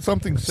wish I had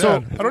something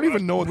sad. I don't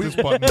even know what this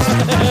button is.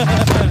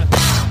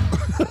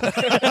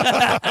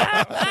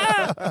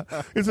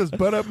 It says,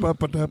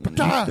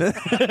 ba-da-ba-ba-da-ba-da.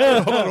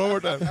 Hold on, one more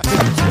time.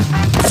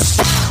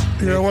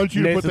 Here, I want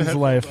you to put the Nathan's headphones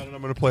life. on and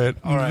I'm going to play it.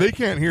 All right. They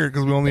can't hear it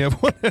because we only have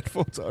one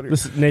headphones out here.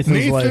 This is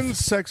Nathan's life.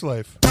 sex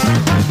life.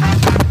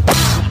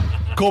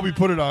 Colby,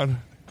 put it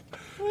on.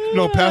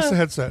 No, pass the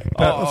headset.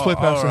 Let's play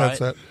past the all right.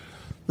 headset.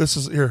 This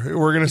is here.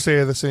 We're gonna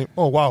say the same.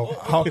 Oh wow!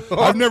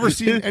 I've never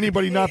seen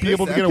anybody not be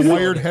able to get a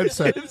wired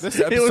headset. This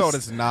episode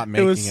is not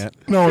making it.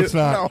 No, it's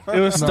not. It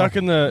was stuck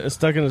in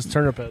his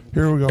turnip head.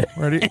 Here we go.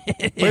 Ready,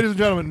 ladies and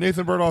gentlemen?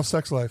 Nathan Birdall's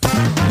sex life.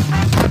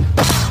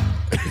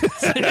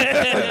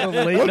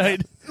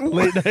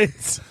 late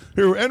nights.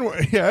 Here and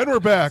we're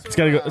back. It's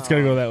gotta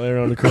go that way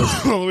around to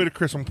Chris. All the way to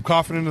Chris. I'm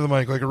coughing into the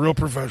mic like a real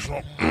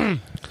professional.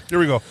 Here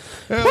we go,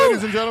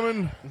 ladies and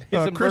gentlemen.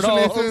 Nathan Chris and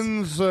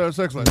Birdall's. Nathan's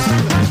sex life.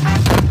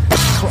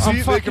 I'm See, they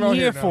can fucking all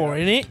here hear now. for,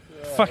 innit?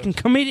 Fucking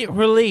comedic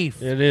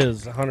relief. It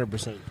is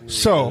 100%.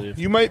 So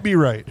you might be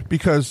right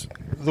because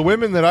the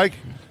women that I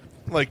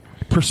like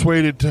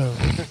persuaded to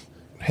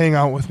hang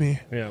out with me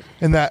Yeah.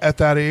 in that at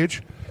that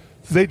age,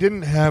 they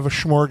didn't have a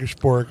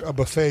smorgasbord, a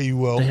buffet, you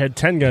will. They had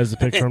 10 guys to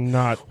pick from,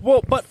 not.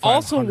 Well, but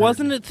also 500.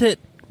 wasn't it that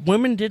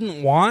women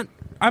didn't want?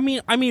 I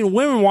mean,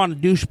 women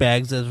wanted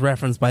douchebags, as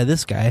referenced by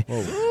this guy.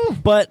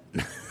 But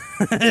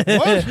What?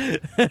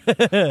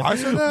 I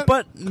said that,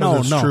 But 'Cause no,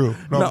 it's no, true.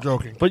 No, no. I'm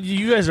joking. But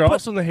you guys are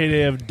also in the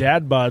heyday of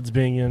dad bods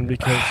being in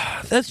because.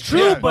 that's true.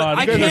 Yeah, but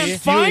I you guys are can't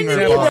stealing find their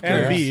any podcast. and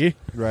records. B.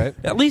 Right?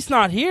 At least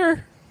not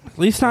here. At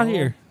least not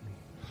here.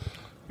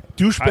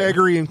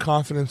 Douchebaggery and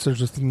confidence.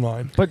 There's a thin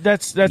line. But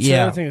that's Yeah, the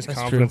other thing is that's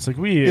confidence. Like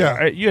you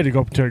had to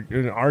go up to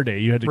in our day.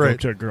 You had to go Right. up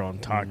to a girl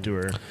and talk to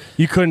her.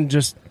 You couldn't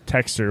just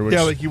text her. Which,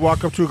 Yeah, like you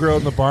walk up to a girl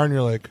in the bar and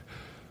you're like,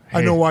 I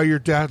Hey. know why your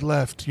dad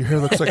left. Your hair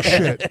looks like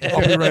shit.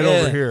 I'll be right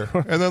over here.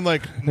 And then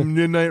like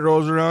midnight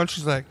rolls around.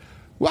 She's like,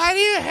 Why do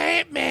you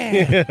hate me?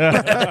 And then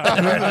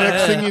the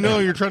next thing you know,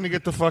 you're trying to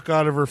get the fuck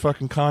out of her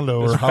fucking condo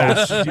or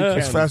house fast as you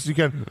as can. fast as you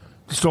can.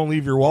 Just don't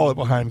leave your wallet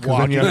behind because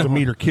then you have to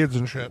meet her kids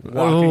and shit.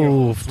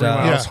 Ooh, 3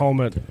 miles Yeah.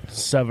 home at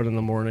 7 in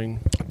the morning.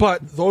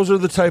 But those are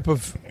the type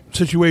of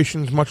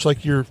situations, much like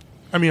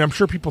I'm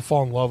sure people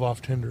fall in love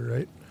off Tinder,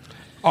 right?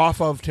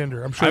 Off of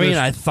Tinder. I'm sure. I mean,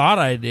 there's- I thought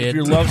I did.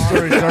 Your love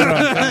story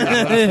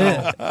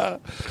started on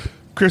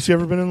Chris, you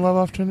ever been in love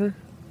off Tinder?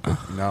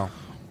 No,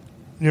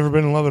 You ever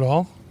been in love at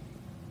all?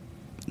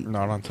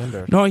 not on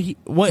Tinder. No,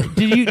 what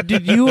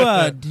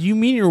did you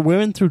meet your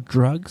women through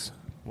drugs?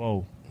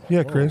 Whoa.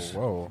 Yeah, Chris.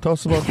 Whoa. Tell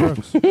us about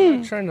drugs. I'm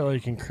not trying to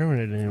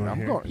incriminate anyone I'm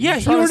here. going. Yeah, you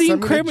he trying to already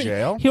send me to jail?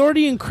 incriminated. He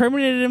already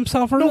incriminated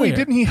himself earlier. No, he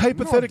didn't. He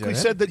hypothetically didn't.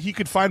 said that he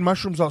could find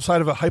mushrooms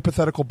outside of a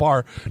hypothetical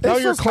bar. Now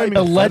This you're was claiming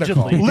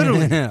allegedly.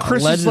 Literally,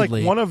 Chris is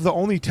Allegedly. like one of the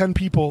only 10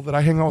 people that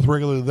I hang out with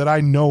regularly that I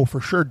know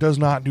for sure does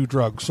not do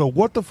drugs. So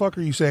what the fuck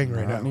are you saying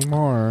right Not now?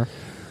 anymore.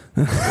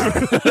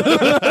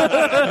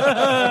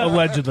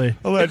 Allegedly.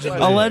 Allegedly.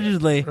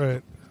 Allegedly.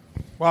 Right.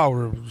 Wow,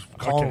 we're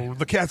calling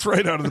the cat's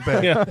right out of the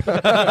bag. All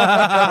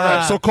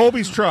right, so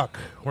Colby's truck.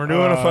 We're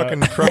doing a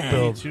fucking truck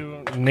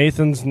build.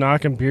 Nathan's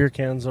knocking beer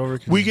cans over.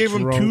 'cause We he's gave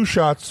him drunk. 2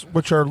 shots,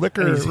 which our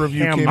liquor And he's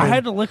review hammered. came I in.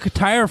 had to lick a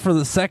tire for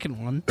the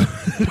second one.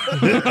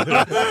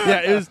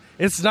 Yeah,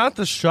 it's not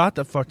the shot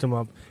that fucked him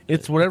up.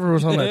 It's whatever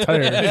was on that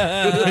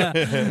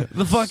tire.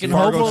 The fucking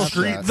Fargo hobo,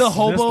 Street. the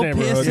hobo This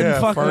piss neighborhood. in Yeah,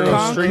 fucking Fargo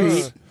concrete.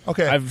 Street.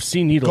 Okay, I've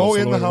seen needles. go all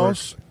in the over work.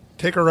 house,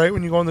 take a right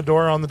when you go in the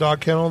door on the dog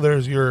kennel.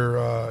 There's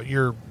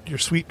your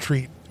sweet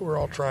treat. We're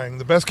all trying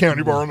the best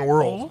candy bar in the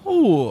world.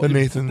 Ooh. The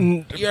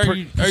Nathan. Are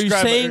you Describe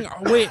saying?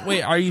 Wait.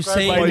 Are you While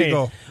saying? you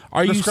go.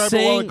 Are you Describe it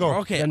while saying? it go.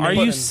 Okay. Then Are the you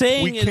button.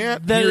 saying We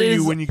can't that hear it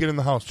you is- when you get in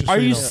the house. Just Are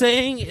so you know.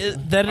 saying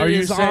that it Are you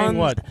is saying on?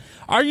 what?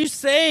 Are you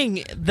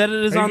saying that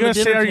it is Are you on the gonna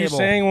dinner say? Are table? you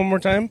saying one more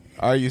time?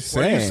 Are you What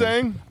saying? are you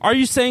saying? Are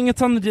you saying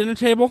it's on the dinner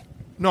table?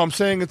 No, I'm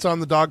saying it's on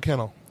the dog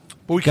kennel.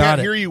 But we Got can't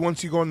it. hear you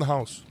once you go in the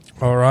house.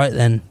 All right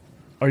then.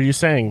 Are you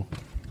saying?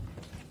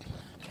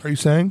 Are you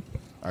saying?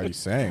 Are you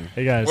saying?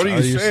 Hey guys, What are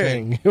you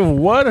saying?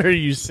 What are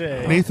you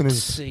saying? Nathan Let's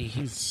is see.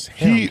 He's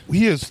he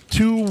is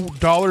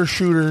 $2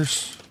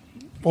 shooters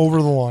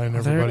over the line.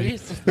 Everybody,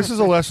 this is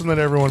a lesson that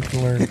everyone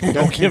can learn.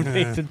 Don't give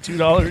Nathan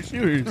 $2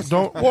 shooters.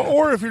 Don't,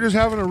 or if you're just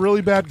having a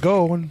really bad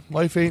go and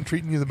life ain't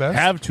treating you the best,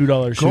 Have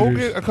 $2 shooters. go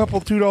get a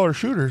couple $2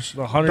 shooters.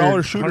 The $100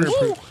 $100 shooters.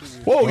 100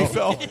 Whoa, he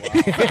fell.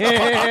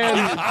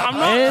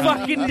 I'm not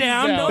fucking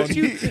down.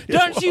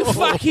 Don't you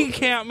fucking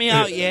count me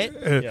out yet.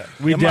 Yeah,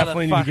 we You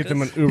definitely need to get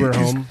them an Uber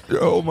home.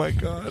 Oh my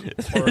god,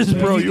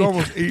 bro, you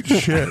almost ate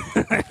shit.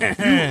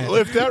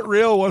 If that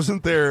rail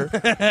wasn't there,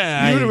 you'd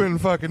have been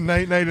fucking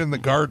night in the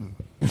garden.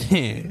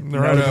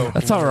 Right out.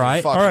 That's all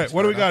right. Fuck. All right,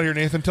 what do we got here,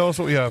 Nathan? Tell us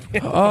what we have.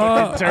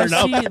 I Turn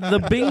up. see the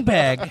Bing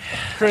bag.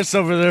 Chris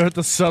over there with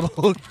the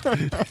subtle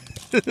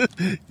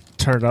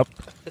turn up.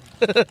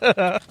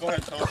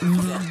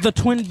 The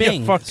twin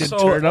Bing. fucking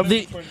turd up.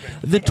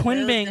 The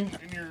twin Bing.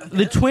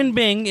 The twin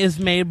Bing is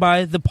made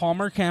by the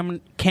Palmer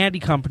Candy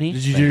Company.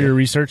 Did you do your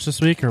research this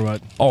week or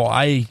what? Oh,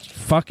 I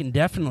fucking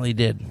definitely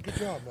did. Good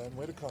job, man.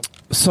 Way to come.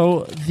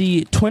 So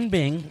the twin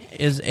Bing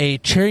is a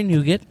cherry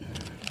nougat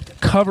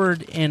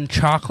covered in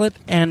chocolate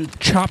and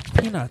chopped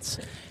peanuts.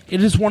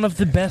 It is one of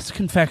the best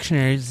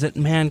confectionaries that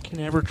man can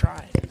ever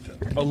try.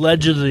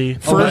 Allegedly,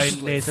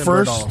 First, by Nathan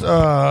first,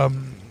 Berdahl.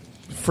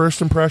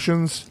 first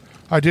impressions.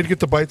 I did get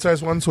the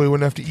bite-sized one, so we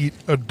wouldn't have to eat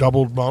a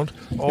doubled amount.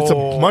 It's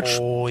a much,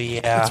 Oh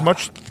yeah. it's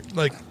much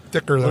like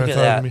thicker than Look I at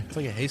thought that. it would be. It's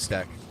like a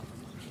haystack.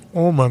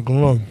 Oh my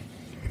god,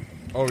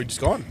 Oh, we're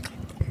just going.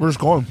 we're just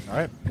going. All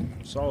right.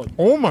 Solid.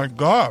 Oh my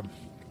god,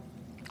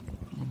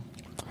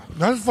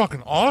 that's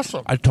fucking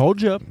awesome. I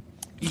told you.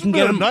 You can What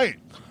get a them. night.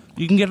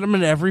 You can get them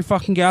at every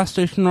fucking gas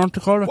station in North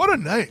Dakota. What a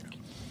night.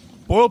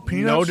 Boiled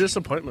peanuts. No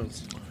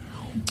disappointments.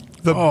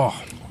 the, Oh.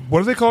 What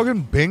do they call it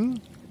again?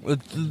 Bing?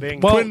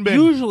 Bing. Well, Twin Bing.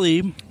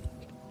 usually,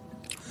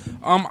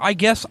 I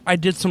guess I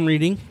did some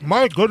reading.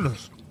 My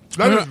goodness,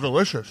 that is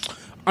delicious.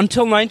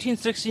 Until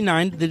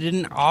 1969, they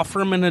didn't offer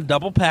them in a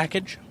double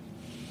package.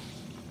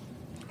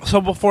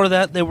 So before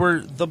that, they were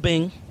the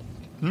Bing.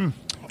 And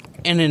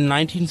in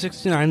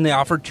 1969, they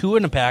offered 2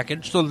 in a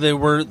package, so they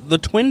were the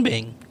Twin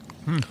Bing.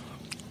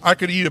 I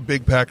could eat a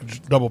big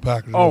package, double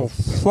package. Oh,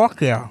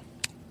 fuck yeah.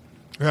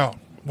 yeah.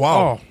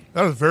 Wow, Oh.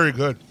 that is very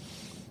good.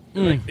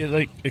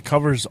 It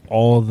covers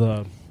all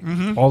the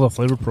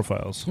flavor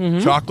profiles.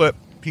 Chocolate,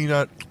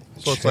 peanut,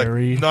 so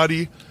Cherry. it's like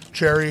nutty,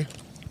 cherry,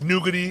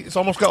 nougaty. It's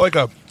almost got like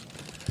a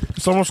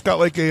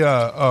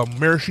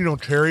maraschino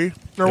cherry,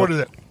 or what is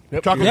it?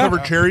 Yep. Chocolate Yeah.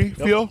 covered cherry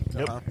feel.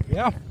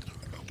 Yeah.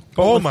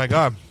 Oh my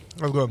god,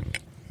 that's good.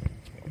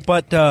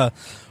 But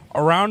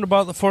around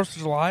about the 4th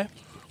of July,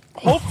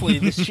 hopefully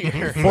this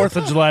year, 4th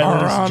of July,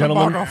 ladies and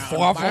gentlemen.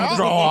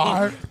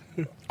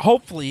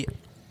 hopefully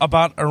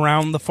about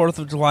around the 4th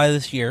of July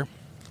this year,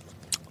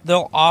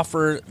 they'll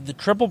offer the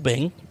triple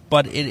Bing,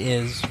 but it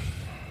is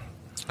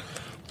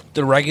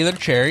the regular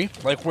cherry,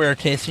 like we're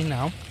tasting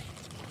now,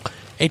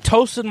 a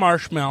toasted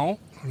marshmallow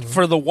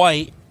for the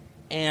white,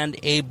 and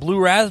a blue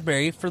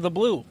raspberry for the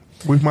blue.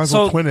 We might as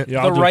well twin it.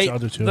 Yeah, the I'll do right, I'll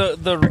do two.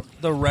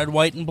 the red,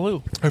 white, and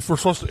blue. If we're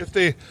supposed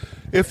to,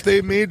 if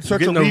they made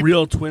such a Getting a leap,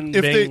 real twin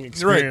if bang they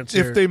experience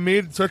if here. they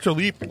made such a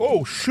leap,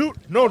 oh shoot,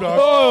 no dog,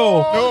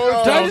 Oh,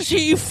 no, did I just hear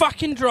you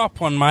fucking drop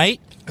one,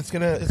 mate?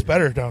 it's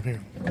better down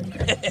here.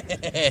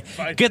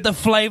 Get the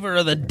flavor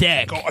of the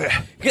dick.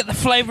 Get the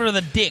flavor of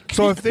the dick.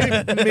 So if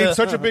they made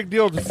such a big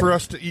deal for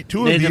us to eat two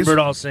of Nathan these,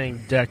 Birdall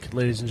saying deck,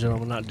 ladies and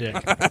gentlemen, not dick.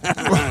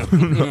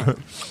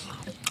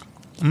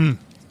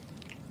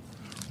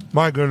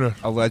 my goodness,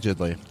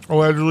 Allegedly.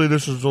 allegedly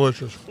this is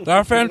delicious.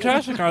 They're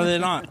fantastic, are they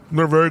not?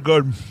 They're very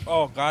good.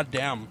 Oh,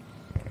 goddamn.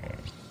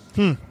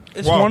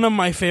 It's Wow. one of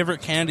my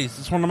favorite candies.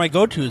 It's one of my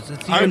go-tos.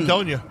 It's I'm even,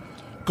 telling you,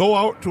 go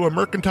out to a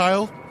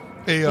mercantile,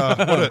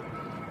 what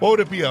would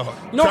it be, a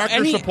no,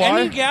 Tractor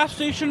Supply? any gas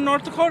station in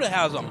North Dakota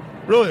has them.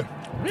 Really?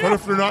 Yeah. What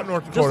if they're not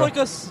North Dakota?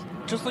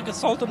 Just like a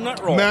salted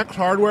nut roll. Max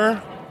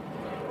Hardware.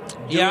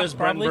 Yeah, As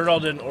Brent probably. Birdall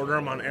didn't order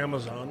them on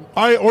Amazon.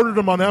 I ordered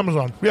them on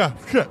Amazon. Yeah,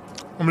 shit.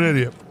 I'm an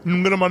idiot. You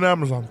can get them on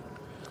Amazon.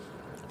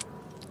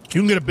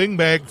 You can get a Bing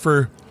bag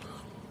for,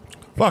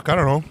 I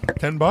don't know,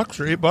 $10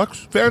 or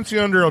 $8. Fancy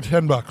under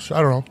 $10.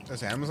 I don't know.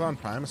 Is Amazon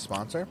Prime a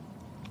sponsor?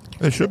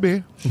 It should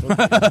be. Should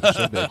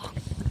be.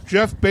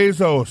 Jeff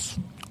Bezos.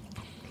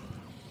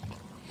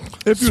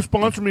 If you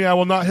sponsor me, I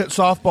will not hit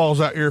softballs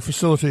at your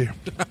facility.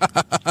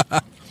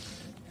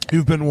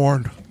 You've been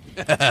warned.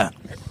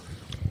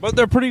 But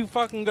they're pretty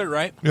fucking good,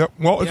 right? Yep.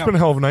 Well, it's Yeah. been a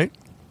hell of a night.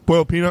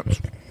 Boiled peanuts.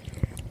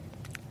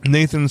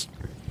 Nathan's.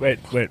 Wait.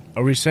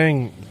 Are we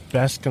saying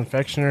best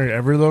confectionery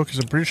ever, though? Because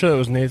I'm pretty sure that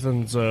was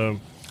Nathan's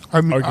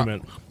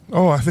argument.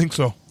 I think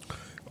so.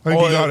 I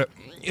think you got it.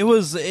 It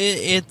was.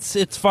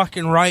 It's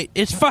fucking right.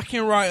 It's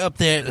fucking right up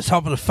there at the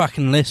top of the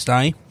fucking list,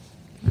 eh?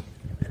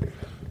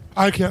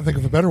 I can't think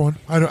of a better one.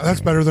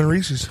 That's better than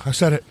Reese's. I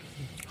said it.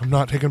 I'm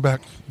not taking it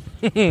back.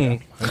 I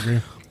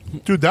agree.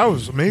 Dude, that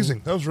was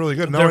amazing. That was really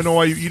good. Now I know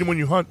why you eat them when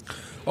you hunt.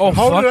 Oh,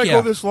 How fuck did I yeah.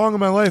 go this long in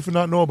my life and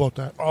not know about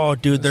that? Oh,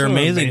 dude, they're Some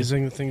amazing.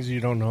 Amazing things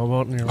you don't know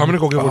about in your life. I'm going to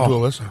go give one to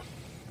Alyssa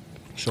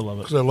She'll love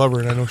because it. I love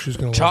her and I know she's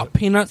going to love Chopped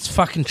peanuts,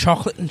 fucking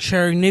chocolate and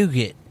cherry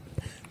nougat.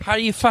 How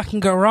do you fucking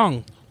go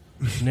wrong?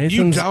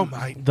 Nathan's,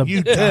 mate. The,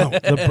 You don't.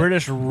 the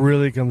British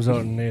really comes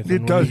out in Nathan.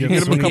 It does. You when he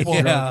get them a gets- couple.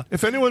 Yeah.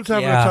 If anyone's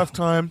having Yeah. a tough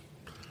time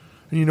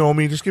and you know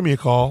me, just give me a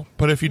call.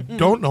 But if you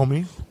don't know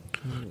me,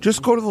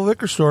 just go to the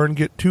liquor store and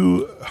get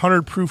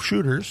 200 proof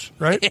shooters,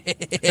 right?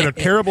 And a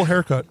terrible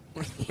haircut.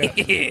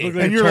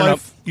 And your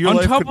life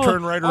could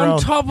turn right On around.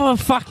 top of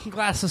a fucking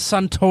glass of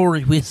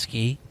Suntory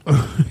whiskey.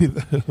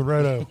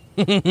 Right out.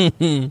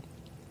 We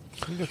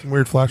got some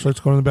weird flashlights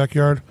going in the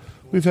backyard.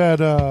 We've had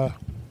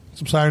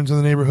some sirens in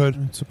the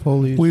neighborhood. It's a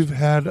police. We've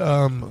had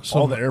some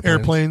the airplanes.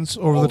 airplanes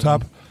over the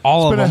top.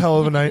 All It's of been a them. hell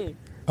of a night.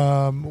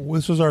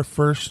 This was our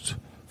first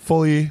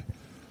fully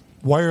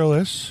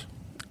wireless.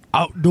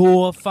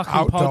 Outdoor fucking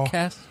Outdoor.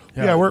 podcast.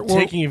 Yeah, we're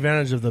taking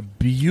advantage of the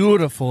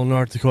beautiful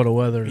North Dakota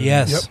weather.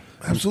 Yes.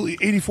 Yep,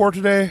 absolutely. 84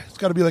 today. It's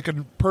got to be like a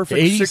perfect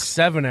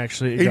 87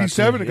 actually.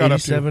 87 it got up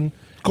to. 87.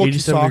 Coach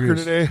 87 soccer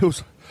degrees. today. It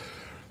was.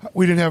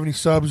 We didn't have any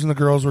subs, and the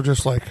girls were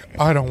just like,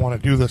 "I don't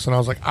want to do this," and I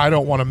was like, "I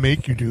don't want to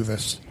make you do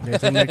this."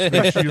 Nathan,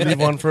 make sure you leave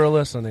one for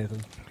Alyssa,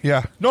 Nathan.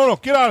 Yeah. No,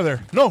 get out of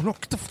there. No,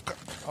 get the fuck.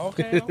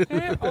 Okay.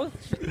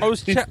 I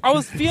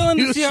was feeling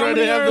to see how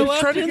many are left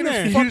trying to in get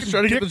there. his He was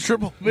trying to get the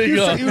triple He big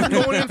was, he was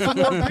going in for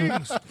more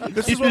things.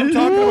 This is what I'm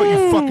talking about,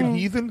 you fucking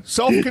heathen.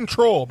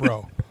 Self-control,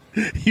 bro.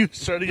 He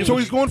was trying to get So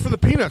he's going for the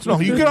peanuts. No,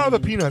 you get out of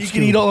the peanuts. He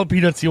can too. eat all the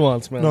peanuts he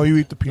wants, man. No, you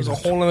eat the There's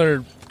peanuts. a whole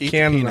other Eat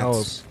can in the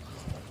peanuts. house.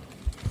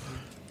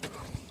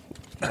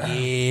 Yeah.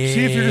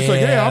 See if you're just like,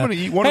 hey, I'm going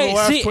to eat one of the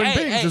last twin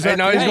things. Is that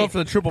now he's cool? going for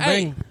the triple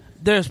bang.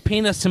 There's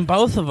peanuts in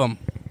both of them.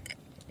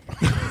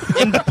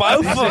 In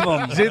both of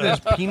them. Say there's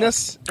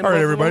penis. All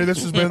right, everybody.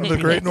 This has been the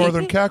Great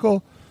Northern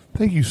Cackle.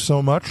 Thank you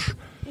so much.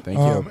 Thank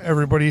you.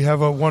 Everybody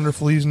have a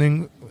wonderful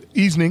evening.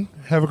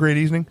 Have a great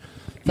evening.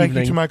 Thank you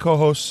Evening. to my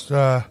co-hosts.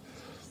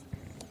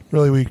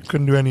 Really, we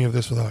couldn't do any of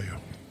this without you.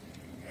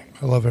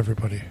 I love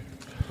everybody.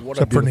 What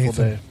Except a for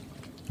beautiful Nathan. day.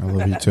 I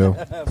love you too.